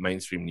single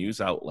mainstream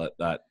news outlet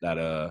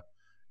that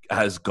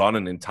has gone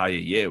an entire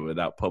year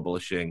without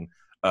publishing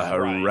a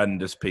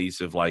horrendous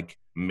piece of like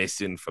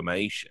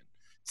misinformation.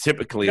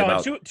 Typically,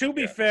 to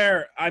be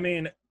fair, I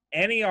mean,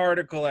 any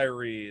article I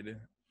read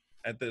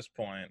at this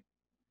point,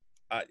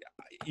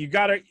 you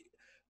gotta.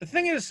 The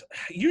thing is,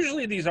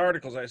 usually these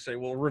articles I say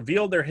will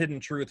reveal their hidden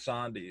truths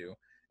onto you.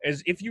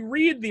 As if you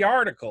read the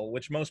article,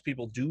 which most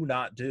people do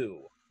not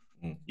do,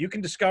 you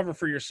can discover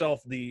for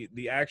yourself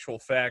the actual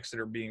facts that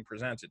are being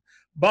presented.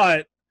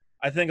 But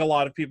I think a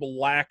lot of people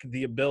lack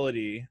the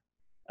ability,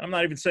 and I'm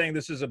not even saying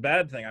this is a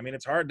bad thing. I mean,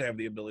 it's hard to have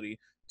the ability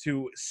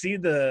to see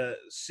the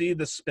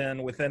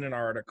spin within an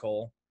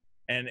article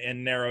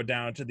and narrow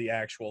down to the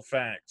actual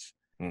facts.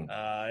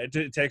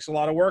 It takes a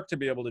lot of work to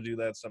be able to do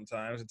that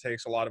sometimes. It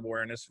takes a lot of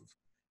awareness of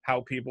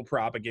how people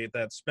propagate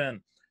that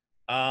spin.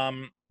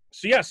 So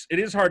yes, it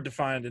is hard to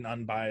find an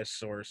unbiased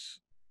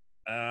source.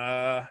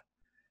 And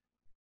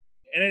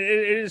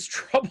it is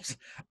troublesome.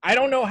 I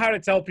don't know how to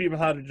tell people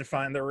how to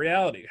define their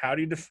reality. How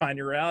do you define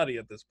your reality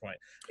at this point?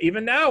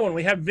 Even now, when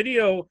we have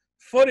video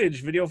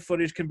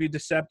footage can be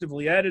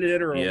deceptively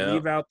edited or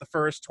leave out the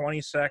first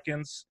 20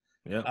 seconds.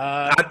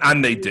 Yeah,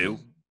 and they do.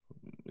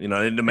 You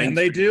know, and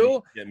they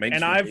do.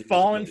 And I've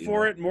fallen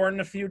for it more than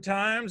a few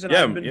times, and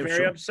I've been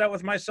very upset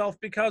with myself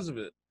because of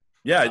it.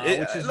 Yeah,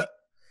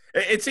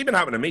 it's even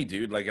happened to me,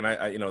 dude. Like, and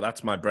I you know,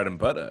 that's my bread and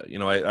butter. You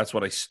know, that's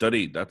what I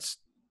studied. That's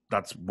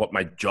what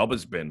my job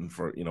has been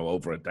for, you know,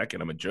 over a decade.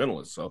 I'm a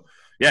journalist, so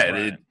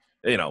yeah.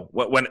 You know,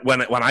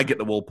 when I get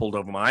the wool pulled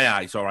over my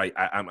eyes, all right,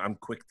 I'm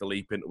quick to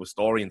leap into a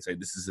story and say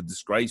this is a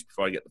disgrace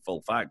before I get the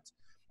full facts.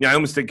 Yeah, I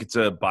almost think it's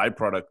a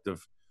byproduct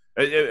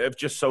of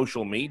just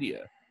social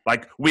media.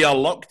 Like, we are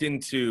locked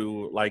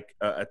into like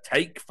a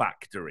take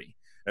factory,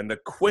 and the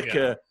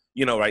quicker,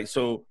 you know, right?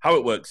 So how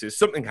it works is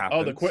something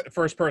happens. Oh, the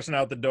first person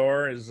out the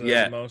door is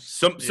the most.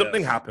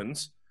 Something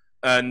happens,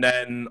 and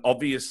then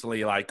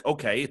obviously, like,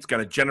 okay, it's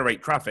going to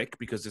generate traffic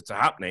because it's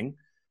happening.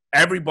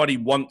 Everybody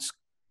wants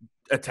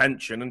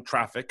attention and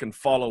traffic and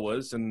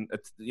followers and,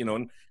 you know,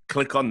 and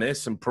click on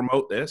this and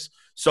promote this.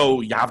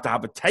 So you have to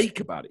have a take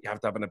about it. You have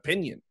to have an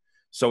opinion.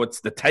 So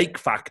it's the take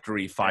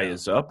factory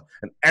fires up,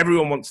 and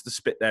everyone wants to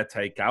spit their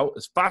take out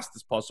as fast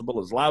as possible,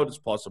 as loud as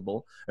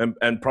possible,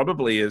 and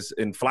probably as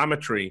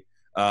inflammatory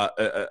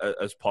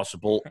as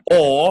possible.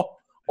 Or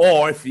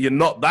if you're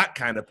not that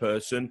kind of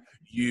person,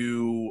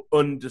 you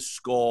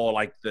underscore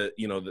like the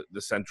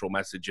central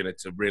message, and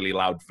it's a really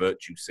loud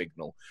virtue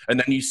signal. And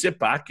then you sit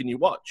back and you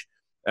watch.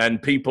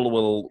 And people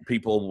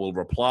will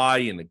reply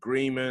in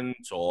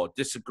agreement or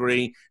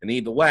disagree, and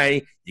either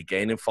way, you're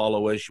gaining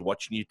followers. You're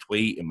watching your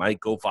tweet; it might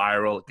go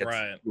viral.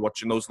 You're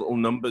watching those little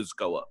numbers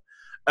go up.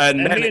 And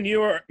me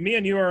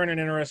and you are in an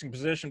interesting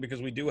position because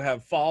we do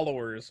have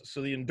followers.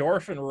 So the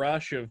endorphin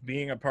rush of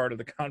being a part of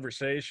the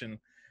conversation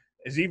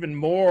is even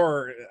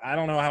more. I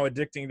don't know how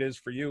addicting it is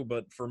for you,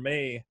 but for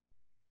me,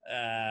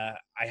 I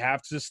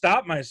have to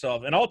stop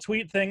myself, and I'll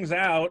tweet things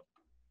out.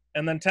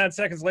 And then 10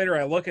 seconds later,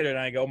 I look at it and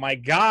I go, my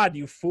God,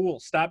 you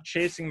fool. Stop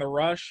chasing the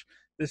rush.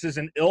 This is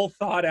an ill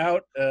thought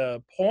out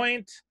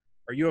point,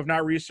 or you have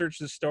not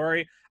researched the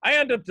story. I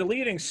end up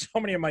deleting so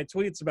many of my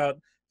tweets about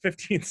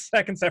 15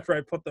 seconds after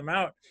I put them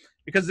out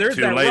because there's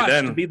that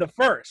rush to be the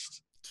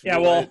first.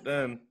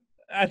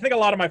 I think a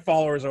lot of my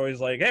followers are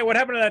always like, hey, what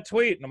happened to that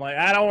tweet? And I'm like,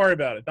 don't worry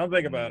about it. Don't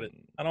think about it.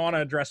 I don't want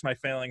to address my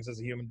failings as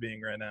a human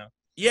being right now.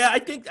 Yeah, I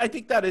think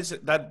that is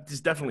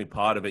definitely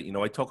part of it. You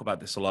know, I talk about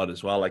this a lot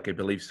as well. Like, I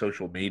believe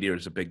social media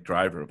is a big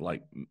driver of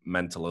like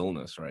mental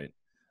illness, right?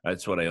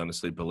 That's what I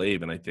honestly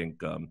believe, and I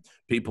think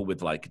people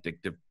with like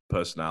addictive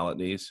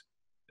personalities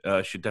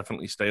should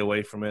definitely stay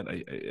away from it.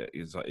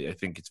 I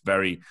think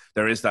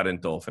there is that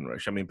endorphin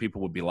rush. I mean,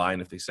 people would be lying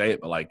if they say it,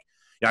 but like,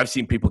 yeah, I've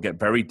seen people get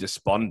very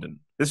despondent.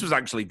 This was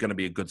actually going to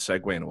be a good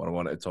segue into what I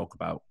wanted to talk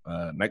about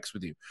next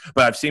with you.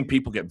 But I've seen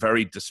people get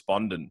very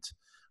despondent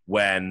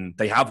when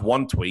they have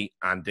one tweet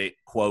and it,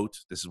 quote,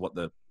 this is what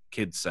the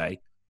kids say,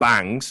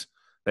 bangs.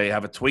 They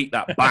have a tweet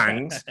that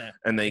bangs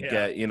and they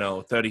get,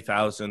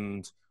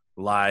 30,000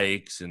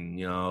 likes and,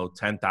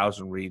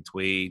 10,000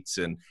 retweets,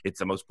 and it's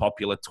the most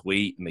popular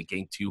tweet, and they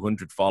gain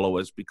 200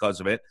 followers because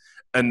of it.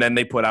 And then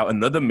they put out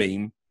another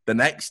meme the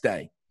next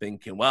day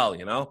thinking, well,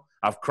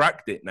 I've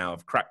cracked it now.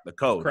 I've cracked the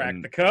code.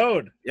 The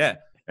code. Yeah.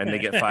 And they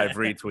get 5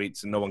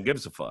 retweets and no one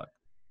gives a fuck.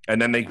 And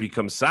then they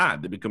become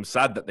sad. They become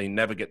sad that they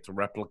never get to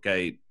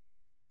replicate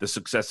the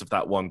success of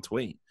that one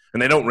tweet.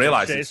 And they don't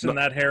realize it's not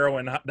that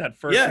heroin, that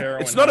first heroin.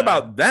 It's not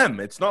about them.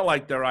 It's not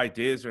like their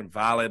ideas are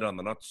invalid or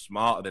they're not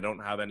smart or they don't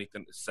have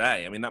anything to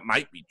say. I mean, that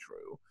might be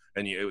true.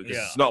 And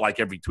it's not like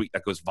every tweet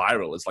that goes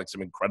viral is like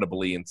some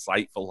incredibly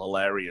insightful,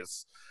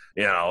 hilarious.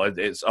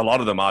 It's a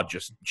lot of them are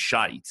just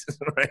shite,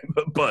 right?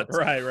 But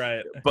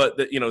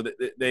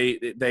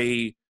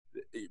they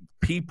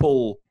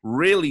people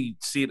really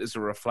see it as a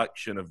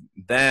reflection of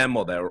them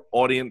or their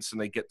audience,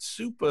 and they get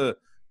super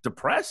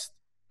depressed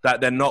that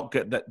they're not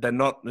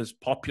as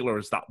popular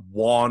as that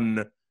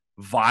one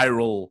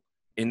viral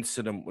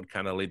incident would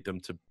kind of lead them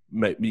to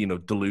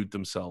delude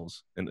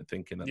themselves into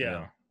thinking that.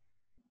 Yeah.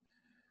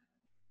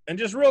 And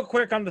just real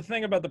quick on the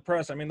thing about the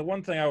press, I mean, the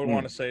one thing I would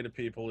want to say to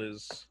people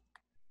is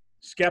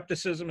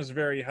skepticism is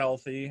very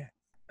healthy.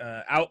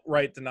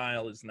 Outright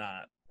denial is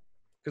not.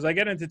 Because I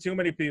get into too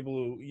many people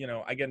who,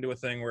 I get into a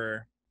thing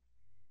where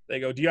they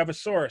go, do you have a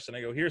source? And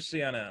I go, here's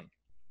CNN.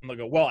 And they'll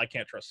go, well, I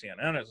can't trust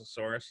CNN as a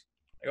source.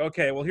 I go,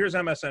 okay, well, here's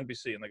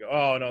MSNBC. And they go,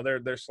 oh, no,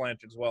 they're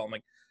slanted as well. I'm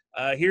like,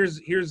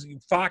 here's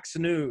Fox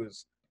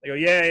News. They go,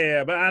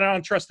 yeah, but I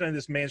don't trust any of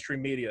this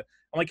mainstream media.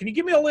 I'm like, can you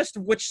give me a list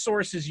of which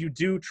sources you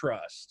do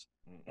trust?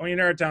 When you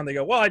narrow it down, they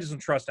go, well, I just don't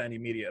trust any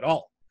media at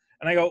all.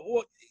 And I go,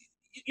 well,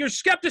 your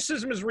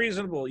skepticism is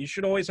reasonable. You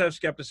should always have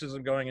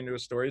skepticism going into a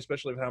story,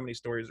 especially if how many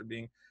stories are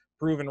being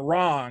proven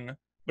wrong.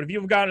 But if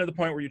you've gotten to the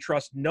point where you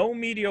trust no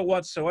media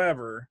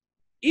whatsoever,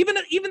 even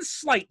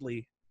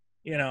slightly,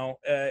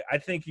 I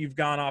think you've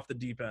gone off the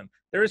deep end.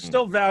 There is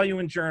still value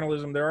in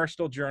journalism. There are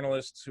still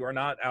journalists who are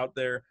not out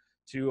there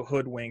to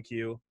hoodwink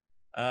you.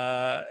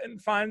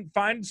 And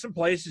find some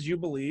places you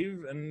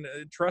believe and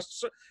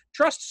trust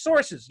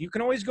sources. You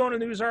can always go on a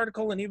news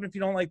article, and even if you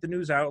don't like the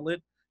news outlet,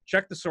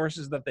 check the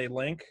sources that they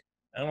link.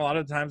 And a lot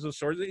of times those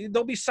sources,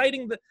 they'll be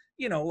citing the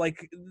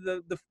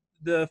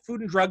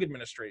Food and Drug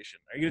Administration.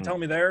 Are you going to tell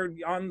me they're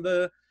on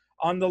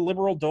the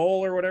liberal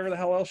dole or whatever the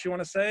hell else you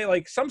want to say?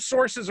 Like, some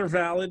sources are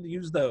valid.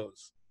 Use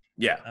those.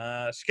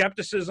 Yeah.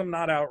 Skepticism,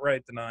 not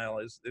outright denial,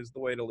 is the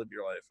way to live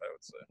your life, I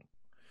would say.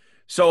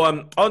 So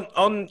on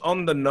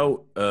the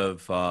note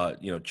of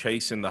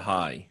chasing the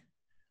high,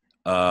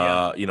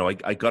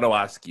 I got to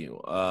ask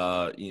you,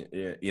 I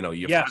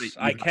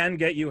can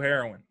get you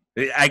heroin.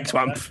 I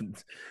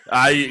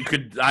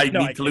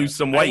need to lose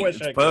some weight. It's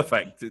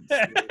perfect. It's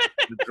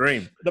the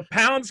dream. The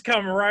pounds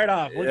come right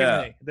off. Look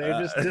at me.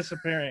 They're just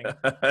disappearing.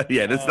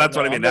 That's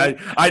what I mean.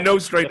 I know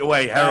straight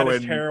away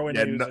heroin.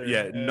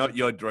 Not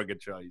your drug of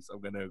choice. I'm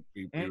going to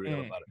be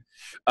real about it.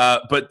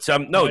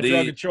 My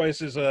drug of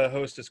choice is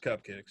Hostess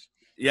cupcakes.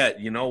 Yeah,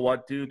 you know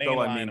what, dude? Though,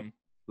 I mean,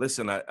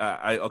 listen,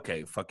 I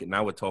okay, fuck it.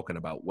 Now we're talking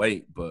about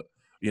weight, but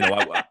You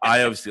know,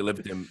 I obviously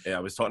lived in. I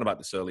was talking about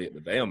this earlier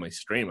today on my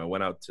stream. I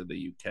went out to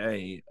the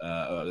UK.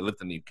 I lived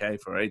in the UK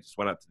for ages.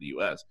 Went out to the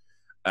US,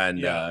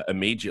 and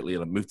immediately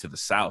I moved to the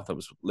South. I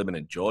was living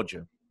in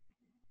Georgia,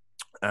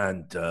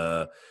 and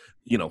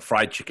you know,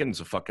 fried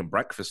chicken's a fucking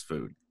breakfast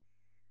food.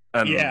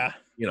 And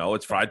you know,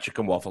 it's fried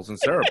chicken, waffles, and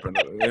syrup,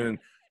 and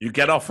you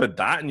get offered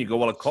that, and you go,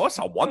 well, of course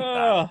I want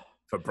that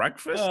for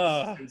breakfast.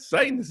 It's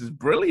insane. This is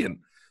brilliant.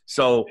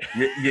 So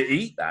you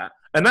eat that,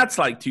 and that's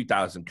like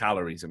 2,000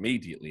 calories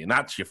immediately, and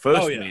that's your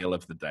first meal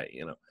of the day,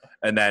 you know.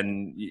 And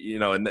then you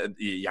know, and then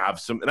you have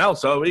something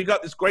else. So you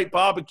got this great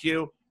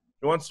barbecue.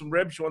 You want some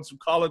ribs? You want some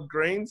collard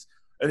greens?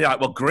 And you're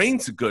like, well,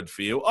 greens are good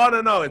for you. Oh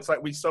no, it's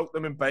like we soak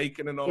them in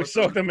bacon and all. We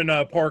soak them in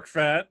pork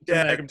fat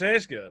to make them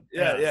taste good.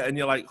 Yeah. And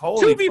you're like,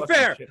 holy. To be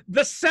fair, shit.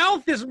 the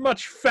South is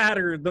much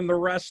fatter than the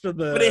rest of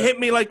the. But it hit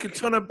me like a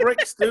ton of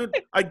bricks, dude.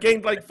 I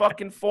gained like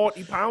fucking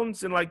 40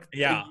 pounds in like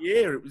a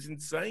year. It was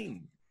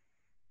insane.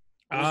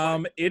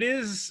 It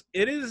is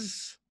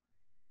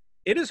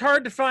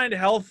hard to find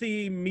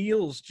healthy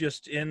meals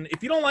just in.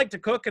 If you don't like to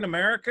cook in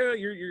America,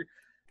 you're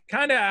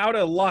kind of out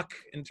of luck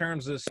in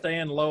terms of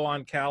staying low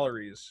on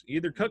calories.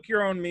 Either cook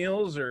your own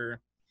meals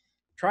or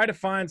try to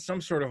find some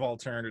sort of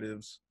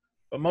alternatives.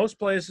 But most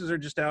places are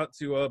just out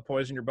to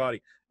poison your body.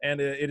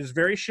 And it is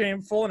very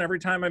shameful. And every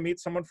time I meet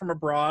someone from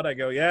abroad, I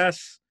go,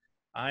 yes,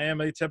 I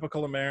am a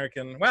typical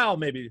American. Well,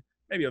 maybe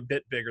a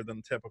bit bigger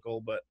than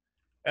typical, but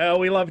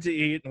we love to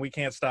eat and we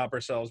can't stop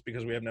ourselves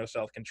because we have no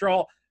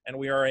self-control. And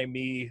we are a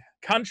me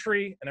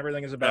country and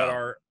everything is about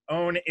our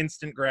own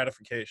instant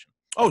gratification.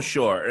 Oh,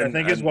 sure. And, I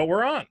think is what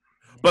we're on.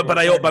 But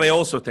I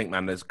also think,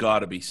 man, there's got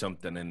to be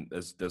something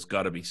there's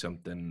got to be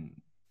something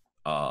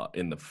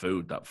in the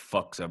food that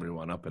fucks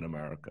everyone up in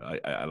America.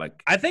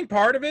 I think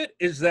part of it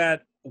is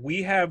that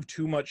we have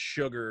too much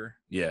sugar.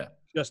 Yeah.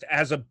 Just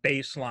as a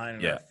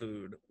baseline in our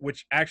food,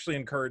 which actually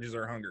encourages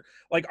our hunger.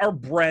 Like our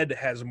bread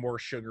has more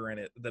sugar in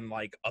it than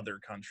like other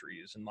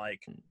countries, and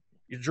like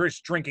you're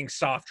just drinking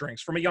soft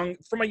drinks from a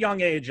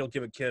young age. You'll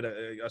give a kid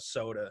a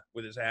soda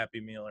with his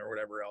Happy Meal or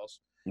whatever else.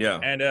 Yeah.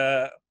 And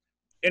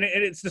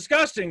it's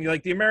disgusting.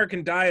 Like the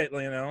American diet,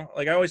 you know,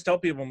 like I always tell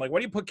people, I'm like, why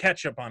do you put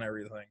ketchup on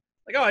everything?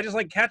 Like, oh, I just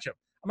like ketchup.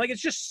 I'm like,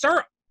 it's just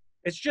syrup.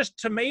 It's just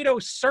tomato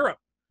syrup.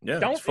 Yeah.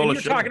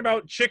 You're talking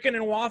about chicken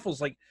and waffles.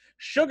 Like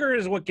sugar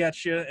is what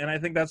gets you. And I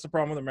think that's the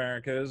problem with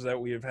America is that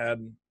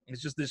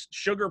it's just this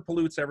sugar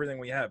pollutes everything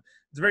we have.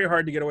 It's very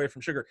hard to get away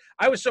from sugar.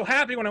 I was so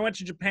happy when I went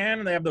to Japan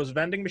and they have those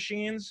vending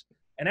machines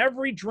and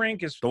every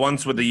drink is the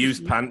ones with the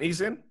used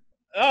panties in.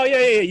 Oh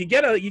yeah. You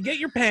get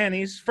your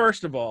panties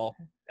first of all,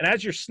 and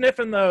as you're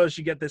sniffing those,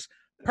 you get this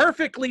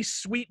perfectly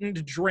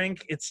sweetened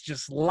drink. It's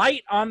just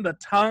light on the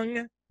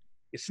tongue.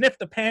 You sniff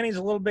the panties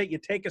a little bit. You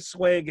take a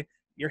swig.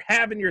 You're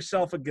having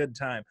yourself a good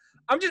time.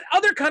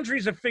 Other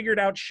countries have figured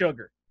out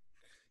sugar.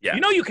 Yeah. You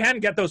know you can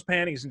get those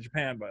panties in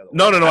Japan, by the way.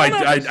 No.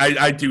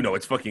 I do know.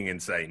 It's fucking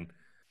insane.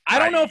 I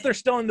don't know if they're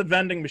still in the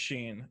vending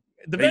machine.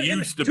 They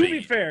used to be. To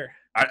be fair.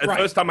 The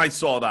first time I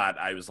saw that,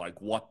 I was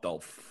like, what the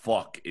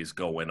fuck is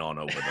going on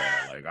over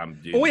there? Like,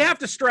 Well, we have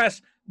to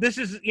stress, this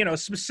is,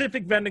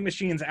 specific vending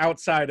machines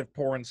outside of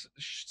porn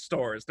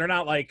stores. They're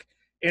not like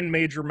in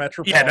major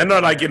metropolitan. Yeah, they're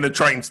not like in the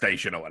train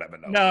station or whatever.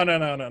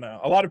 No.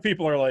 A lot of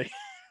people are like,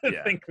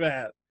 think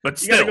that. But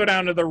you gotta go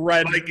down to the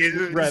red.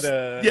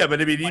 Yeah,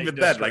 but I mean, even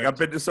then, like I've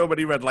been to so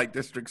many red light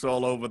districts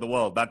all over the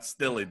world. That's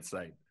still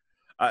insane.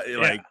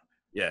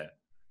 Yeah.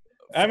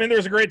 I mean,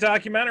 there's a great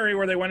documentary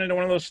where they went into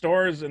one of those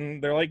stores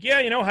and they're like,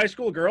 high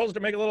school girls to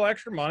make a little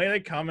extra money, they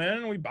come in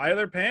and we buy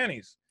their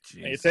panties.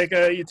 You take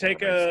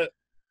a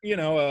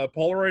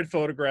Polaroid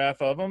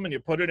photograph of them and you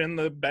put it in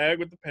the bag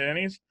with the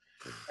panties,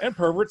 and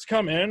perverts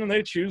come in and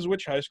they choose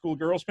which high school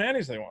girls'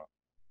 panties they want.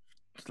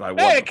 It's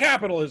like,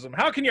 capitalism.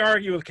 How can you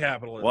argue with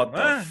capitalism? What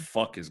the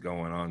fuck is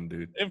going on,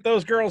 dude? If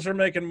those girls are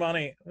making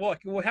money,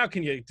 how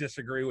can you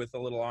disagree with a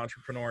little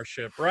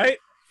entrepreneurship, right?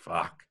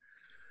 Fuck.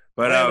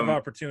 But land of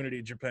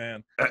opportunity,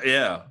 Japan.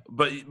 Yeah,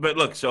 but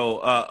look,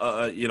 so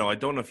I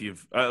don't know if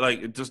you've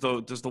does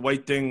the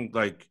weight thing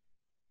like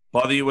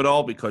bother you at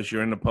all because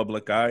you're in the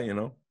public eye? You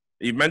know,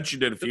 you've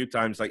mentioned it a few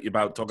times, like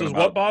about talking does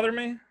about what bother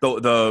me?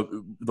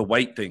 The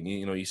weight thing.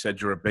 You know, you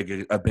said you're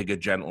a bigger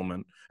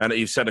gentleman, and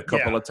you said a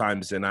couple of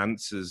times in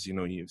answers. You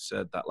know, you've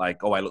said that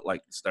like, oh, I look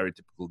like the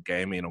stereotypical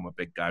gamer. You know, I'm a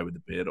big guy with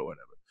a beard or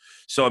whatever.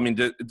 So I mean,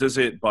 does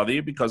it bother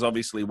you? Because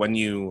obviously, when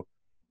you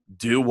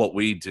do what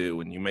we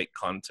do and you make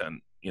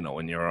content, you know,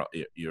 and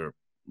you're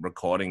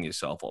recording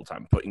yourself all the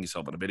time, putting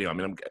yourself in a video. I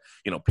mean,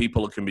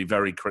 people can be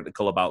very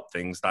critical about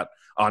things that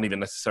aren't even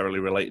necessarily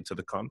related to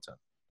the content.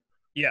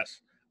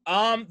 Yes.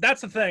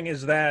 That's the thing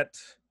is that,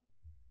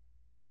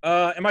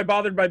 am I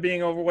bothered by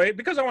being overweight?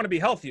 Because I want to be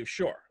healthy,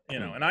 sure. You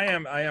know, and I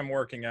am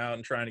working out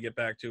and trying to get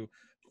back to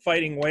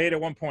fighting weight. At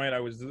one point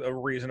I was a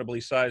reasonably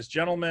sized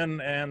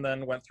gentleman and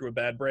then went through a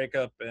bad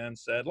breakup and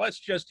said, let's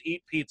just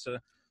eat pizza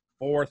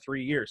for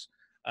 3 years.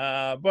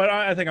 But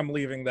I think I'm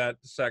leaving that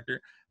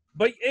sector.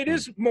 But it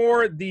is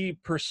more the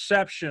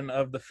perception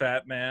of the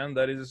fat man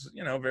that is,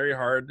 very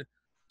hard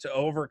to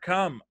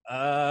overcome.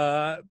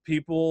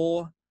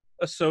 People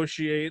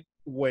associate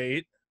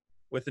weight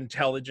with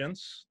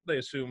intelligence. They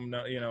assume,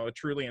 a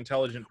truly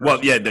intelligent person.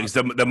 Well, yeah,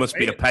 there must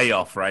be a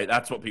payoff, right?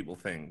 That's what people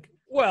think.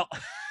 Well,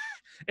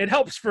 it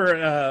helps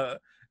for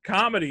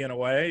comedy in a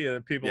way.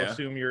 People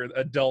assume you're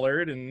a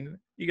dullard, and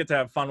you get to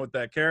have fun with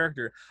that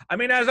character. I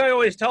mean, as I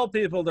always tell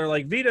people, they're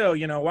like, Vito,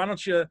 why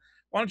don't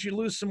you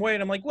lose some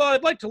weight? I'm like, well,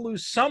 I'd like to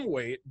lose some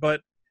weight,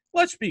 but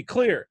let's be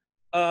clear.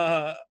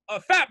 A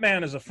fat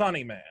man is a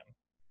funny man.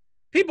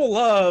 People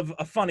love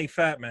a funny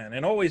fat man,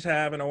 and always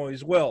have and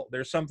always will.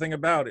 There's something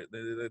about it.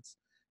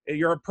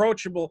 You're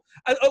approachable.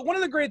 One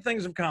of the great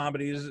things of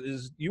comedy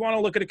is you want to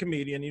look at a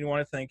comedian, you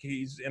want to think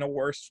he's in a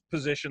worse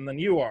position than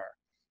you are.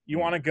 You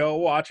want to go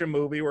watch a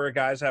movie where a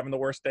guy's having the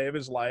worst day of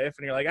his life,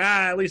 and you're like,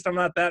 at least I'm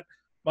not that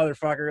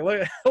motherfucker.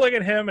 Look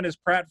at him and his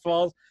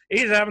pratfalls.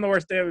 He's having the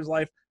worst day of his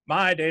life.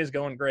 My day's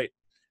going great.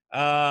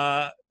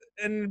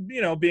 And,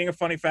 being a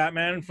funny fat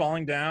man and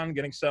falling down,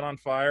 getting set on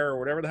fire, or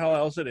whatever the hell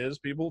else it is,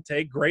 people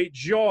take great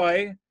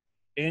joy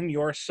in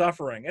your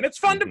suffering. And it's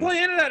fun to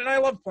play into that, and I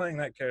love playing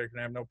that character, and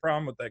I have no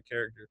problem with that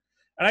character.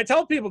 And I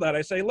tell people that.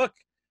 I say, look,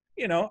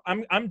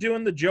 I'm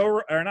doing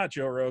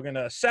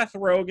the Seth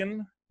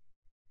Rogen.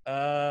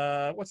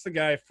 What's the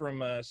guy from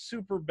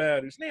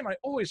Superbad, whose name I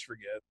always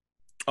forget?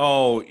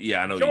 Oh,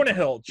 yeah, I know. Jonah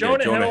Hill.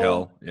 Jonah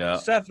Hill. Yeah.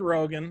 Seth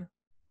Rogen.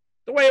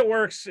 The way it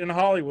works in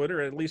Hollywood,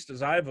 or at least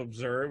as I've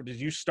observed, is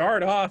you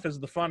start off as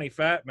the funny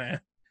fat man.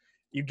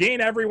 You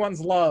gain everyone's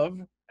love.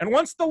 And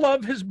once the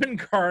love has been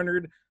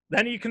garnered,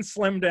 then you can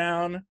slim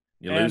down.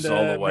 You lose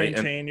all the weight.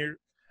 And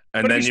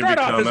then you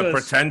become a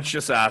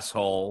pretentious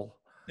asshole.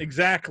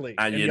 Exactly.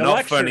 And you're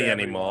not funny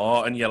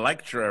anymore. And you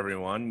lecture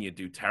everyone. You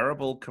do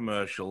terrible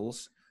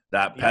commercials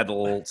that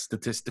peddle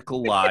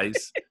statistical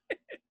lies.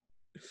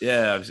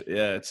 Yeah,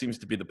 it seems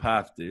to be the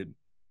path, dude.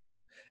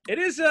 It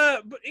is,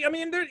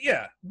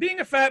 being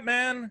a fat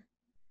man,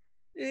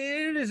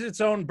 it is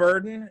its own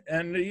burden,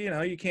 and,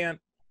 you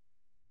can't,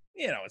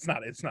 it's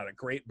not a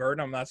great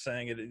burden. I'm not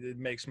saying it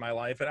makes my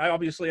life, and I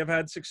obviously have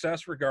had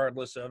success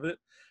regardless of it,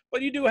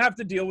 but you do have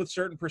to deal with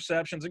certain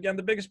perceptions. Again,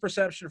 the biggest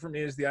perception for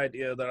me is the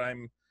idea that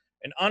I'm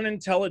an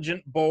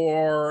unintelligent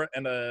bore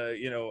and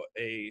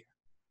a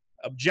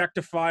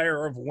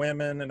objectifier of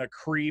women and a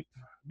creep.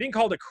 Being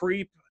called a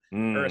creep,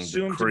 or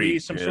assumed to be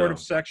some sort of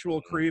sexual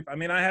creep. I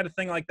mean, I had a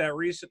thing like that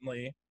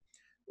recently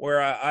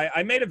where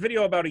I made a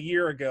video about a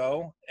year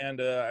ago, and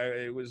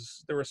there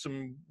were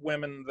some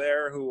women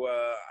there who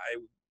I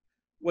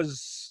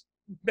was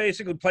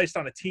basically placed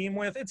on a team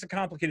with. It's a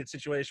complicated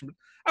situation, but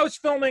I was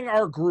filming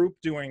our group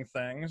doing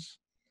things,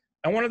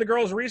 and one of the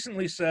girls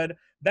recently said,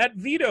 that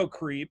Vito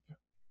creep,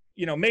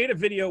 made a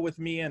video with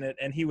me in it,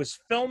 and he was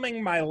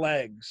filming my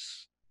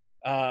legs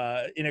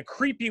in a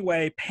creepy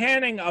way,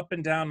 panning up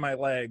and down my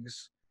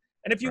legs.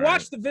 And if you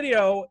watch the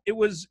video, it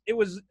was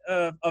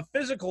a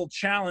physical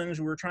challenge.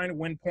 We were trying to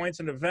win points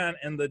in an event,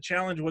 and the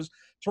challenge was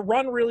to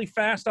run really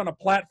fast on a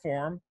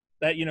platform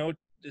that,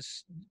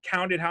 just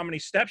counted how many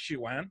steps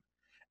you went.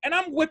 And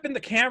I'm whipping the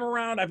camera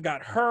around. I've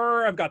got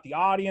the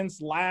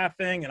audience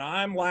laughing, and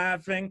I'm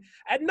laughing.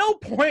 At no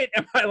point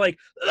am I like,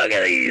 look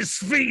at these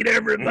feet,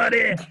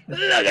 everybody.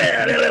 Look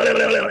at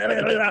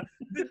it.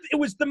 It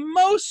was the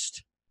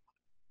most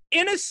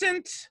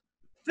innocent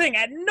thing.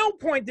 At no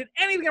point did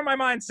anything in my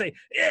mind say,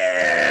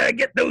 yeah,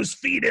 get those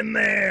feet in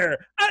there.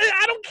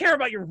 I don't care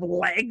about your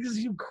legs,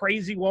 you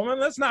crazy woman.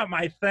 That's not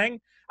my thing.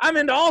 I'm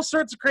into all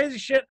sorts of crazy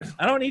shit.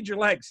 I don't need your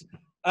legs.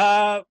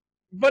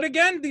 But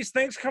again, these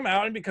things come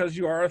out, and because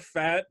you are a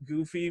fat,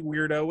 goofy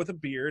weirdo with a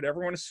beard,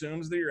 everyone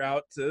assumes that you're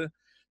out to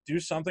do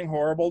something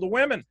horrible to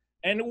women.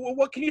 And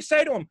what can you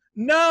say to them?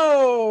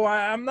 No,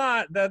 I'm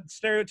not. That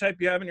stereotype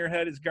you have in your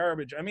head is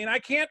garbage. I mean, I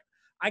can't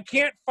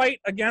fight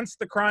against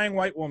the crying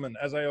white woman,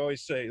 as I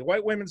always say. The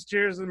white women's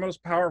tears are the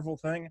most powerful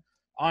thing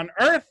on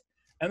earth,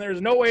 and there's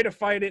no way to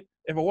fight it.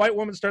 If a white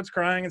woman starts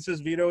crying and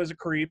says Vito is a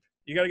creep,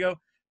 you got to go,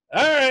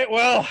 all right,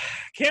 well,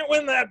 can't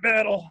win that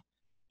battle.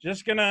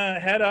 Just going to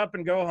head up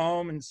and go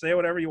home and say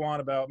whatever you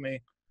want about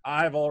me.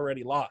 I've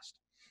already lost.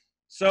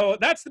 So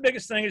that's the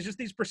biggest thing, is just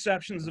these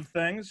perceptions of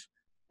things.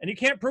 And you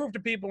can't prove to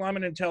people I'm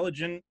an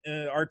intelligent,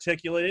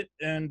 articulate,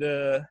 and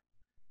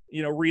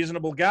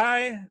reasonable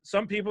guy.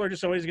 Some people are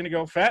just always going to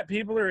go, fat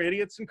people are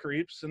idiots and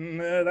creeps, and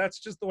that's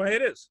just the way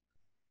it is.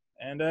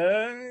 And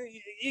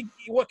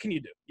what can you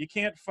do? You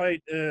can't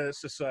fight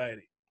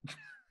society.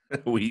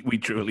 We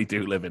truly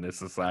do live in a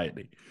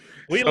society.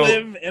 We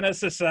live in a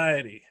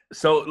society.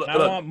 So I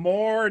want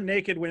more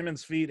naked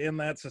women's feet in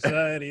that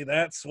society.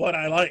 That's what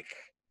I like.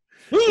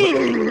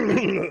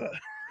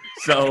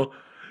 So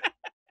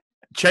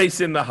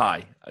chasing the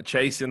high.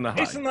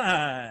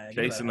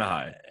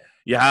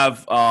 You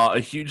have a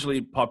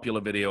hugely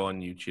popular video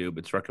on YouTube.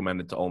 It's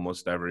recommended to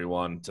almost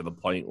everyone, to the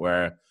point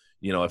where,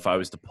 if I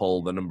was to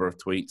pull the number of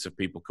tweets of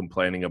people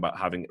complaining about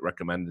having it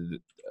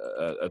recommended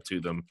to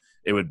them,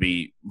 it would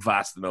be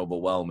vast and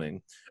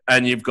overwhelming.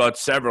 And you've got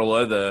several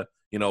other,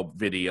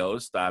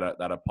 videos that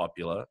are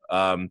popular.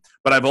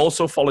 But I've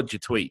also followed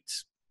your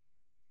tweets.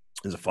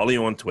 As I follow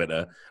you on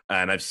Twitter,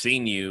 and I've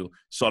seen you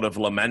sort of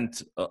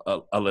lament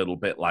a little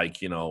bit,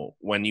 like, you know,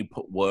 when you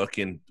put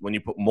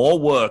more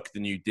work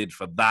than you did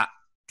for that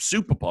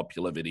super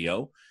popular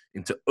video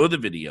into other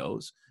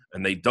videos,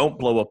 and they don't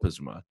blow up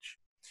as much.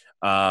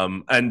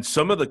 And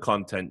some of the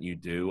content you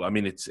do, I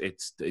mean,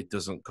 it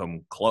doesn't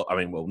come close. I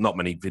mean, well, not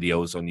many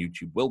videos on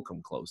YouTube will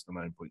come close to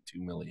 9.2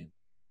 million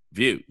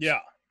views. Yeah.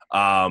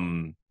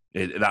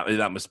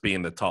 That must be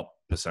in the top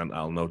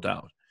percentile, no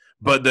doubt.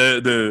 But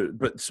do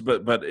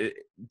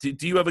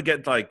you ever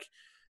get like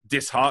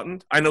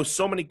disheartened? I know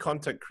so many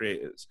content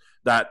creators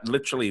that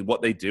literally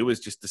what they do is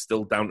just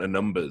distill down to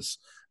numbers,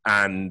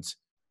 and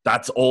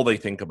that's all they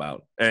think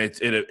about, and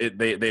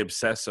they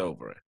obsess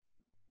over it.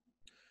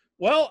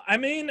 Well, I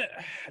mean,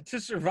 to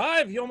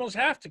survive, you almost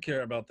have to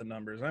care about the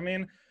numbers. I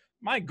mean,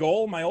 my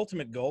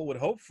ultimate goal would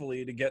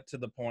hopefully to get to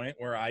the point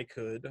where I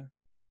could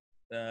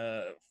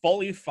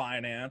fully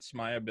finance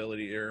my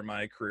ability or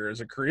my career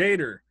as a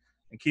creator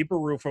and keep a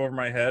roof over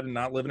my head and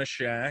not live in a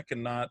shack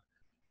and not,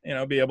 you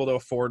know, be able to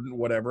afford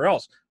whatever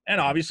else. And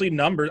obviously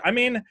numbers, I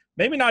mean,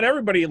 maybe not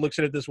everybody looks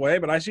at it this way,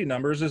 but I see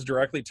numbers as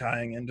directly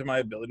tying into my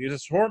ability to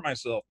support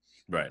myself.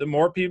 Right. The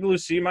more people who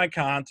see my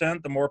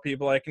content, the more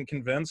people I can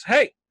convince,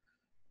 hey,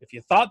 if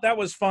you thought that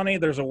was funny,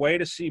 there's a way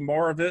to see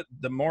more of it.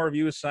 The more of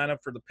you who sign up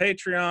for the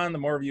Patreon, the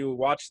more of you who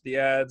watch the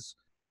ads,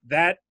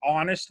 that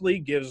honestly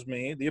gives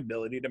me the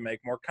ability to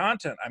make more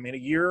content. I mean, a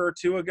year or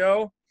two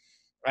ago,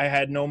 I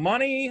had no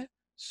money.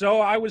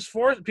 So I was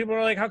forced. People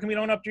are like, how come you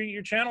don't update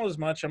your channel as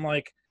much? I'm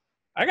like,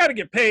 I got to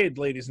get paid,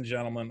 ladies and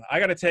gentlemen. I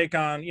got to take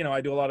on, you know, I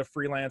do a lot of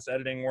freelance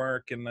editing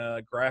work and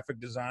graphic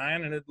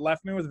design, and it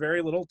left me with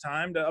very little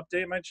time to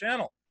update my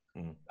channel.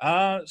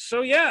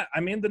 So yeah, I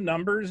mean, the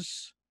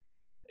numbers,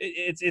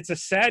 it's a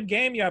sad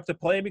game you have to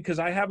play, because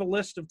I have a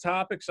list of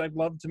topics I'd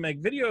love to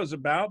make videos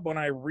about, but when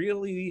I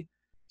really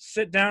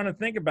sit down and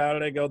think about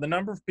it, I go, the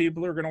number of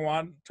people who are going to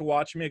want to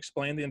watch me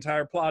explain the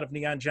entire plot of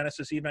Neon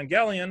Genesis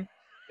Evangelion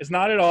is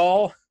not at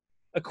all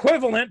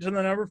equivalent to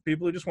the number of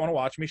people who just want to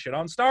watch me shit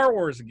on Star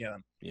Wars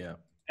again. Yeah.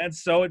 And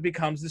so it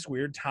becomes this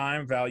weird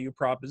time value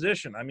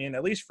proposition. I mean,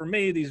 at least for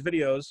me, these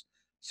videos,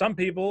 some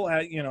people,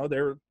 you know,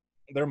 their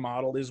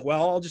model is,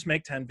 well, I'll just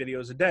make 10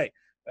 videos a day.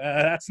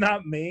 That's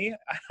not me.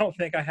 I don't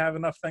think I have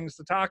enough things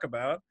to talk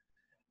about.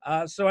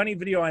 So any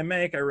video I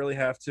make, I really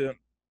have to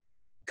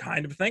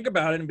kind of think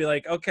about it and be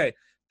like, okay,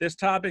 this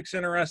topic's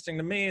interesting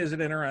to me. Is it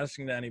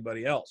interesting to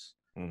anybody else?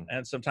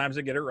 And sometimes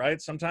I get it right.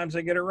 Sometimes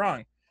I get it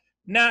wrong.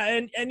 Now,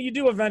 and you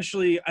do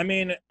eventually, I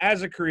mean,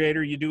 as a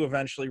creator, you do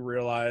eventually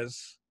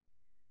realize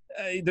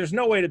there's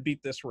no way to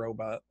beat this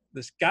robot,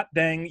 this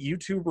goddamn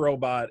YouTube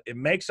robot. It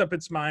makes up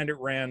its mind at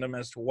random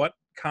as to what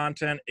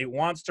content it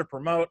wants to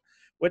promote,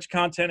 which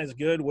content is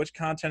good, which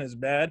content is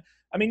bad.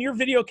 I mean, your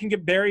video can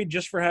get buried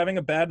just for having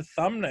a bad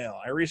thumbnail.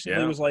 I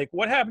recently was like,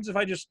 what happens if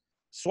I just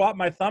swap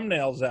my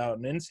thumbnails out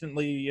and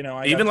instantly, you know,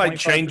 I even like 25%.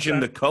 Changing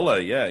the color.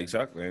 Yeah,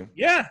 exactly.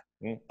 Yeah.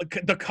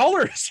 The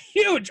color is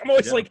huge. I'm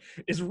always like,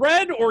 is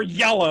red or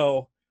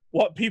yellow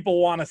what people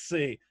want to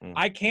see?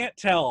 I can't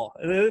tell.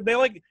 They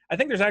like, I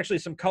think there's actually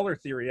some color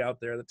theory out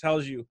there that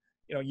tells you,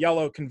 you know,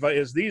 yellow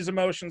conveys these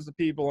emotions to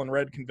people and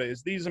red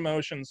conveys these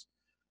emotions.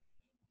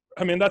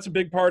 I mean, that's a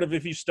big part of,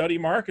 if you study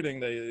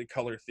marketing, the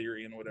color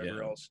theory and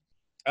whatever else.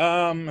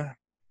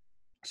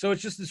 So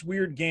it's just this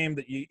weird game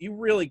that you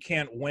really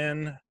can't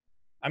win.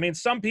 I mean,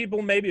 some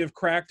people maybe have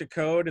cracked a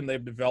code and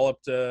they've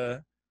developed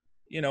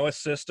you know, a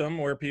system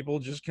where people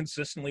just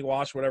consistently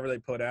watch whatever they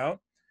put out.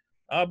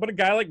 But a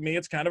guy like me,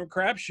 it's kind of a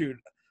crapshoot.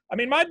 I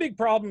mean, my big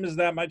problem is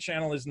that my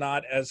channel is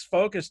not as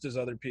focused as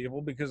other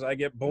people, because I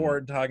get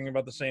bored talking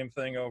about the same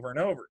thing over and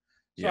over.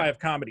 So I have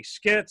comedy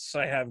skits,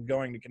 I have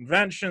going to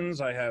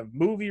conventions, I have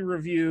movie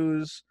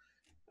reviews,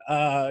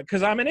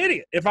 because I'm an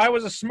idiot. If I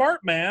was a smart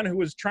man who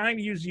was trying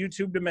to use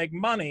YouTube to make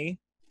money,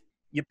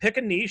 you pick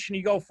a niche and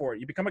you go for it.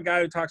 You become a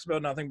guy who talks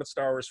about nothing but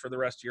Star Wars for the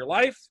rest of your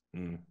life.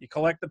 You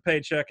collect the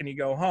paycheck and you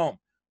go home.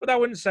 But that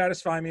wouldn't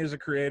satisfy me as a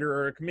creator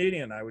or a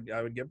comedian. I would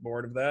get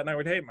bored of that and I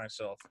would hate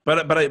myself.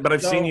 But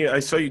I've seen you. I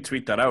saw you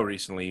tweet that out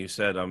recently. You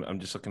said, I'm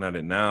just looking at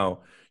it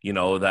now. You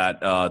know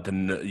that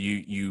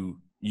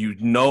you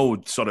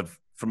know, sort of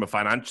from a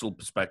financial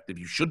perspective,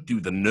 you should do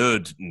the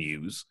nerd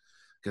news,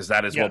 because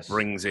that is what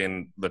brings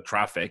in the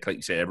traffic. Like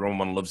you say,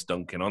 everyone loves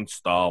dunking on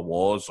Star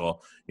Wars, or,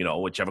 you know,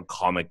 whichever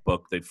comic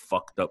book they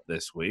fucked up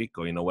this week,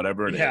 or, you know,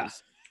 whatever it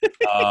is.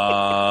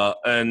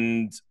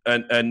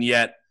 And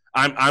yet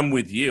I'm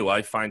with you.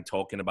 I find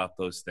talking about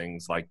those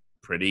things like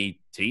pretty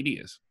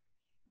tedious.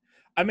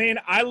 I mean,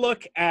 I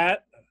look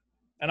at,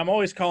 and I'm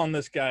always calling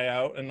this guy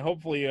out, and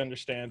hopefully he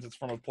understands it's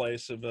from a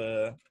place of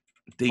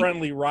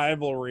friendly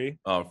rivalry.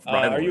 Rivalry.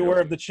 Are you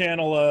aware of the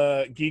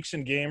channel Geeks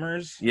and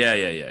Gamers?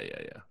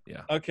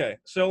 Yeah. Okay,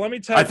 so let me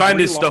tell you. I find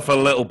his stuff a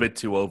little bit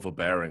too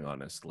overbearing,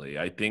 honestly.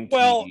 I think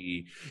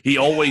he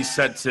always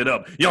sets it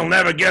up. You'll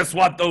never guess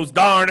what those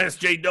darn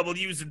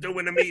SJWs are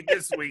doing to me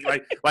this week.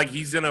 Like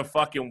he's in a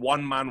fucking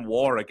one-man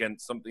war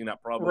against something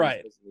that probably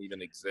doesn't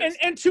even exist.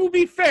 And to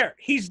be fair,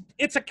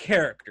 it's a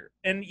character,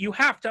 and you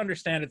have to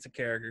understand it's a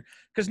character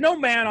because no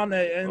man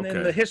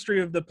in the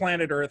history of the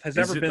planet Earth has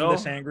ever been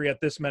this angry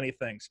at this many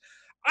things.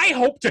 I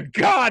hope to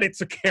God it's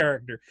a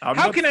character.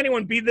 How can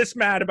anyone be this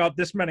mad about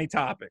this many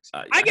topics?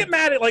 I get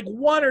mad at like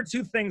 1 or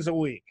 2 things a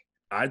week.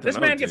 This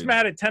man gets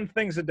mad at 10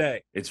 things a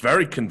day. It's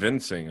very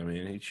convincing. I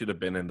mean, he should have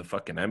been in the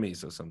fucking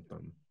Emmys or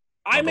something.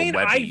 I mean,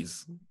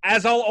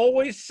 as I'll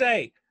always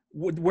say,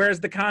 whereas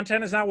the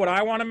content is not what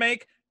I want to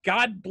make,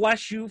 God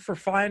bless you for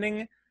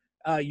finding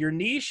your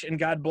niche, and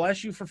God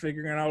bless you for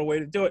figuring out a way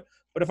to do it.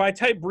 But if I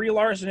type Brie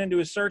Larson into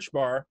his search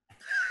bar,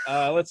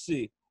 let's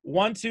see.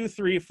 1, 2,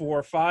 3,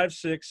 4, 5,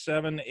 6,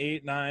 7,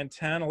 8, 9,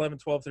 10, 11,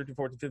 12, 13,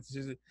 14, 15,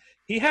 16.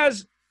 He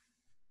has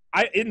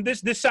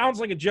this sounds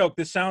like a joke.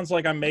 This sounds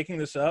like I'm making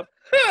this up.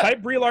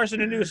 Type Brie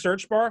Larson into a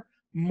search bar,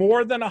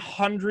 more than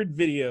 100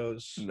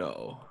 videos.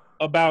 No.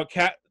 About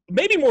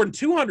maybe more than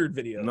 200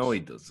 videos. No, he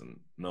doesn't.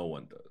 No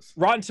one does.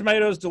 Rotten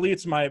Tomatoes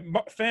deletes my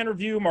fan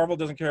review. Marvel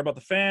doesn't care about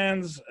the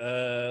fans.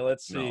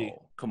 Let's see.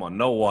 No. Come on,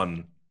 no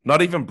one.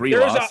 Not even Brie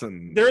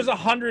Larson. There's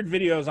 100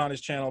 videos on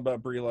his channel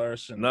about Brie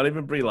Larson. Not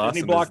even Brie Larson.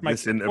 He blocked or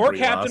Brie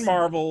Captain Larson.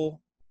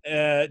 Marvel.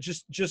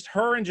 Just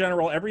her in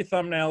general. Every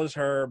thumbnail is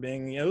her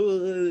being,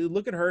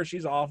 look at her,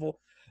 she's awful.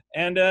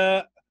 And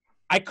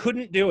I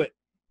couldn't do it.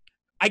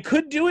 I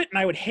could do it, and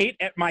I would hate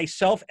at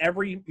myself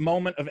every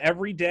moment of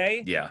every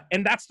day. Yeah.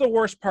 And that's the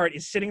worst part,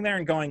 is sitting there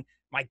and going,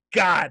 my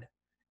God,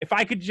 if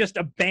I could just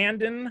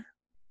abandon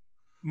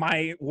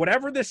my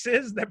whatever this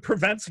is that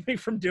prevents me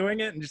from doing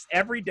it, and just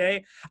every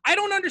day. I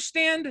don't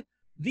understand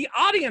the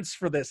audience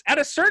for this. At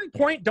a certain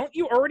point, don't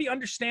you already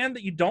understand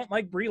that you don't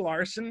like Brie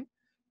Larson?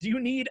 Do you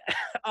need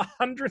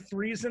 100th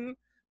reason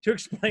to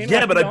explain?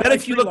 Yeah, but I bet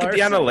if you look at the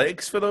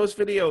analytics for those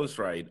videos,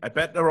 right, I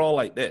bet they're all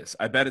like this.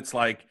 I bet it's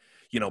like,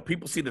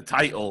 people see the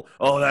title,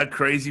 oh, that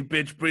crazy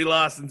bitch Brie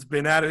Larson's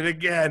been at it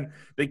again.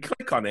 They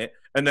click on it,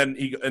 and then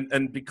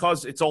and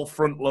because it's all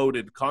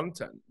front-loaded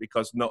content,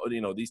 because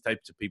these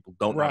types of people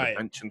don't have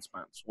attention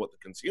spans for what they're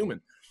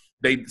consuming.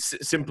 They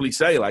simply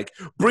say, like,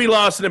 Brie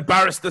Larson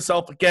embarrassed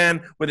herself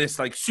again with this,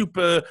 like,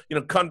 super,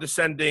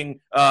 condescending,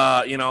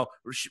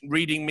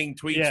 reading mean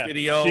tweets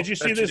video. Did you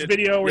see this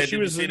video where she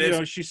was,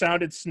 she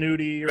sounded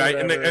snooty? Or right,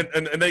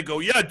 and they go,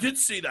 yeah, I did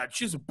see that.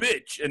 She's a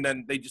bitch. And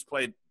then they just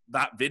played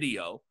that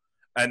video.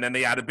 And then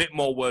they add a bit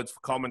more words for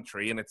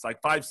commentary, and it's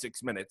like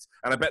 5-6 minutes.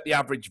 And I bet the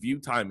average view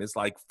time is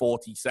like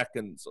 40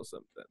 seconds or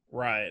something.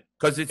 Right.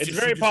 Because it's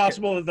very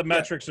possible that the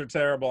metrics are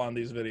terrible on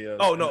these videos.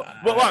 Oh, no.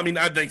 Well, I mean,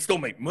 they still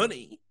make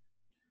money.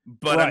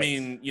 But, I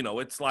mean,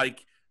 it's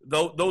like,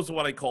 those are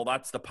what I call,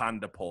 that's the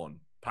panda porn.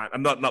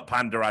 I'm not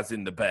panda as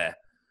in the bear,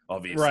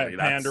 obviously. Right,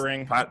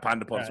 pandering.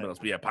 Panda porn, something else.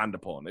 But, yeah, panda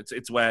porn.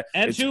 It's where...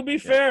 And to be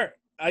fair,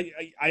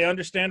 I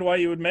understand why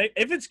you would make...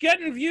 If it's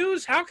getting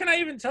views, how can I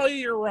even tell you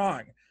you're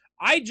wrong?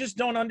 I just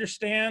don't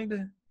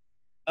understand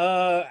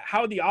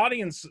how the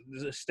audience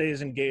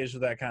stays engaged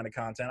with that kind of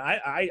content.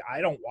 I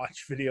don't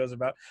watch videos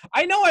about...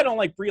 I know I don't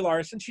like Brie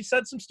Larson. She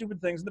said some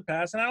stupid things in the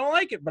past, and I don't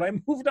like it, but I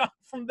moved on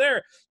from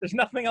there. There's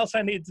nothing else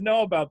I need to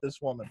know about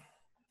this woman.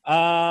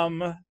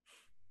 And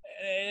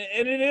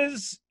it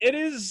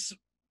is...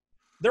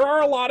 There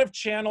are a lot of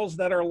channels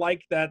that are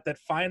like that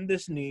find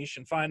this niche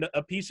and find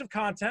a piece of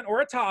content or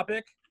a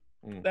topic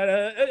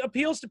that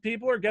appeals to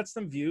people or gets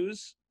them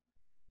views.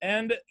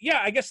 And,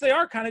 yeah, I guess they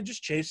are kind of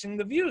just chasing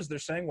the views. They're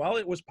saying, well,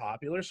 it was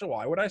popular, so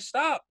why would I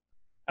stop?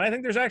 And I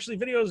think there's actually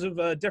videos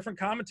of different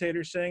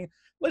commentators saying,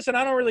 listen,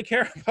 I don't really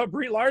care about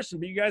Brie Larson,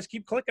 but you guys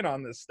keep clicking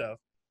on this stuff.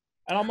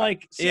 And I'm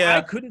like,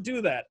 I couldn't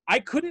do that. I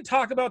couldn't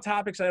talk about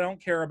topics I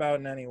don't care about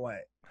in any way.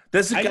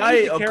 There's a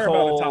guy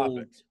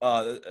called,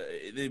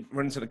 he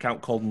runs an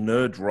account called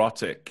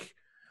Nerdrotic.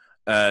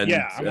 And,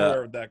 I'm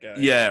aware of that guy.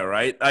 Yeah,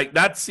 right? Like,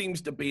 that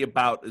seems to be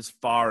about as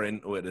far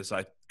into it as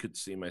I could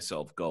see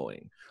myself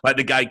going. Like,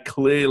 the guy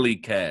clearly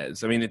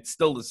cares. I mean, it's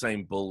still the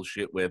same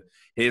bullshit with,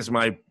 here's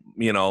my,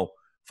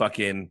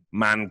 fucking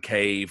man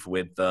cave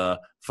with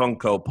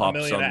Funko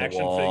Pops on the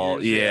wall.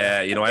 Figures,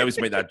 yeah, I always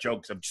make that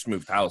joke because I've just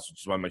moved house,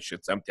 which is why my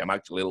shit's empty. I'm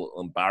actually a little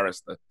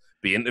embarrassed to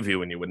be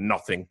interviewing you with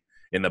nothing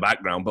in the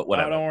background, but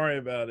whatever. Oh, don't worry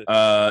about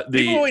it.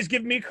 People always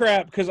give me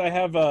crap because I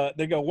have,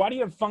 they go, why do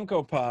you have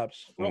Funko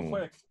Pops? Real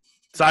quick.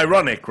 It's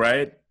ironic,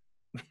 right?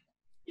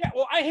 Yeah,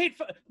 well, I hate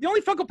the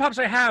only Funko Pops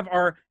I have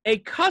are a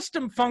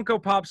custom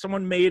Funko Pop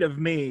someone made of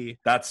me.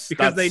 That's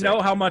they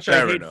know how much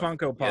I hate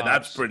Funko Pops. Yeah,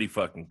 that's pretty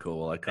fucking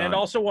cool. And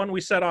also one we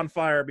set on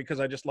fire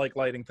because I just like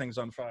lighting things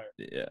on fire.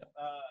 Yeah.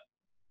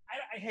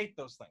 I hate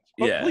those things.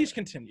 But please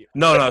continue.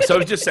 No. So I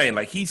was just saying,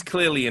 like, he's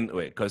clearly into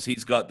it because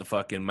he's got the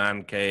fucking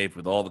man cave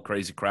with all the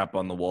crazy crap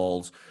on the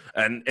walls,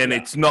 and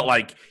it's not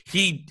like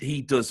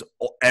he does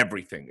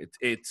everything.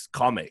 It's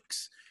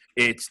comics.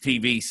 It's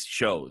TV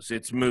shows,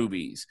 it's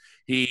movies.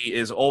 He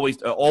is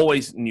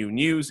always new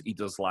news. He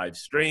does live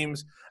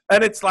streams,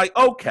 and it's like,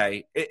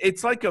 okay,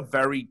 it's like a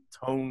very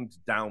toned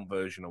down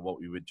version of what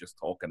we were just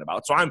talking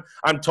about. So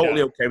I'm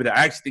totally okay with it.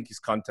 I actually think his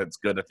content's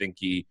good. I think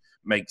he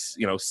makes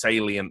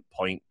salient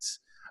points,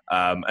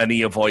 and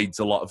he avoids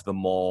a lot of the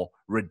more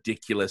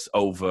ridiculous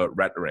overt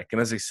rhetoric.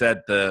 And as I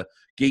said, the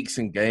Geeks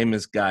and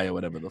Gamers guy or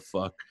whatever the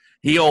fuck,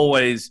 he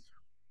always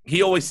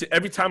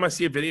every time I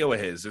see a video of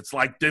his, it's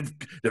like they've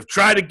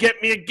tried to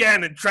get me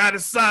again and try to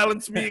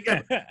silence me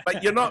again.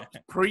 Like, you're not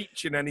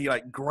preaching any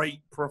like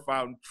great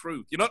profound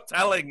truth. You're not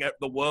telling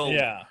the world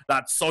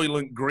that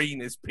Soylent Green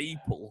is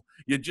people.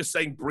 You're just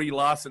saying Brie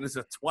Larson is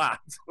a twat,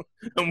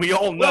 and we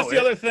all know. That's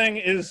the other thing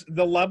is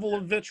the level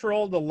of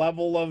vitriol, the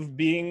level of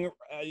being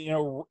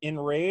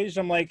enraged.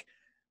 I'm like,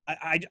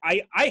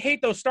 I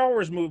hate those Star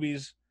Wars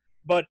movies,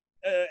 but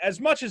as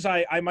much as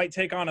I might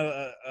take on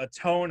a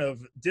tone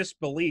of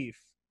disbelief,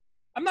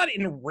 I'm not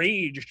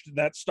enraged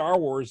that Star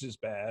Wars is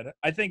bad.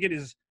 I think it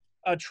is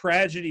a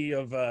tragedy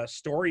of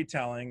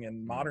storytelling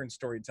and modern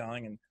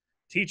storytelling and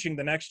teaching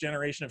the next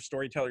generation of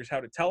storytellers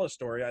how to tell a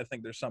story. I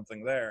think there's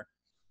something there.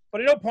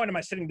 But at no point am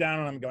I sitting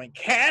down and I'm going,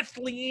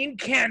 Kathleen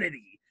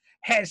Kennedy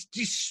has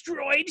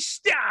destroyed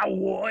Star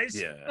Wars.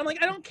 Yeah. I'm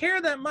like, I don't care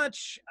that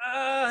much.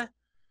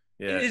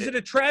 Is it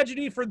a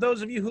tragedy for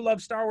those of you who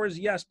love Star Wars?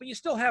 Yes, but you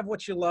still have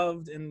what you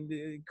loved, and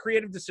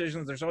creative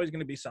decisions. There's always going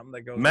to be something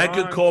that goes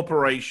Mega wrong.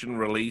 corporation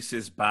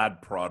releases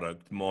bad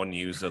product, more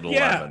news at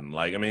 11.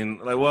 Like, I mean,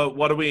 like,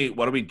 what are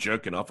we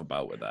jerking off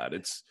about with that?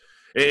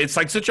 It's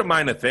like such a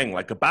minor thing.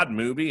 Like a bad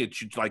movie, it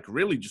should like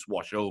really just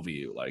wash over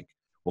you. Like,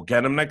 we'll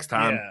get them next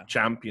time,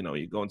 champ. You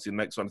go and see the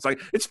next one. It's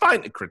like, it's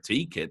fine to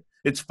critique it.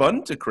 It's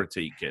fun to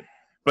critique it.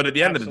 But at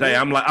the end of the day,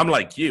 I'm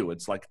like you.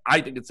 It's like,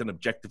 I think it's an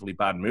objectively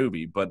bad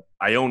movie, but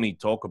I only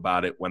talk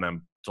about it when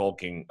I'm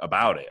talking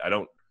about it. I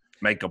don't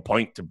make a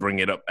point to bring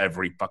it up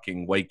every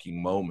fucking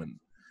waking moment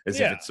as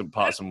if it's some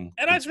conspiracy.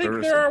 And I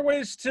think there are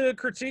ways to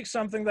critique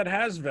something that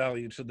has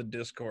value to the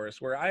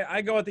discourse, where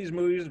I go at these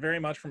movies very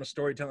much from a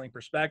storytelling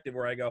perspective,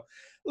 where I go,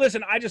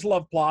 listen, I just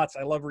love plots.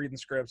 I love reading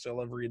scripts. I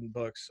love reading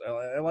books.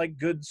 I like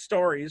good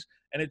stories,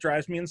 and it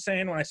drives me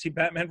insane when I see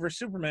Batman vs.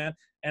 Superman,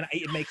 and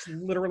it makes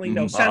literally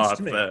no sense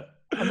to me.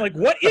 I'm like,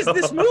 what is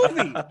this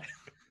movie?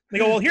 They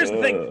go, well, here's the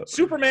thing.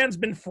 Superman's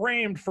been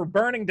framed for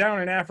burning down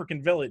an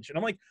African village. And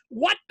I'm like,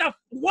 what?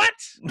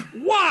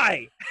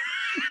 Why?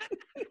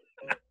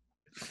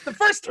 The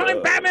first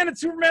time Batman and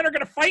Superman are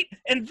going to fight,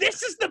 and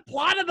this is the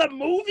plot of the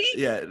movie?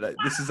 Yeah,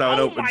 this is how it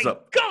opens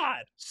up. Oh, my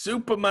God.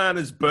 Superman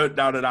has burnt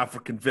down an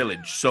African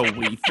village, so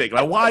we think.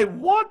 Like, why?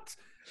 What?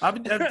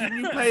 Did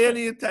you pay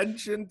any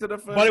attention to the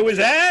first? But it was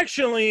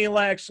actually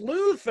Lex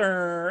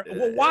Luthor.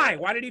 Well, why?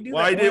 Why did he do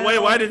that?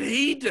 Why did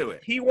he do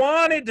it? He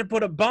wanted to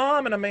put a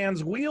bomb in a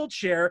man's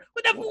wheelchair.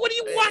 What do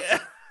you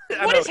want?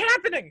 What is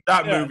happening?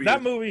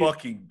 That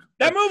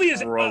movie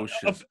is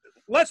atrocious.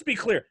 Let's be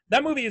clear.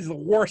 That movie is the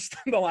worst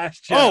than The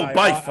Last Jedi. Oh,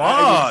 by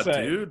far,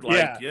 dude.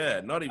 Like,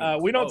 not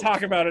even we don't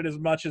talk about it as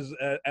much as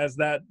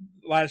that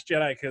Last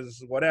Jedi,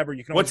 because whatever.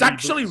 You can. What's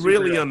actually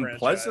really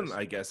unpleasant,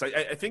 franchise. I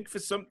guess. I think for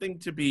something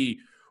to be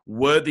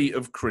worthy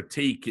of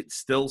critique, it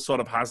still sort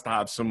of has to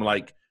have some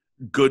like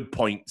good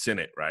points in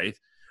it, right?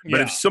 But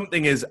if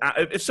something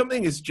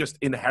is just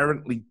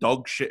inherently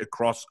dog shit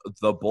across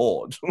the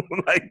board,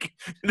 like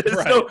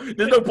there's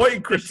no point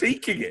in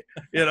critiquing it.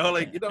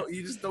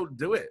 You just don't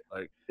do it.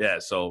 Like,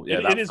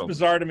 it is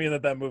bizarre to me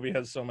that movie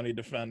has so many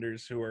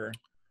defenders who are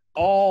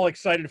all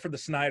excited for the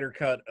Snyder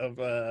cut of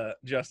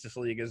Justice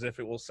League, as if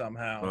it will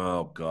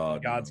somehow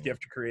God's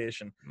gift to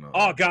creation. No.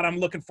 Oh God, I'm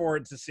looking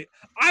forward to see.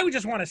 I would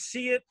just want to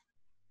see it.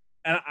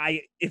 And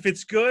if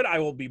it's good, I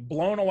will be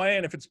blown away.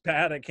 And if it's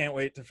bad, I can't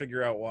wait to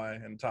figure out why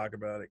and talk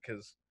about it.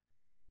 Because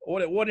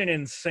what an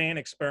insane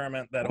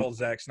experiment that whole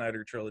Zack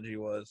Snyder trilogy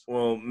was.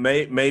 Well,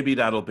 maybe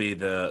that'll be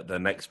the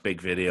next big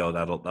video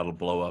that'll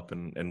blow up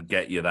and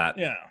get you that.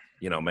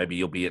 Yeah. Maybe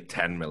you'll be at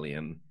 10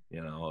 million.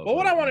 Well,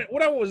 what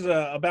I was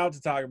about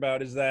to talk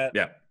about is that.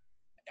 Yeah.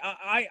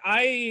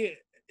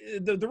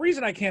 The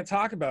reason I can't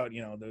talk about,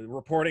 the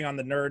reporting on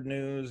the nerd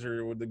news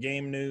or the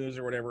game news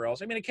or whatever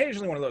else, I mean,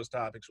 occasionally one of those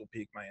topics will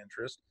pique my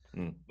interest.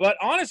 But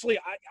honestly,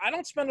 I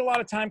don't spend a lot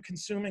of time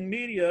consuming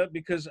media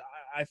because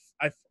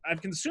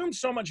I've consumed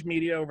so much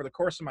media over the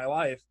course of my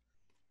life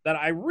that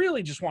I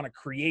really just want to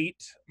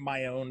create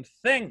my own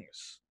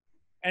things.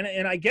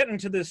 And I get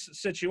into this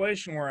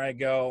situation where I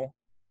go,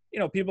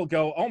 people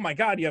go, oh my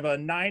God, you have a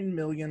 9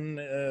 million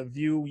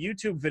view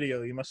YouTube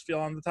video. You must feel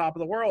on the top of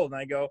the world. And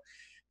I go,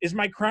 is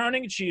my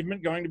crowning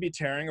achievement going to be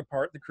tearing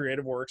apart the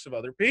creative works of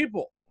other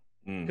people?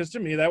 Because to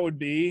me, that would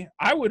be,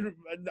 I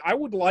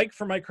would like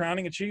for my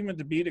crowning achievement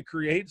to be to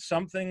create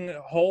something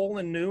whole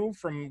and new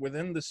from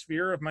within the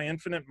sphere of my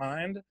infinite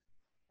mind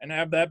and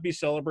have that be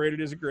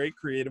celebrated as a great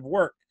creative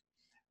work.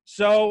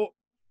 So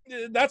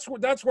that's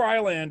where I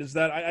land, is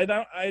that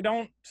I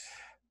don't.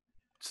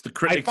 It's the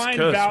critic's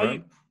curse,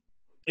 right?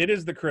 It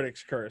is the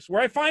critic's curse,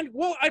 where I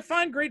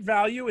find great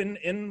value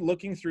in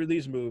looking through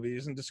these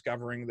movies and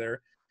discovering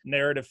their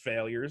narrative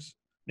failures.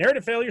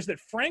 narrative failures that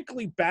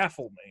frankly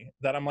baffle me,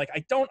 that I'm like,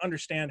 I don't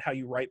understand how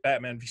you write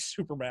Batman v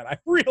Superman. I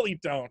really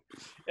don't.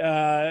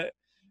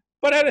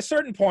 But at a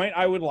certain point,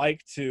 I would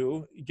like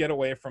to get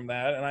away from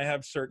that, and I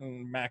have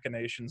certain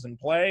machinations in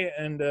play,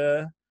 and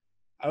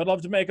I would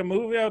love to make a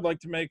movie. I would like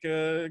to make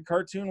a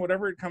cartoon,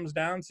 whatever it comes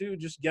down to.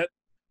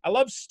 I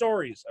love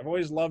stories. I've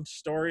always loved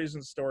stories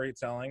and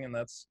storytelling, and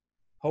that's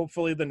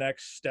hopefully the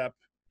next step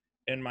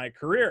in my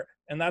career.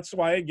 And that's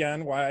why I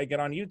get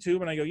on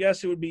YouTube and I go,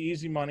 yes, it would be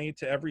easy money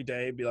to every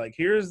day be like,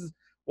 here's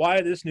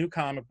why this new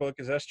comic book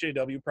is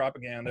SJW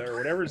propaganda or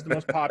whatever is the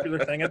most popular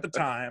thing at the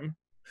time.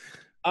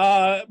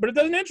 But it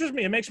doesn't interest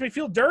me. It makes me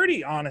feel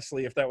dirty,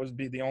 honestly, if that would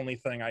be the only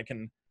thing I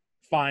can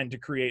find to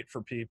create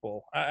for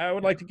people. I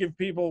would like to give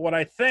people what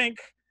I think,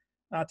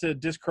 not to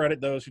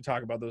discredit those who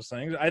talk about those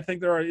things. I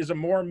think there is a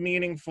more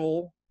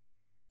meaningful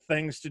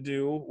things to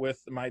do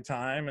with my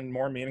time and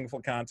more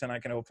meaningful content I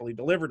can hopefully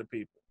deliver to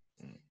people.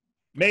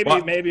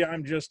 Maybe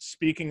I'm just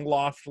speaking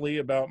loftily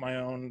about my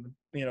own,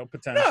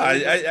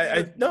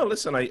 potential. No,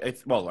 listen,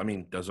 well, I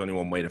mean, there's only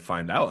one way to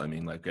find out. I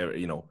mean, like,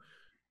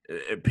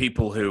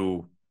 people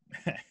who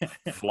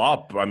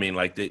flop, I mean,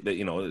 like,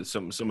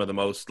 some of the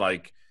most,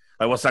 like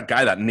what's that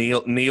guy, that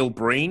Neil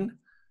Breen?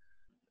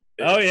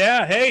 Oh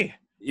yeah, hey,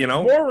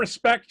 more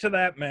respect to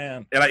that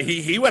man. And like,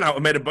 he went out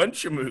and made a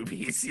bunch of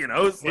movies,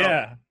 so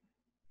yeah,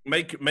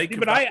 make See,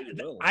 but I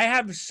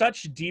have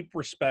such deep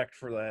respect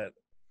for that.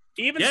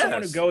 Even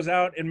someone who goes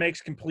out and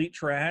makes complete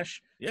trash,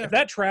 if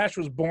that trash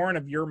was born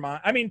of your mind,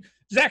 I mean,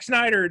 Zack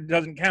Snyder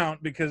doesn't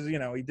count because, he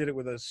did it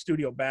with a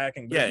studio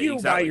backing. But if you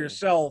by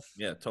yourself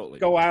totally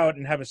go out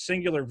and have a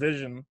singular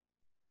vision,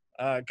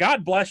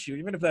 God bless you,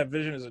 even if that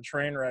vision is a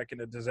train wreck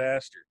and a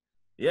disaster.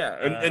 Yeah,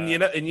 and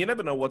you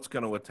never know what's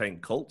going to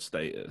attain cult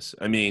status.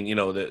 I mean,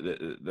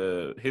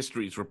 the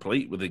history is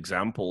replete with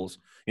examples,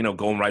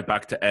 going right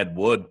back to Ed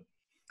Wood.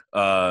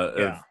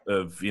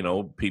 Of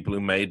people who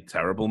made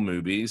terrible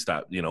movies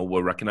that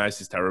were recognized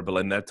as terrible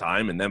in their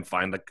time, and then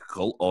find a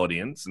cult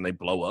audience and they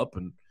blow up,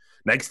 and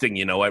next thing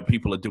you know,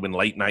 people are doing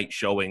late night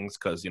showings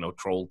because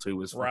Troll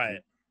 2 is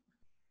right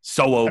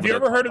so over. Have you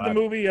ever heard of the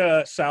movie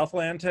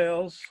Southland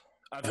Tales?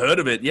 I've heard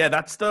of it. Yeah,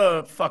 that's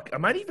the fuck. I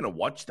might even have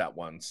watched that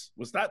once.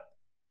 Was that?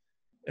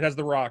 It has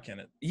The Rock in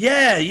it.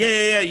 Yeah.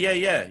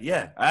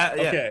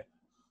 Okay,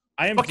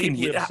 I am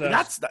deeply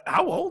obsessed.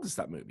 How old is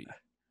that movie?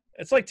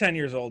 It's like 10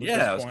 years old at this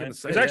point. I was gonna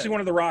say, it's actually one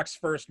of The Rock's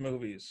first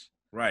movies.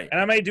 Right.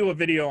 And I may do a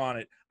video on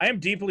it. I am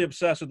deeply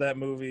obsessed with that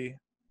movie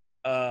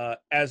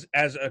as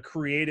a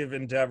creative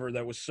endeavor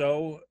that was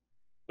so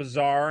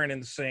bizarre and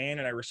insane,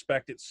 and I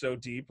respect it so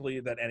deeply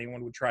that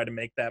anyone would try to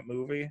make that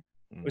movie.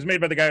 It was made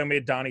by the guy who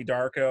made Donnie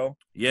Darko.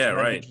 Yeah,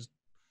 right.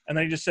 And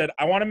then he just said,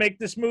 I want to make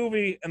this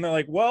movie. And they're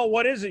like, well,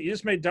 what is it? You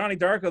just made Donnie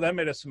Darko. That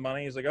made us some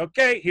money. He's like,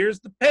 okay, here's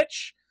the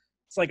pitch.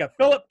 It's like a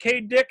Philip K.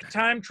 Dick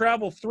time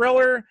travel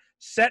thriller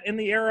set in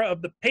the era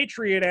of the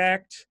Patriot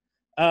Act.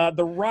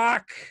 The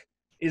Rock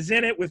is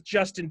in it with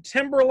Justin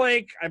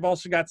Timberlake. I've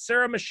also got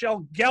Sarah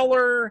Michelle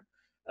Gellar,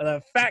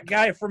 the fat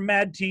guy from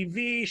Mad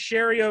TV,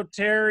 Sherry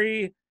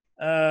O'Terry,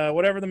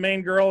 whatever the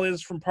main girl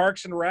is from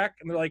Parks and Rec.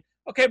 And they're like,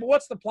 okay, but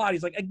what's the plot?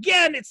 He's like,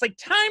 again, it's like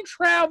time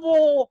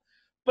travel,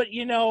 but,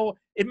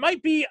 it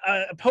might be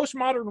a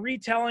postmodern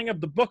retelling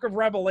of the Book of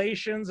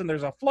Revelations, and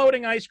there's a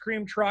floating ice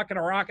cream truck and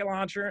a rocket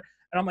launcher.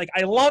 And I'm like,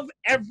 I love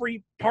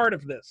every part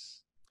of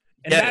this.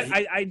 And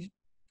and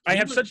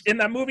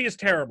that movie is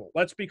terrible.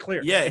 Let's be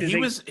clear. Yeah, he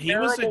was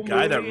a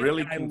guy that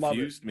really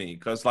confused me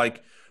because,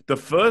 like, the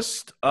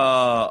first,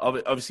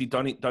 obviously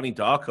Donnie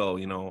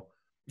Darko,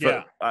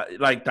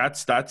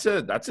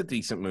 that's a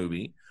decent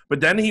movie.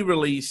 But then he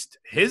released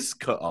his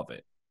cut of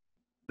it,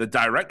 the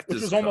director's,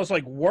 which was almost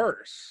like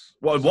worse.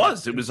 Well, it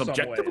was. It was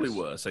objectively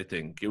worse. I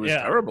think it was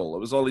terrible. It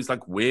was all these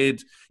like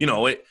weird,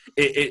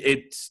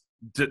 it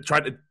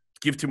tried to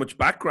give too much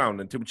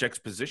background and too much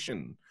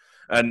exposition.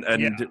 And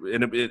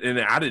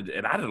it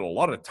added a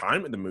lot of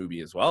time in the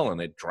movie as well,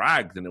 and it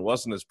dragged, and it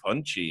wasn't as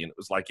punchy, and it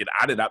was like it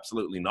added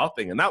absolutely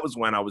nothing. And that was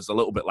when I was a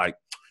little bit like,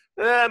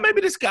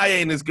 maybe this guy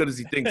ain't as good as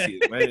he thinks he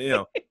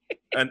is,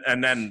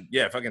 And then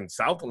fucking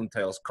Southland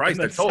Tales, Christ!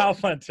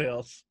 Southland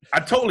Tales.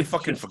 I'd totally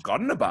fucking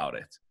forgotten about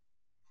it.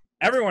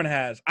 Everyone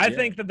has. I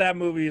think that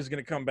movie is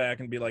going to come back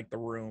and be like The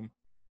Room.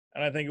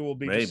 And I think it will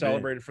be just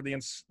celebrated for the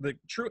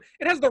true.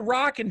 It has The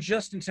Rock and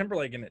Justin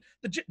Timberlake in it.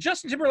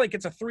 Justin Timberlake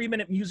gets a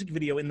 3-minute music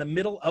video in the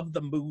middle of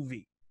the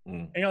movie.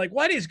 And you're like,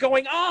 what is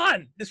going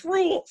on? This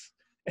rules.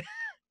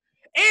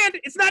 And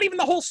it's not even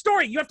the whole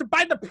story. You have to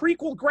buy the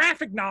prequel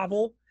graphic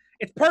novel.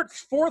 It's parts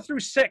 4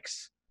 through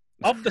 6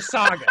 of the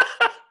saga.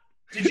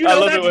 Did you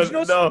know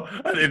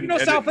that? I didn't.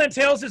 Southland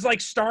Tales is like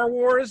Star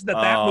Wars.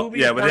 That movie.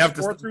 Yeah, but they have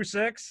 4 through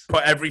 6.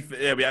 Put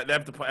everything. Yeah, they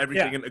have to put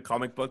everything into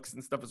comic books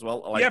and stuff as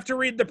well. You have to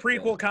read the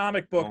prequel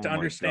comic book to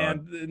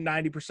understand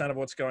 90% of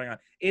what's going on.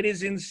 It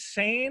is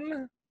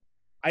insane.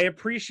 I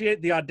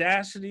appreciate the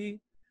audacity.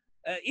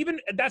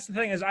 Even that's the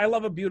thing is, I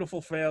love a beautiful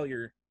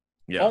failure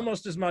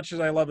almost as much as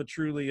I love a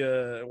truly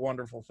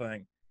wonderful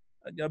thing.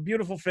 A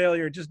beautiful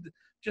failure,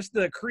 just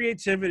the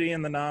creativity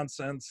and the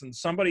nonsense, and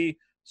somebody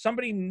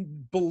somebody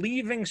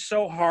believing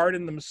so hard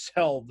in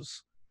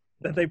themselves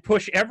that they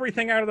push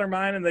everything out of their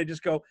mind and they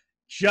just go,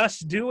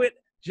 just do it,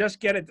 just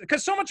get it.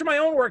 Because so much of my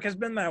own work has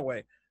been that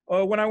way.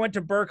 When I went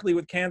to Berkeley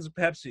with cans of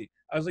Pepsi,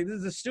 I was like, this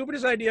is the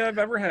stupidest idea I've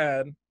ever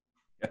had.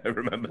 I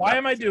remember. Why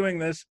am I doing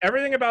this?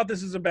 Everything about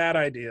this is a bad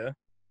idea.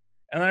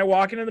 And then I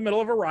walk into the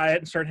middle of a riot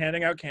and start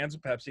handing out cans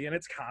of Pepsi, and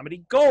it's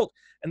comedy gold.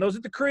 And those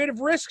are the creative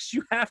risks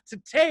you have to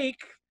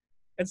take.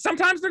 And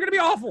sometimes they're going to be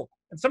awful.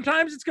 And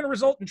sometimes it's going to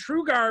result in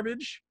true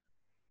garbage.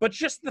 But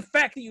just the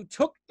fact that you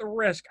took the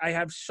risk, I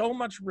have so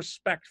much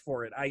respect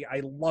for it.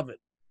 I love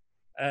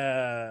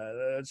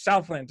it.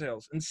 Southland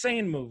Tales,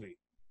 insane movie.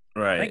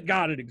 Right. Thank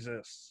God it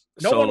exists.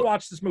 No one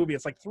watched this movie.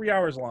 It's like 3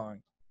 hours long.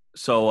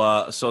 So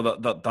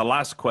the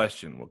last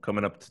question, we're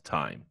coming up to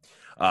time.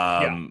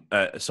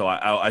 So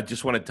I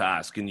just wanted to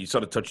ask, and you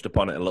sort of touched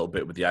upon it a little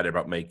bit with the idea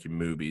about making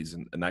movies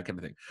and that kind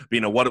of thing. But,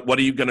 you know, what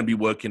are you going to be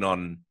working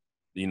on,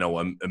 you know,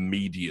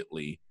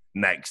 immediately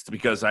next?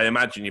 Because I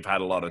imagine you've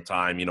had a lot of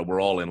time. You know,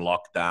 we're all in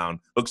lockdown.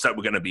 Looks like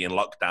we're going to be in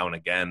lockdown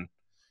again.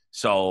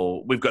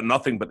 So we've got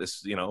nothing but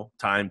this, you know,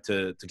 time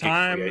to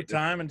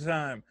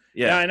time.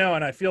 Yeah, I know,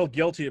 and I feel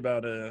guilty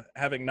about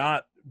having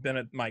not been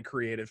at my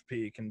creative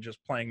peak and just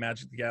playing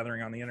Magic the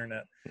Gathering on the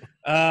internet.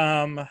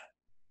 I'm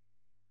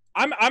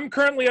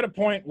currently at a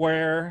point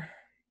where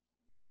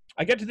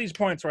I get to these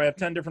points where I have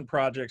 10 different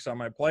projects on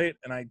my plate,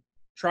 and I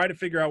try to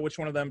figure out which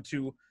one of them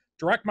to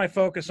direct my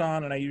focus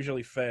on, and I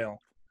usually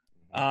fail.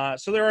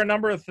 So there are a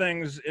number of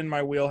things in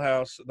my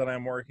wheelhouse that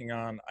I'm working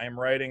on. I am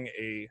writing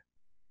a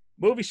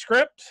movie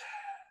script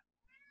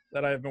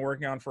that I've been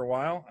working on for a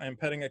while. I am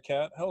petting a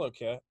cat. Hello,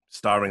 cat.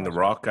 Starring The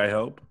Rock, I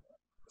hope.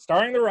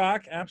 Starring The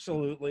Rock,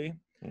 absolutely.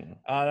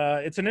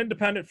 It's an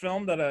independent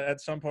film that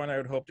at some point I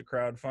would hope to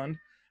crowdfund.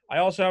 I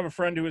also have a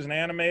friend who is an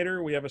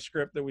animator. We have a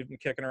script that we've been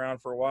kicking around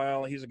for a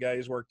while. He's a guy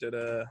who's worked at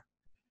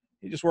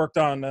he just worked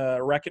on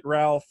Wreck-It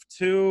Ralph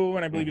 2,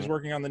 and I believe he's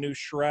working on the new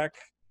Shrek.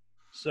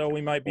 So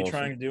we might be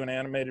trying to do an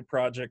animated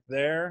project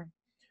there.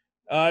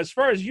 As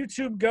far as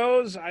YouTube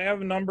goes, I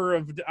have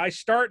I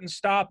start and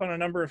stop on a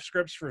number of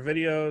scripts for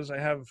videos. I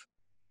have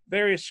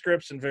various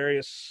scripts and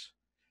various,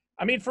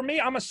 I mean, for me,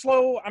 I'm a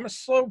slow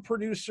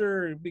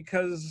producer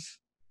because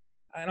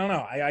I don't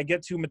know. I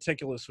get too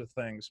meticulous with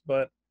things,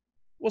 but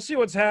we'll see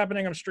what's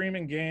happening. I'm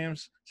streaming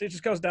games. See, it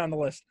just goes down the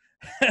list.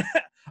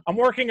 I'm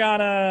working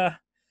on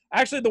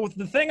actually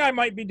the thing I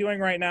might be doing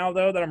right now,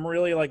 though, that I'm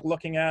really like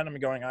looking at, I'm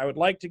going, I would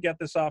like to get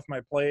this off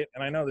my plate.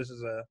 And I know this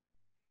is a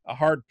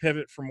hard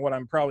pivot from what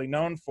I'm probably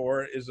known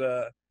for, is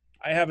I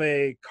have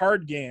a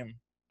card game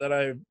that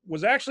I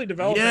was actually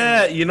developing.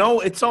 Yeah, you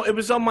know, it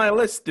was on my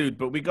list, dude,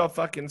 but we got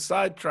fucking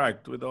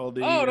sidetracked with all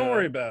the don't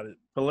worry about it.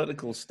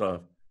 Political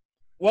stuff.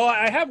 Well,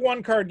 I have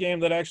one card game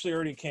that actually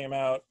already came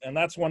out, and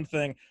that's one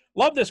thing.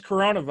 Love this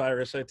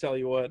coronavirus, I tell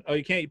you what. Oh,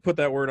 you can't put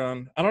that word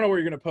on. I don't know where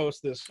you're going to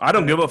post this. I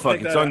don't give a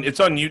fuck. It's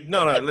on you.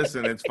 No,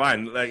 listen, it's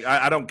fine. Like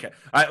I don't care.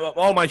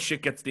 All my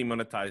shit gets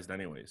demonetized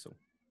anyway, so.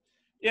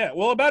 Yeah,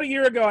 well, about a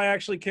year ago, I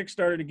actually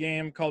kickstarted a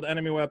game called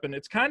Enemy Weapon.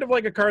 It's kind of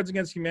like a Cards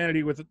Against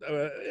Humanity with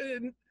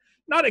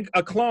not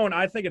a clone.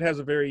 I think it has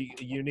a very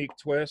unique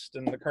twist,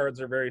 and the cards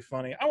are very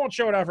funny. I won't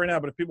show it off right now,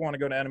 but if people want to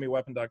go to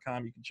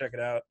enemyweapon.com, you can check it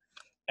out.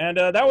 And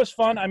that was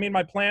fun. I mean,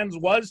 my plans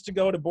was to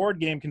go to board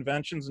game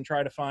conventions and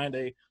try to find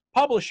a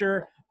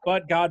publisher,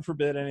 but God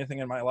forbid anything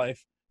in my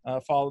life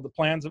follow the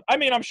plans of. I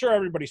mean, I'm sure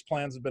everybody's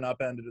plans have been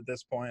upended at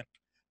this point,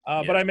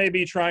 but I may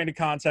be trying to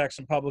contact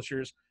some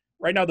publishers.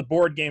 Right now, the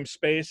board game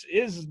space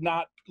is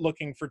not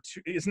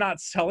is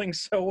not selling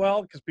so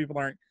well because people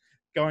aren't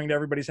going to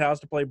everybody's house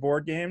to play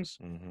board games.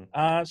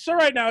 So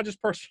right now, just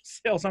personal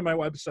sales on my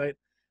website,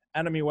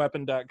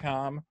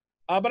 enemyweapon.com.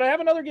 But I have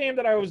another game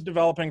that I was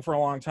developing for a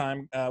long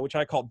time, which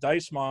I call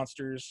Dice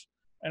Monsters.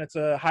 And it's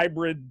a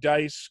hybrid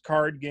dice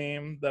card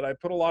game that I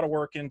put a lot of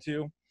work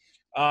into.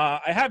 I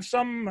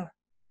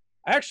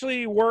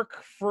actually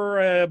work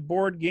for a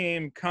board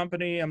game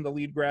company. I'm the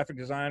lead graphic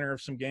designer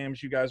of some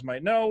games you guys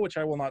might know, which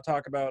I will not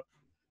talk about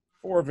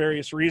for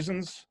various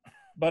reasons.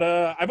 But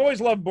I've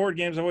always loved board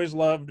games. I've always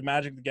loved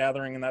Magic the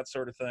Gathering and that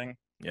sort of thing.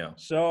 Yeah.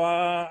 So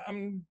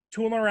I'm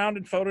tooling around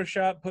in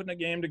Photoshop, putting a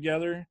game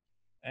together.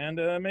 And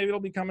maybe it'll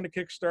be coming to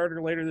Kickstarter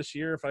later this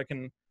year if I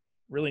can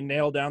really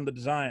nail down the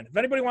design. If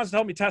anybody wants to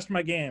help me test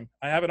my game,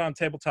 I have it on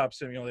Tabletop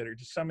Simulator.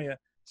 Just send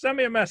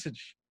me a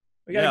message.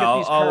 We gotta get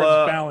these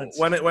cards balanced.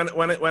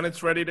 When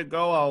it's ready to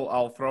go,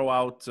 I'll throw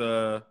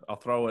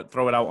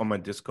it out on my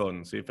Discord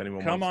and see if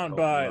anyone come wants on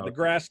by. The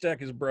grass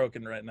deck is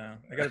broken right now.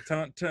 I got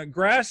a ton.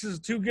 Grass is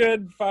too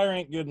good. Fire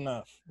ain't good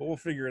enough. But we'll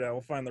figure it out.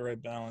 We'll find the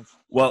right balance.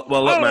 Well,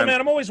 look, I don't know,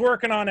 man. I'm always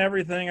working on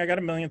everything. I got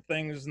a million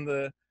things in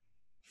the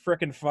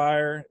frickin'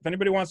 fire. If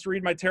anybody wants to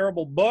read my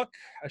terrible book,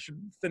 I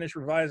should finish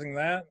revising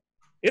that.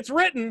 It's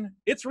written.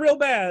 It's real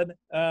bad,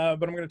 but I'm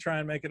going to try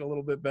and make it a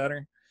little bit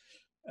better.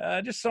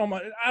 Just so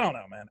much. I don't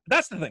know, man.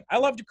 That's the thing. I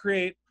love to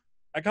create.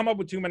 I come up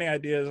with too many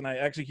ideas, and I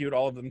execute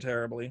all of them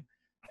terribly.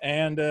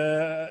 And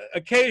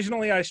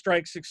occasionally I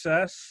strike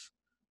success,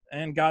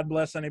 and God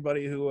bless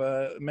anybody who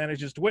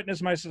manages to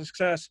witness my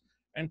success,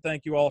 and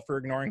thank you all for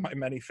ignoring my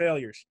many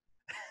failures.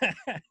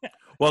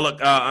 Well, look,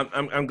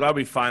 I'm glad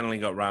we finally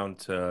got round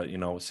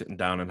to sitting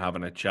down and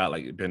having a chat.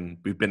 Like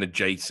we've been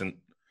adjacent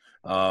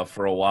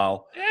for a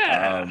while.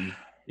 Yeah.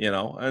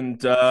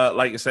 And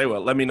like you say,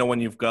 well, let me know when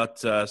you've got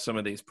some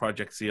of these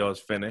projects of yours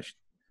finished,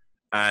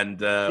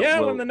 and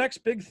when the next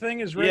big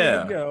thing is ready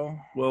to go,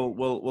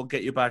 we'll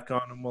get you back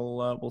on, and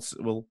we'll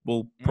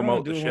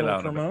promote the shit out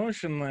of it.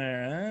 Promotion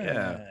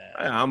there.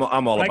 Yeah, I'm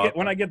all about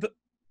when I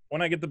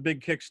get the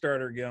big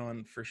Kickstarter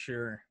going for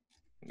sure.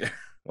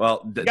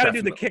 Well, you got to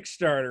do the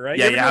Kickstarter, right?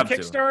 Yeah, you have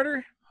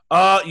Kickstarter.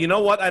 You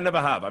know what? I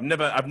never have. I've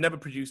never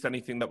produced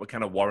anything that would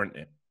kind of warrant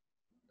it.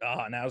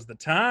 Oh, now's the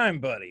time,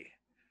 buddy.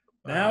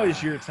 Now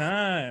is your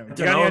time. You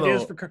got any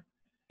ideas for?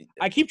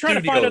 I keep trying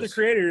to find other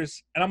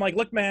creators, and I'm like,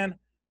 look, man,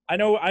 I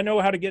know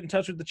how to get in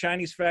touch with the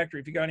Chinese factory.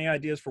 If you got any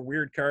ideas for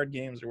weird card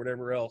games or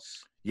whatever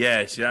else,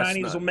 yes,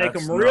 Chinese will make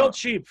them real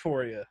cheap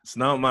for you. It's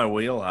not my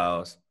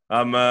wheelhouse.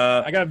 I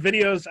got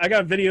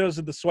videos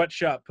of the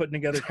sweatshop putting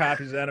together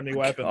copies of Enemy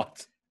Weapon.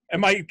 God. And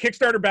my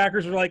Kickstarter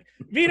backers were like,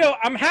 Vito,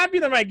 I'm happy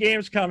that my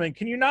game's coming.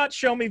 Can you not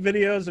show me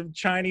videos of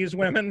Chinese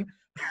women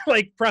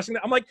like pressing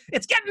that? I'm like,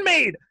 it's getting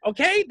made,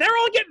 okay? They're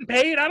all getting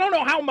paid. I don't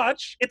know how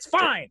much. It's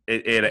fine.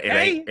 It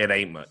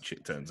ain't much,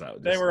 it turns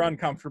out. They were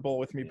uncomfortable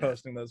with me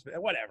posting those.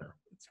 Whatever.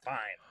 It's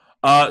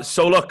fine.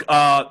 So look,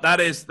 that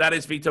is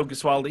Vito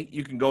Gesualdi.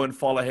 You can go and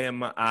follow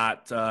him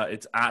at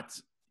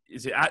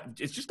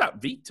it's just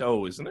at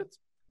Vito, isn't it?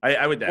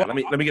 I would let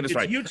me get this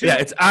right. YouTube. Yeah,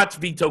 it's at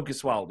Vito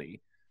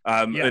Gesualdi.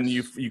 Yes. And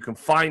you can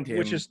find him,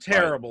 which is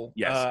terrible.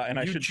 Yes, and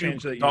I should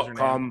change that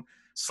username.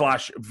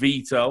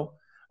 YouTube.com/Vito.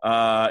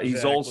 Exactly.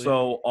 He's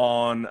also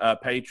on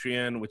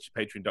Patreon, which is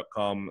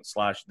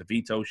patreon.com/The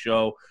Vito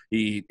Show.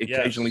 He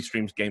occasionally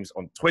streams games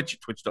on Twitch,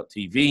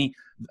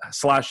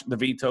 twitch.tv/The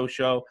Vito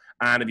Show.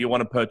 And if you want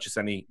to purchase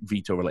any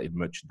Vito-related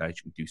merchandise,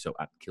 you can do so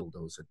at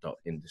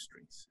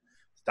killdozer.industries.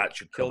 That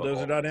should cover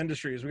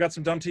Killdozer.industries. We got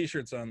some dumb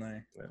T-shirts on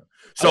there. Yeah.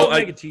 So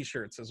I make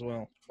T-shirts as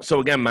well. So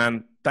again,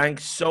 man,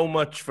 thanks so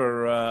much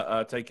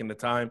for taking the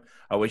time.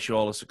 I wish you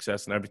all the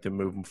success and everything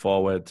moving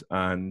forward,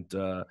 and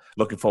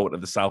looking forward to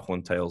the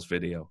Southland Tales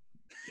video.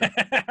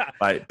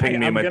 Ping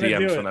me in my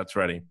DMs when that's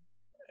ready.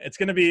 It's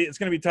gonna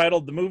be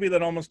titled "The Movie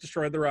That Almost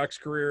Destroyed The Rock's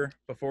Career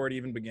Before It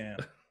Even Began,"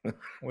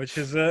 which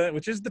is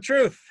the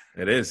truth.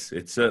 It is.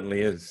 It certainly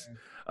is.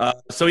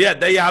 So yeah,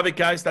 there you have it,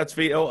 guys. That's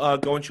Vito.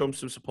 Go and show him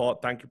some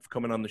support. Thank you for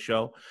coming on the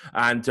show,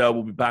 and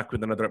we'll be back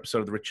with another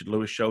episode of the Richard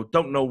Lewis Show.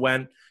 Don't know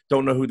when,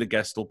 don't know who the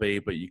guest will be,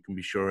 but you can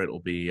be sure it'll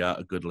be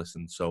a good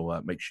listen. So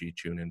make sure you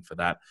tune in for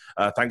that.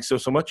 Thanks so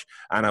much,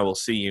 and I will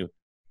see you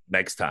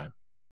next time.